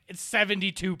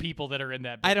 72 people that are in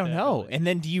that. I don't know. village. And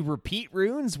then do you repeat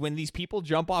runes when these people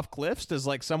jump off cliffs? Does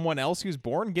like someone else who's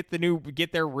born get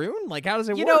their rune? Like how does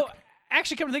it work? You know,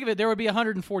 actually, come to think of it, there would be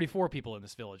 144 people in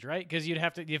this village, right? Because you'd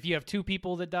have to, if you have 2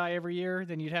 people that die every year,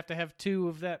 then you'd have to have 2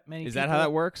 of that many. Is people. that how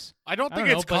that works? I don't think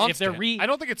I don't it's know, but if constant. they're I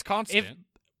don't think it's constant.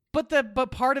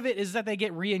 But part of it is that they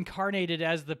get reincarnated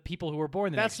as the people who were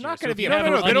born. That's not going to be a- have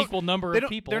No, no, an they don't- unequal number they of don't,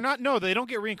 people. They're not. No, they don't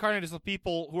get reincarnated as the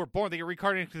people who are born. They get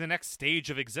reincarnated to the next stage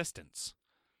of existence.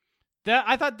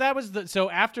 I thought that was so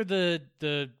after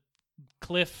the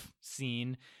cliff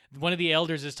scene, one of the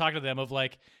elders is talking to them of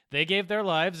like they gave their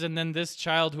lives, and then this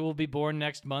child who will be born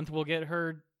next month will get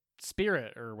her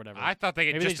spirit or whatever. I thought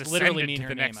they Maybe just they literally ascended mean to her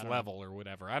the name, next I don't know. level or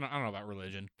whatever. I don't know about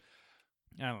religion.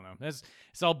 I don't know. It's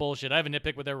all bullshit. I have a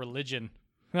nitpick with their religion.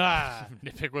 Ah.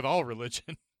 Nitpick with all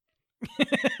religion.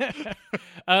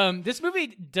 This movie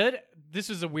did. This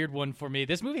was a weird one for me.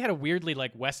 This movie had a weirdly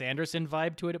like Wes Anderson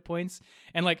vibe to it at points,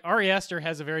 and like Ari Aster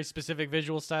has a very specific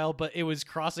visual style, but it was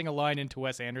crossing a line into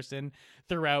Wes Anderson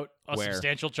throughout a Where?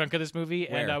 substantial chunk of this movie.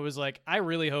 And Where? I was like, I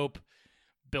really hope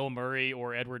Bill Murray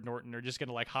or Edward Norton are just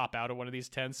gonna like hop out of one of these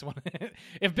tents.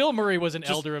 If Bill Murray was an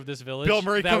elder of this village, Bill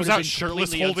Murray that comes would have out been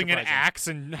shirtless, completely holding an unsurprising. axe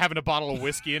and having a bottle of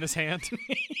whiskey in his hand.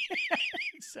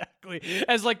 Exactly,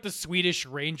 as like the Swedish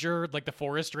ranger, like the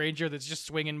forest ranger that's just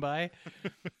swinging by.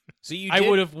 So I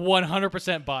would have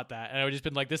 100% bought that, and I would have just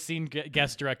been like, this scene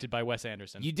guest directed by Wes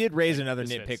Anderson. You did raise another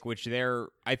this nitpick, fits. which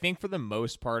I think for the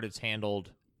most part it's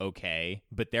handled okay,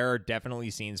 but there are definitely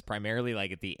scenes, primarily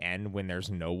like at the end when there's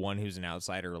no one who's an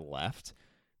outsider left.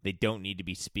 They don't need to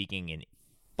be speaking in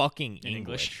fucking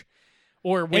English.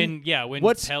 Or when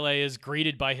what's- Pele is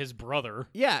greeted by his brother.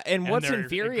 Yeah, and what's they're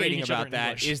infuriating greeting each other about in that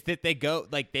English. is that they go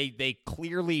like they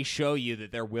clearly show you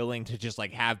that they're willing to just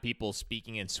like have people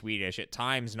speaking in Swedish at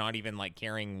times, not even like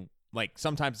caring. Like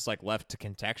sometimes it's like left to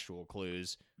contextual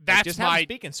clues. Like, That's just have them my-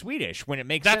 speak in Swedish when it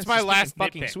makes That's sense. my to speak in last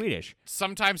fucking nitpick. Swedish.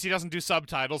 Sometimes he doesn't do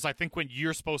subtitles. I think when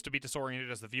you're supposed to be disoriented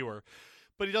as the viewer,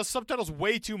 but he does subtitles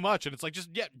way too much, and it's like just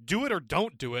do it or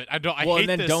don't do it. I Well, hate and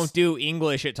then this. don't do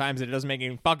English at times. It doesn't make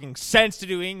any fucking sense to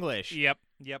do English. Yep.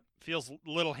 Feels a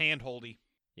little handholdy.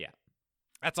 Yeah.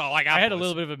 That's all I got. I had a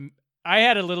boys.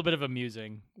 little bit of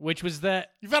amusing, which was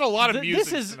that You've had a lot of This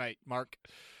music is- tonight, Mark.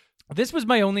 this was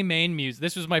my only main muse.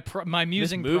 This was my my This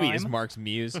musing movie prime. is Mark's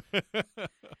muse.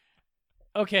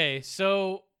 Okay,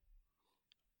 so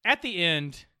at the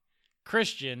end,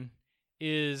 Christian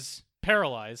is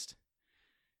paralyzed,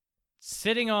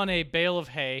 sitting on a bale of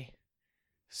hay,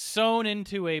 sewn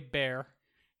into a bear,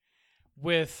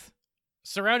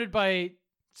 surrounded by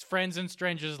friends and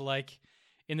strangers alike,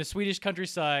 in the Swedish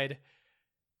countryside,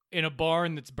 in a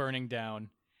barn that's burning down.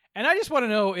 And I just want to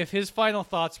know if his final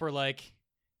thoughts were like,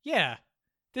 yeah,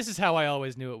 this is how I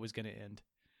always knew it was going to end.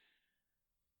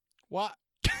 What?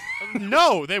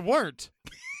 No, they weren't.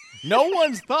 No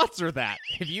one's thoughts are that.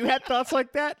 Have you had thoughts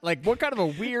like that? Like, what kind of a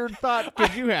weird thought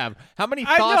could you have? How many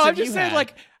thoughts have I'm just you saying, had?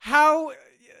 like, how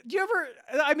do you ever?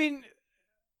 I mean,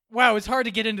 wow, it's hard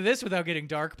to get into this without getting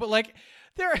dark, but like,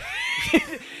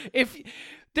 if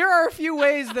there are a few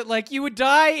ways that like you would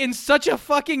die in such a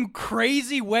fucking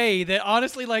crazy way that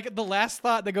honestly, like, the last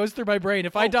thought that goes through my brain,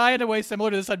 if I die in a way similar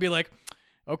to this, I'd be like,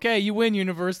 okay, you win,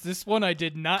 universe. This one I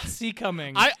did not see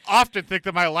coming. I often think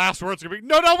that my last words are going to be,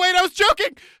 no, wait, I was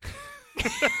joking.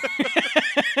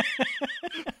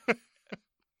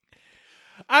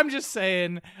 I'm just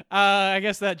saying. I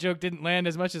guess that joke didn't land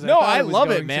as much as no, I thought I it was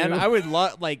love it, going man. to. I would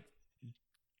love like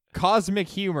cosmic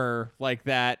humor like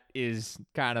that is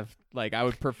kind of like I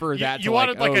would prefer that. You to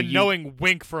wanted like oh, a knowing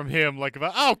wink from him, like,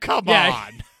 oh, come Yeah.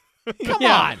 on. Come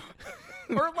Yeah. on.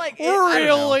 Or like, I don't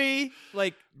know. Really?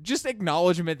 Like, just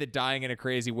acknowledgement that dying in a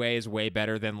crazy way is way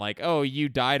better than like, oh, you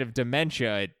died of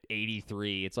dementia at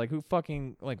 83. It's like, who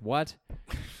fucking, like, what?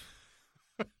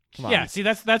 Come on. Yeah, see,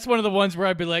 that's one of the ones where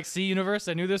I'd be like, see, universe,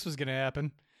 I knew this was going to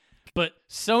happen. But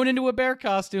sewn into a bear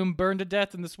costume, burned to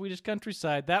death in the Swedish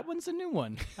countryside, that one's a new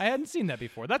one. I hadn't seen that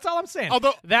before. That's all I'm saying.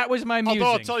 That was my musing.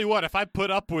 Although I'll tell you what, if I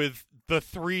put up with the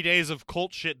 3 days of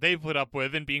cult shit they put up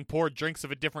with and being poured drinks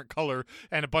of a different color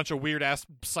and a bunch of weird ass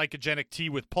psychogenic tea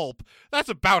with pulp, that's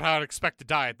about how I'd expect to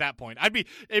die at that point.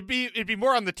 It'd be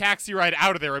more on the taxi ride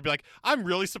out of there. I'd be like, I'm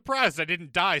really surprised I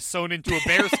didn't die sewn into a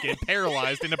bearskin,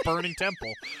 paralyzed in a burning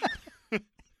temple.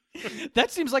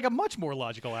 That seems like a much more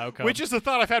logical outcome. Which is a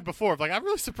thought I've had before. Like, I'm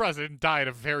really surprised I didn't die in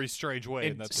a very strange way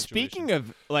in that situation. Speaking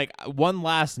of, like, one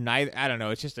last night, I don't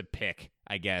know, it's just a pick,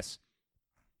 I guess.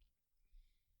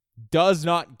 Does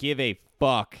not give a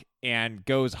fuck and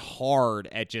goes hard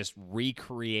at just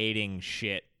recreating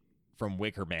shit from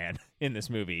Wicker Man in this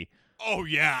movie. Oh,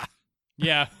 yeah.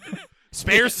 Yeah.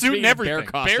 Bear suit and everything. Bear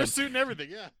costume. Bear suit and everything,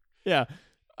 yeah.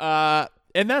 Yeah.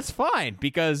 And that's fine,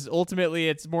 because ultimately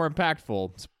it's more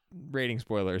impactful. Rating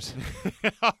spoilers.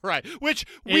 All right. Which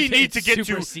we need to get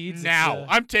to now. It's,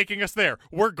 I'm taking us there.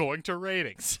 We're going to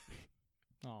ratings.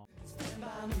 Oh.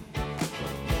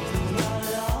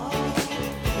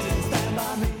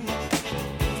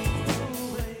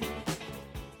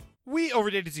 We over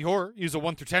at ADC Horror use a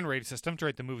 1 through 10 rating system to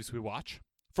rate the movies we watch.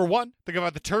 For one, think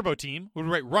about the Turbo Team, who would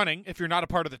rate Running if you're not a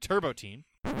part of the Turbo Team.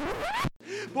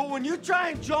 But when you try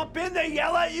and jump in, they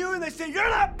yell at you and they say, you're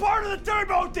not part of the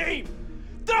Turbo Team!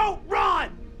 Don't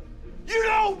run! You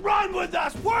don't run with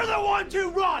us! We're the ones who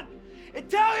run!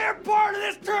 Until you're part of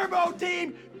this Turbo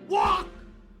Team, walk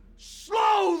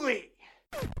slowly!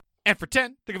 And for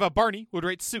 10, think about Barney, who would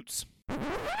rate Suits.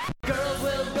 Girls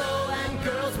will go and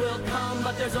girls will come,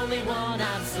 but there's only one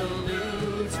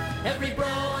absolute. Every bro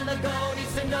on the go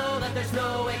needs to know that there's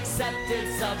no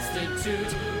accepted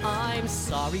substitute. I'm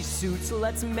sorry, Suits,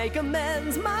 let's make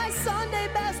amends. My Sunday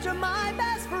best are my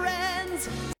best friends.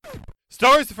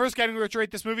 Stories, the first category to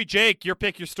rate this movie. Jake, your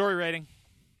pick, your story rating.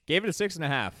 Gave it a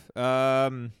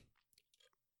 6.5.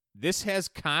 This has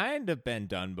kind of been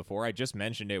done before. I just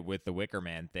mentioned it with the Wicker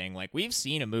Man thing. Like, we've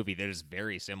seen a movie that is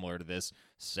very similar to this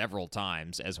several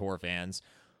times as horror fans.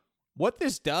 What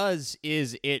this does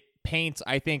is it paints,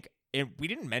 I think, we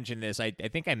didn't mention this. I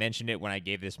think I mentioned it when I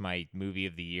gave this my movie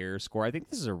of the year score. I think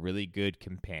this is a really good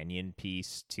companion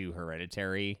piece to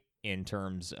Hereditary in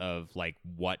terms of like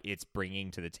what it's bringing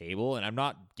to the table. And I'm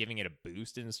not giving it a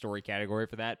boost in the story category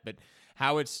for that, but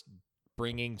how it's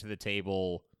bringing to the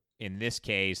table, in this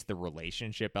case, the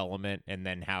relationship element, and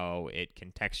then how it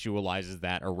contextualizes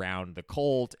that around the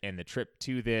cult and the trip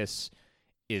to this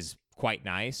is quite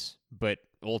nice. But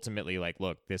ultimately, like,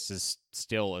 look, this is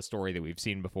still a story that we've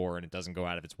seen before, and it doesn't go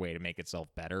out of its way to make itself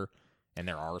better. And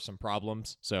there are some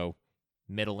problems. So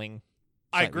middling.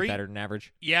 I agree. Better than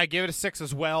average. Yeah, I gave it a 6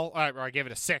 as well. Or I gave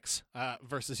it a 6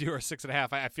 versus your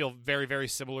 6.5. I feel very, very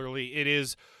similarly. It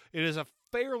is a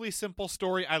fairly simple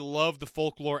story. I love the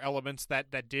folklore elements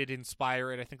that did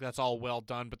inspire it. I think that's all well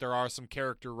done, but there are some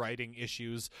character writing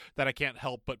issues that I can't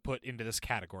help but put into this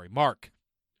category. Mark.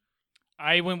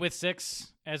 I went with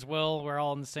 6 as well. We're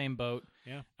all in the same boat.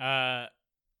 Yeah.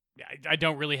 I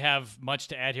don't really have much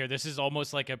to add here. This is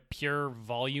almost like a pure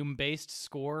volume-based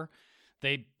score.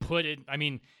 They put it, I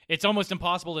mean, it's almost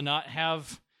impossible to not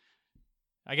have,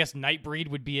 I guess Nightbreed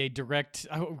would be a direct,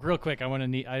 real quick, I want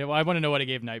to know what I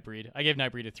gave Nightbreed. I gave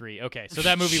Nightbreed a 3. Okay, so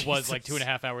that movie was like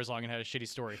 2.5 hours long and had a shitty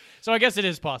story. So I guess it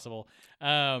is possible.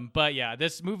 But yeah,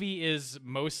 this movie is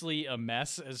mostly a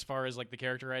mess as far as like the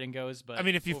character writing goes. But I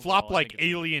mean, if you overall, flop I like think it's a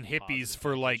alien positive hippies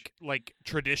for package. like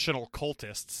traditional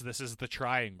cultists, this is the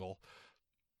triangle.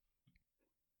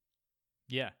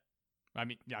 Yeah. I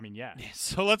mean, yeah.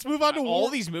 So let's move on to All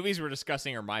these movies we're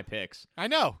discussing are my picks. I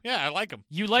know. Yeah, I like them.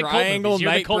 You like Triangle, cult movies.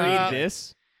 You're the cult Nightbreed, movie.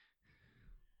 this.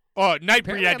 Oh, Nightbreed,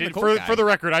 Apparently I I'm the did. cult For guy. the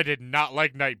record, I did not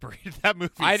like Nightbreed. That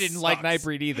movie I didn't like sucks.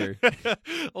 Nightbreed either.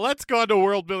 Let's go on to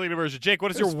world building and immersion. Jake,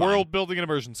 what is It was your fine. world building and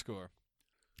immersion score?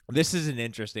 This is an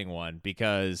interesting one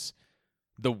because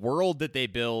the world that they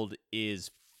build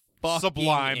is fucking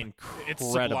Sublime. incredible.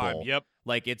 It's sublime. Yep.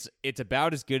 Like it's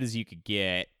about as good as you could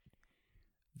get.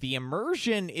 The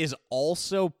immersion is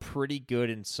also pretty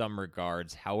good in some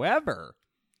regards. However,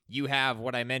 you have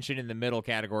what I mentioned in the middle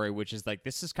category, which is like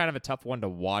this is kind of a tough one to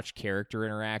watch character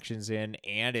interactions in,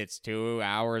 and it's 2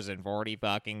 hours and 40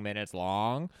 fucking minutes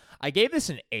long. I gave this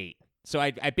an 8. So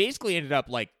I basically ended up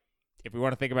like, if we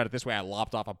want to think about it this way, I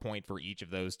lopped off a point for each of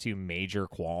those two major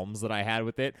qualms that I had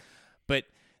with it. But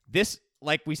this,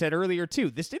 like we said earlier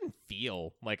too, this didn't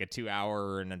feel like a 2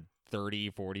 hour and a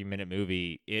 30, 40-minute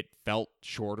movie. It felt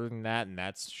shorter than that, and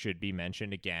that should be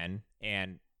mentioned again.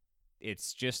 And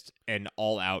it's just an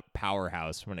all-out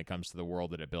powerhouse when it comes to the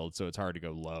world that it builds, so it's hard to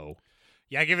go low.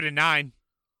 Yeah, I give it a 9.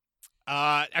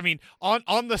 I mean,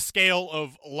 on the scale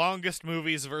of longest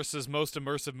movies versus most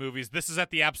immersive movies, this is at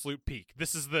the absolute peak.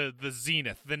 This is the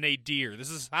zenith, the nadir. This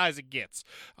is as high as it gets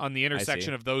on the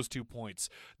intersection of those 2 points.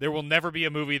 There will never be a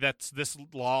movie that's this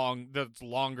long, that's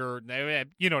longer.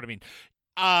 You know what I mean?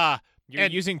 You're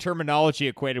using terminology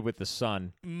equated with the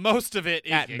sun. Most of it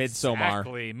is at Midsommar.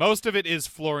 Exactly. Most of it is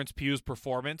Florence Pugh's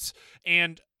performance,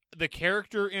 and the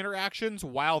character interactions,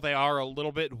 while they are a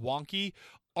little bit wonky,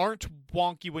 aren't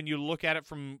wonky when you look at it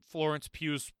from Florence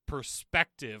Pugh's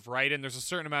perspective, right? And there's a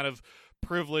certain amount of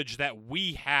privilege that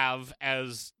we have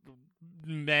as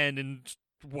men and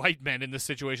white men in this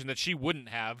situation that she wouldn't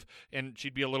have, and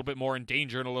she'd be a little bit more in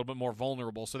danger and a little bit more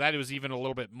vulnerable. So that was even a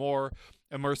little bit more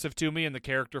immersive to me, and the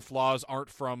character flaws aren't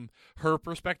from her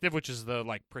perspective, which is the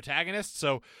protagonist.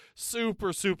 So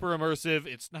super, super immersive.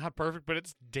 It's not perfect, but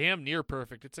it's damn near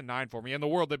perfect. It's a 9 for me, and the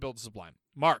world they built is sublime.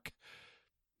 Mark.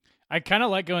 I kind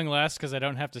of like going last because I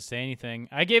don't have to say anything.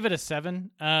 I gave it a 7,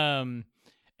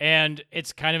 and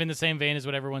it's kind of in the same vein as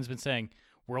what everyone's been saying.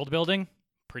 World building,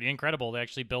 pretty incredible. They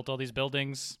actually built all these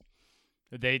buildings.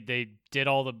 They did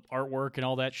all the artwork and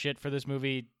all that shit for this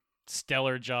movie.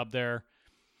 Stellar job there.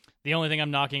 The only thing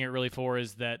I'm knocking it really for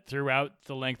is that throughout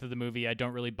the length of the movie, I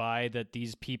don't really buy that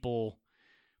these people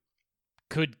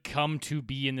could come to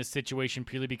be in this situation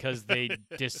purely because they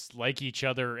dislike each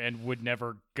other and would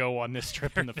never go on this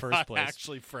trip in the first place.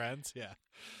 Actually friends, yeah.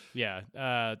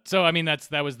 Yeah. So, I mean,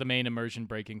 that was the main immersion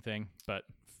breaking thing, but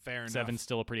fair enough. 7's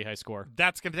still a pretty high score.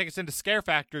 That's going to take us into Scare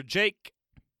Factor. Jake.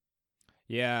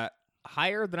 Yeah,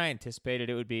 higher than I anticipated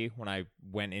it would be when I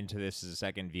went into this as a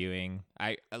second viewing.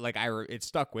 It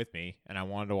stuck with me, and I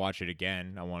wanted to watch it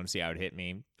again. I wanted to see how it hit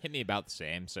me. Hit me about the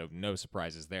same, so no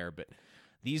surprises there, but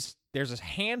there's a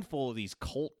handful of these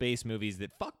cult-based movies that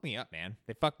fuck me up, man.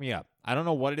 They fuck me up. I don't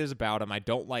know what it is about them. I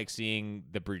don't like seeing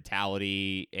the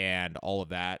brutality and all of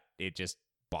that. It just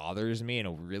bothers me in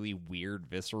a really weird,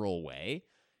 visceral way.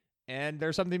 And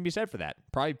there's something to be said for that.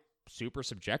 Probably super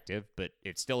subjective, but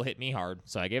it still hit me hard,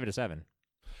 so I gave it a 7.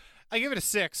 I give it a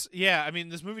 6. Yeah, I mean,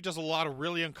 this movie does a lot of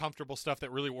really uncomfortable stuff that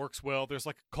really works well. There's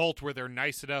a cult where they're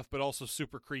nice enough, but also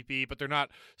super creepy, but they're not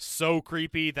so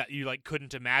creepy that you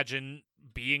couldn't imagine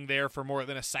being there for more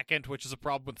than a second, which is a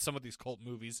problem with some of these cult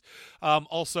movies.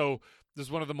 Also,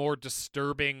 there's one of the more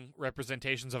disturbing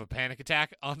representations of a panic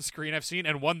attack on screen I've seen,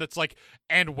 and one that's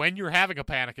and when you're having a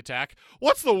panic attack,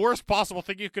 what's the worst possible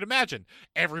thing you could imagine?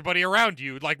 Everybody around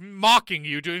you, mocking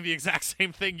you, doing the exact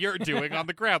same thing you're doing on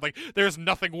the ground. There's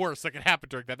nothing worse that could happen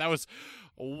during that. That was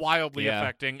wildly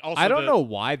affecting. Also, I don't know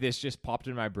why this just popped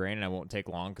in my brain, and I won't take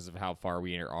long because of how far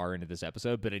we are into this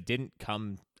episode, but it didn't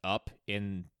come up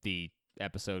in the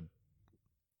episode,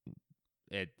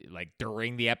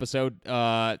 during the episode,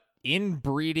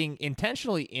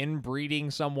 intentionally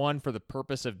inbreeding someone for the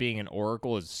purpose of being an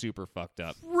oracle is super fucked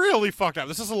up. Really fucked up.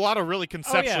 This is a lot of really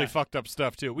conceptually fucked up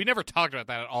stuff too. We never talked about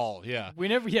that at all. Yeah. We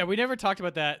never talked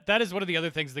about that. That is one of the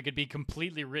other things that could be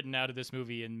completely written out of this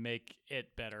movie and make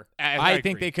it better. I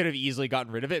think they could have easily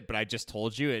gotten rid of it, but I just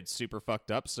told you it's super fucked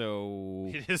up,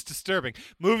 so it is disturbing.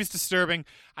 Movie's disturbing.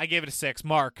 I gave it a 6.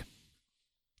 Mark.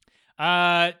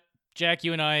 Jack,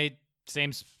 you and I,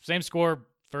 same score,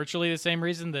 virtually the same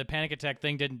reason. The panic attack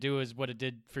thing didn't do as what it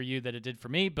did for you that it did for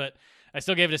me, but I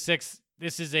still gave it a 6.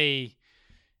 This is a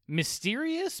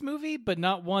mysterious movie, but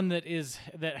not one that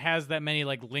has that many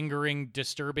lingering,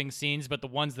 disturbing scenes, but the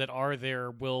ones that are there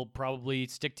will probably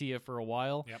stick to you for a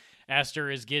while. Yep.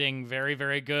 Aster is getting very,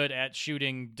 very good at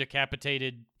shooting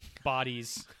decapitated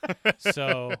bodies.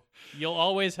 So you'll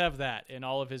always have that in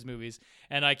all of his movies.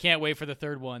 And I can't wait for the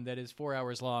third one that is 4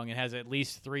 hours long and has at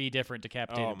least 3 different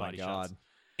decapitated body shots.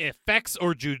 Effects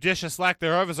or judicious lack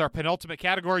thereof is our penultimate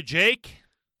category. Jake?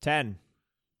 10.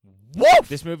 Woof!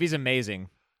 This movie's amazing.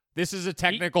 This is a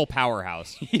technical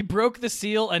powerhouse. He broke the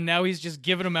seal, and now he's just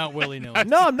giving them out willy-nilly.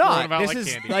 No, I'm not. This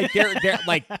is candy. they're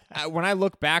when I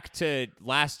look back to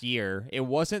last year, it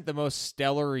wasn't the most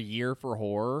stellar year for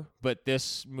horror, but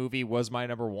this movie was my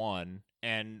number 1.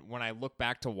 And when I look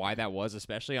back to why that was,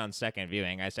 especially on second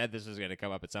viewing, I said this was going to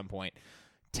come up at some point.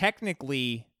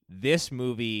 Technically, this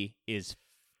movie is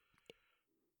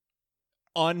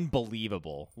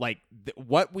unbelievable.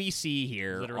 What we see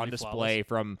here Literally on display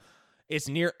flawless.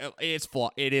 I'm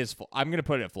going to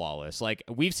put it flawless.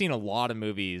 We've seen a lot of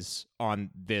movies on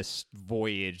this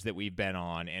voyage that we've been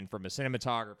on, and from a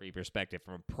cinematography perspective,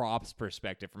 from a props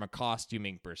perspective, from a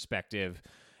costuming perspective,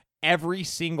 every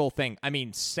single thing. I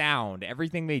mean, sound,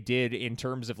 everything they did in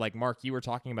terms of, like, Mark, you were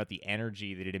talking about the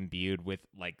energy that it imbued with,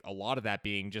 like, a lot of that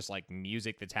being just, like,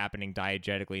 music that's happening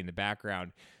diegetically in the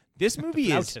background. This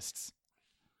movie is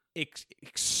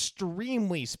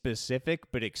extremely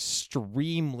specific, but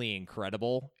extremely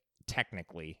incredible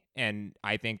technically. And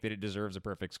I think that it deserves a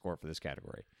perfect score for this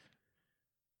category.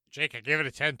 Jake, I gave it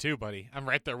a 10 too, buddy. I'm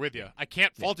right there with you. I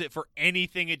can't fault it for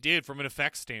anything it did from an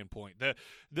effects standpoint.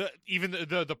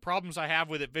 The problems I have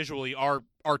with it visually are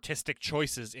artistic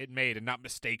choices it made and not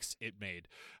mistakes it made.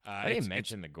 I didn't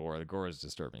mention the gore. The gore is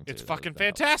disturbing too. It's fucking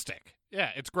fantastic. Yeah,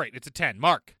 it's great. It's a 10.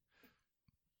 Mark.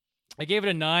 I gave it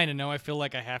a 9, and now I feel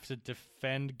like I have to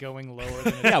defend going lower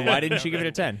than a 10. Yeah, why didn't you give it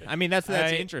a 10? I mean, that's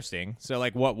interesting. So,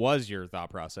 like, what was your thought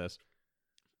process?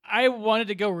 I wanted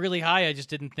to go really high. I just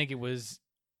didn't think it was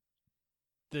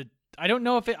I don't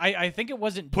know if it. I think it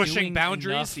wasn't pushing doing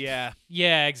boundaries. Enough.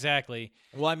 Yeah, exactly.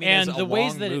 Well, I mean, and it's the a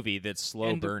ways long that movie that's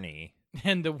slow burny,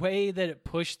 and the way that it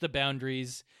pushed the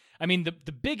boundaries. I mean,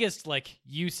 the biggest like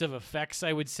use of effects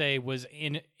I would say was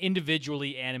in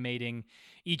individually animating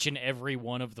each and every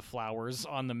one of the flowers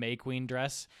on the May Queen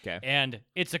dress. Okay. And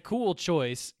it's a cool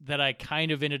choice that I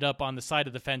kind of ended up on the side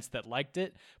of the fence that liked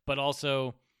it, but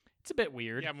also it's a bit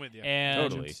weird. Yeah, I'm with you.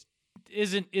 And totally.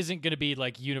 isn't going to be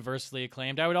like universally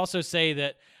acclaimed. I would also say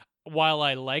that while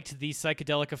I liked the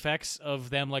psychedelic effects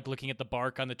of them like looking at the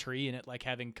bark on the tree and it like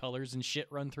having colors and shit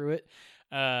run through it,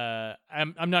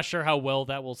 I'm not sure how well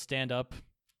that will stand up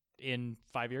in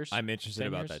 5 years. I'm interested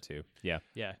about that too. Yeah.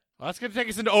 Yeah. Well, that's going to take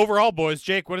us into overall, boys.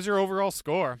 Jake, what is your overall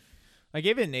score? I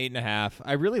gave it an 8.5.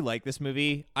 I really like this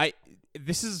movie.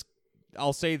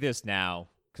 I'll say this now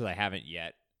because I haven't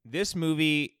yet. This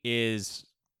movie is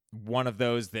one of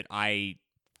those that I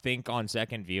think on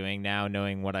second viewing now,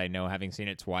 knowing what I know, having seen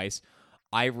it twice,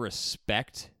 I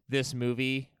respect this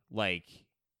movie like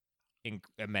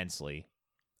immensely.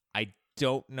 I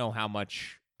don't know how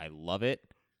much I love it,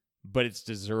 but it's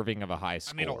deserving of a high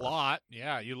score. I mean, a lot.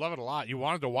 Yeah, you love it a lot. You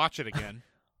wanted to watch it again.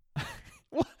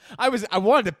 Well, I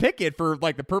wanted to pick it for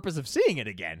like the purpose of seeing it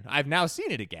again. I've now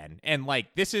seen it again, and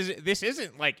like this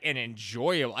isn't like an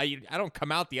enjoyable. I don't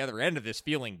come out the other end of this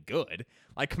feeling good.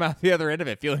 I come out the other end of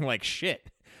it feeling like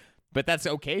shit. But that's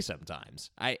okay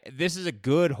sometimes. This is a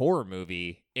good horror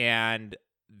movie, and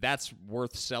that's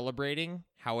worth celebrating.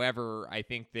 However, I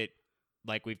think that,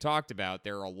 like we've talked about,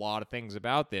 there are a lot of things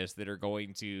about this that are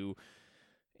going to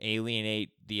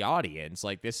alienate the audience.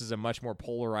 Like, this is a much more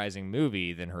polarizing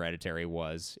movie than Hereditary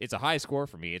was. It's a high score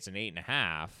for me. It's an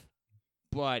 8.5,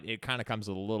 but it kind of comes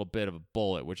with a little bit of a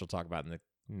bullet, which we'll talk about in the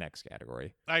next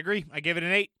category. I agree. I gave it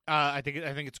an 8. I think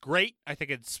it's great. I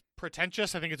think it's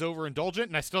pretentious. I think it's overindulgent,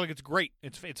 and I still think it's great.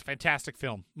 It's a fantastic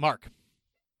film. Mark.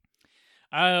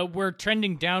 We're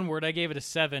trending downward. I gave it a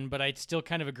 7, but I still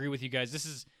kind of agree with you guys. This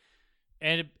is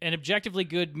an objectively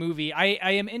good movie. I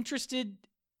am interested.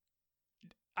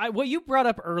 What you brought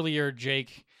up earlier,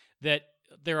 Jake, that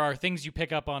there are things you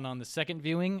pick up on the second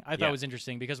viewing, I thought was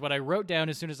interesting, because what I wrote down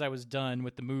as soon as I was done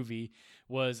with the movie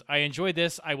was, I enjoyed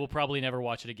this. I will probably never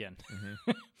watch it again.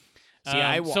 Mm-hmm.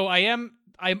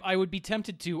 I would be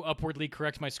tempted to upwardly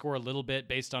correct my score a little bit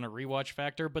based on a rewatch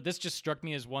factor, but this just struck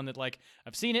me as one that, like,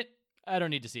 I've seen it. I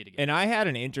don't need to see it again. And I had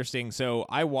an interesting, so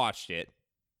I watched it,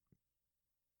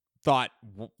 thought,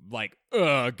 like,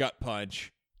 gut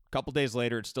punch. A couple days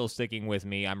later, it's still sticking with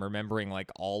me. I'm remembering, like,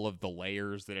 all of the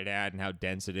layers that it had and how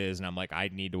dense it is, and I'm like, I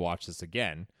need to watch this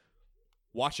again.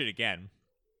 Watch it again.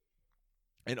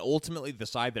 And ultimately, the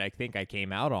side that I think I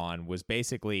came out on was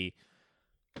basically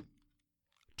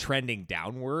trending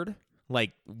downward.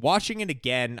 Like, watching it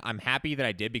again, I'm happy that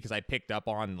I did, because I picked up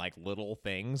on, like, little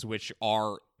things which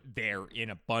are there in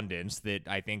abundance that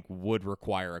I think would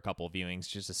require a couple of viewings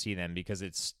just to see them, because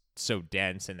it's so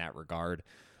dense in that regard.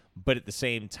 But at the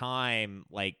same time,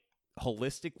 like,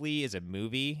 holistically as a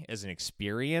movie, as an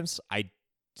experience, I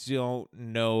don't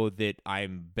know that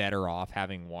I'm better off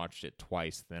having watched it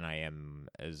twice than I am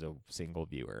as a single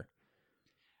viewer.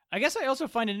 I guess I also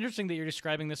find it interesting that you're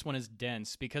describing this one as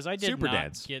dense, because I did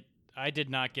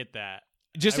not get that.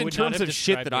 Just I in would not terms have of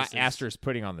shit described that this as- Aster's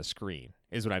putting on the screen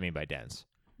is what I mean by dense.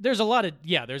 There's a lot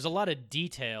of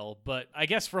detail, but I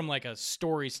guess from like a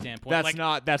story standpoint, That's like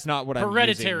not what I'm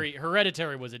using.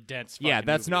 Hereditary was a dense. Yeah,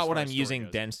 that's movie not as what far I'm as using story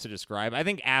goes. dense to describe. I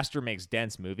think Aster makes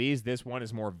dense movies. This one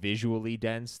is more visually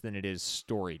dense than it is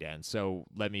story dense. So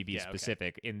let me be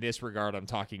specific. In this regard, I'm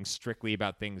talking strictly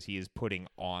about things he is putting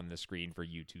on the screen for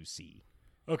you to see.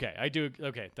 Okay, I do.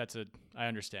 Okay, I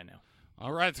understand now.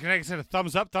 All right, it's going to get a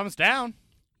thumbs up, thumbs down.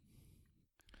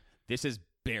 This is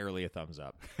barely a thumbs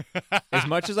up. As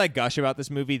much as I gush about this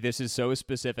movie, this is so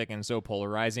specific and so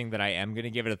polarizing that I am going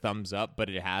to give it a thumbs up, but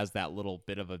it has that little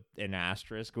bit of an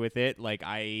asterisk with it. Like,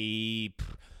 I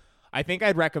think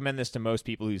I'd recommend this to most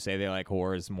people who say they like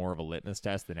horror as more of a litmus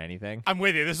test than anything. I'm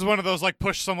with you. This is one of those, like,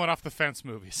 push someone off the fence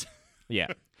movies. Yeah.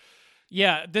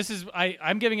 Yeah, this is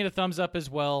I'm giving it a thumbs up as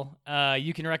well.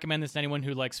 You can recommend this to anyone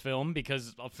who likes film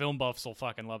because film buffs will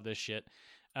fucking love this shit.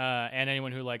 And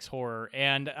anyone who likes horror.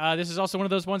 And this is also one of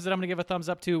those ones that I'm going to give a thumbs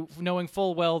up to, knowing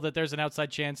full well that there's an outside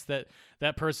chance that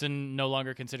that person no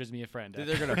longer considers me a friend.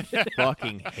 They're going to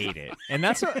fucking hate it. And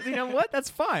that's, you know what? That's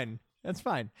fine. That's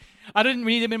fine. I didn't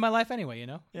need him in my life anyway, you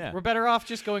know? Yeah. We're better off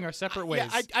just going our separate ways.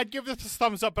 Yeah, I'd give this a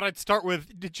thumbs up, but I'd start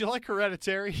with, did you like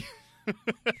Hereditary?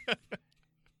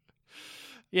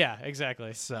 Yeah,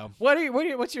 exactly. So,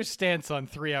 what's your stance on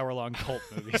 3-hour-long cult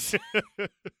movies?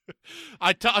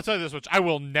 I'll tell you this much. I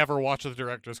will never watch the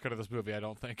director's cut of this movie, I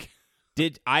don't think.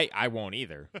 I won't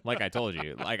either. Like I told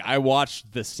you. Like, I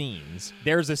watched the scenes.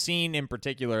 There's a scene in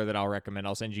particular that I'll recommend.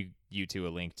 I'll send you two a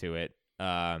link to it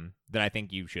that I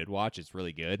think you should watch. It's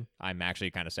really good. I'm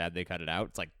actually kind of sad they cut it out.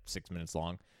 It's like 6 minutes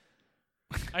long.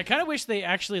 I kind of wish they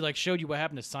actually like showed you what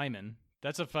happened to Simon.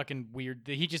 That's a fucking weird.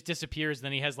 He just disappears, and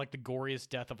then he has like the goriest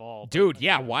death of all. Dude,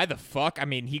 yeah, why the fuck? I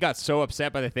mean, he got so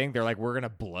upset by the thing. They're like, we're going to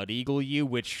blood eagle you,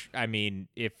 which, I mean,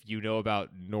 if you know about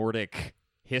Nordic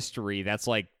history, that's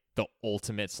like the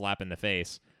ultimate slap in the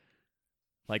face.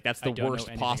 Like, that's the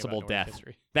worst possible death.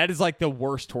 History. That is like the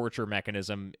worst torture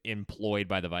mechanism employed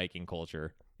by the Viking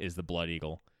culture is the blood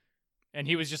eagle. And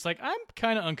he was just like, I'm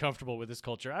kind of uncomfortable with this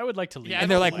culture. I would like to leave. Yeah, and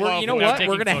they're like, you know what?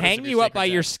 We're going to hang you up by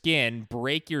your death. skin,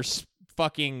 break your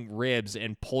fucking ribs,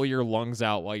 and pull your lungs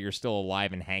out while you're still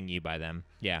alive and hang you by them.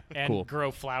 Yeah, and cool.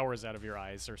 grow flowers out of your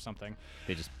eyes or something.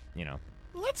 They just, you know.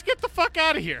 Let's get the fuck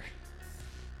out of here.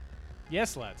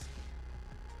 Yes, lads.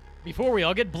 Before we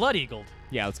all get blood eagled.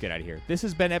 Yeah, let's get out of here. This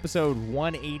has been episode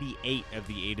 188 of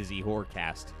the A to Z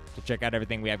Horrorcast. To check out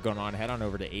everything we have going on, head on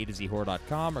over to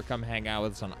atozhorror.com or come hang out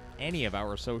with us on any of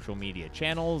our social media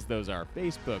channels. Those are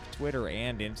Facebook, Twitter,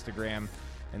 and Instagram.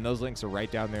 And those links are right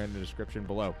down there in the description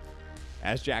below.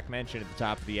 As Jack mentioned at the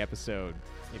top of the episode,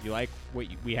 if you like what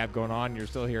we have going on, you're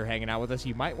still here hanging out with us,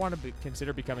 you might want to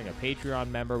consider becoming a Patreon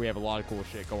member. We have a lot of cool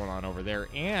shit going on over there.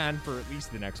 And for at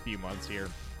least the next few months here,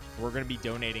 we're going to be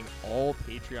donating all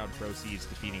Patreon proceeds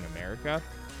to Feeding America.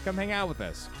 Come hang out with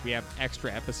us. We have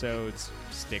extra episodes,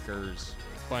 stickers,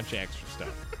 a bunch of extra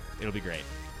stuff. It'll be great.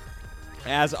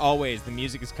 As always, the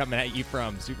music is coming at you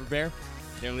from Super Bear.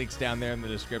 Their link's down there in the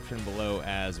description below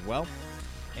as well.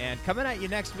 And coming at you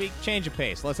next week, change of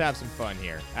pace. Let's have some fun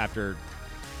here after,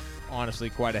 honestly,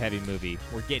 quite a heavy movie.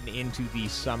 We're getting into the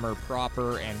summer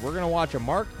proper, and we're going to watch a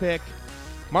Mark pick.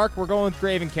 Mark, we're going with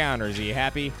Grave Encounters. Are you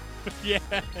happy? Yeah.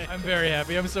 I'm very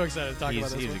happy. I'm so excited to talk about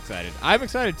this He's one. excited. I'm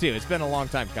excited, too. It's been a long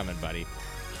time coming, buddy.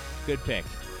 Good pick.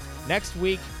 Next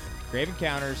week, Grave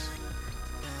Encounters.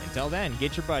 Until then,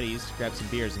 get your buddies, grab some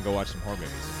beers, and go watch some horror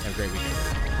movies. Have a great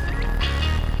weekend.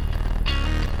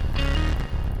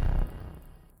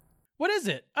 What is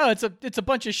it? Oh, it's a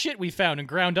bunch of shit we found and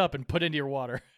ground up and put into your water.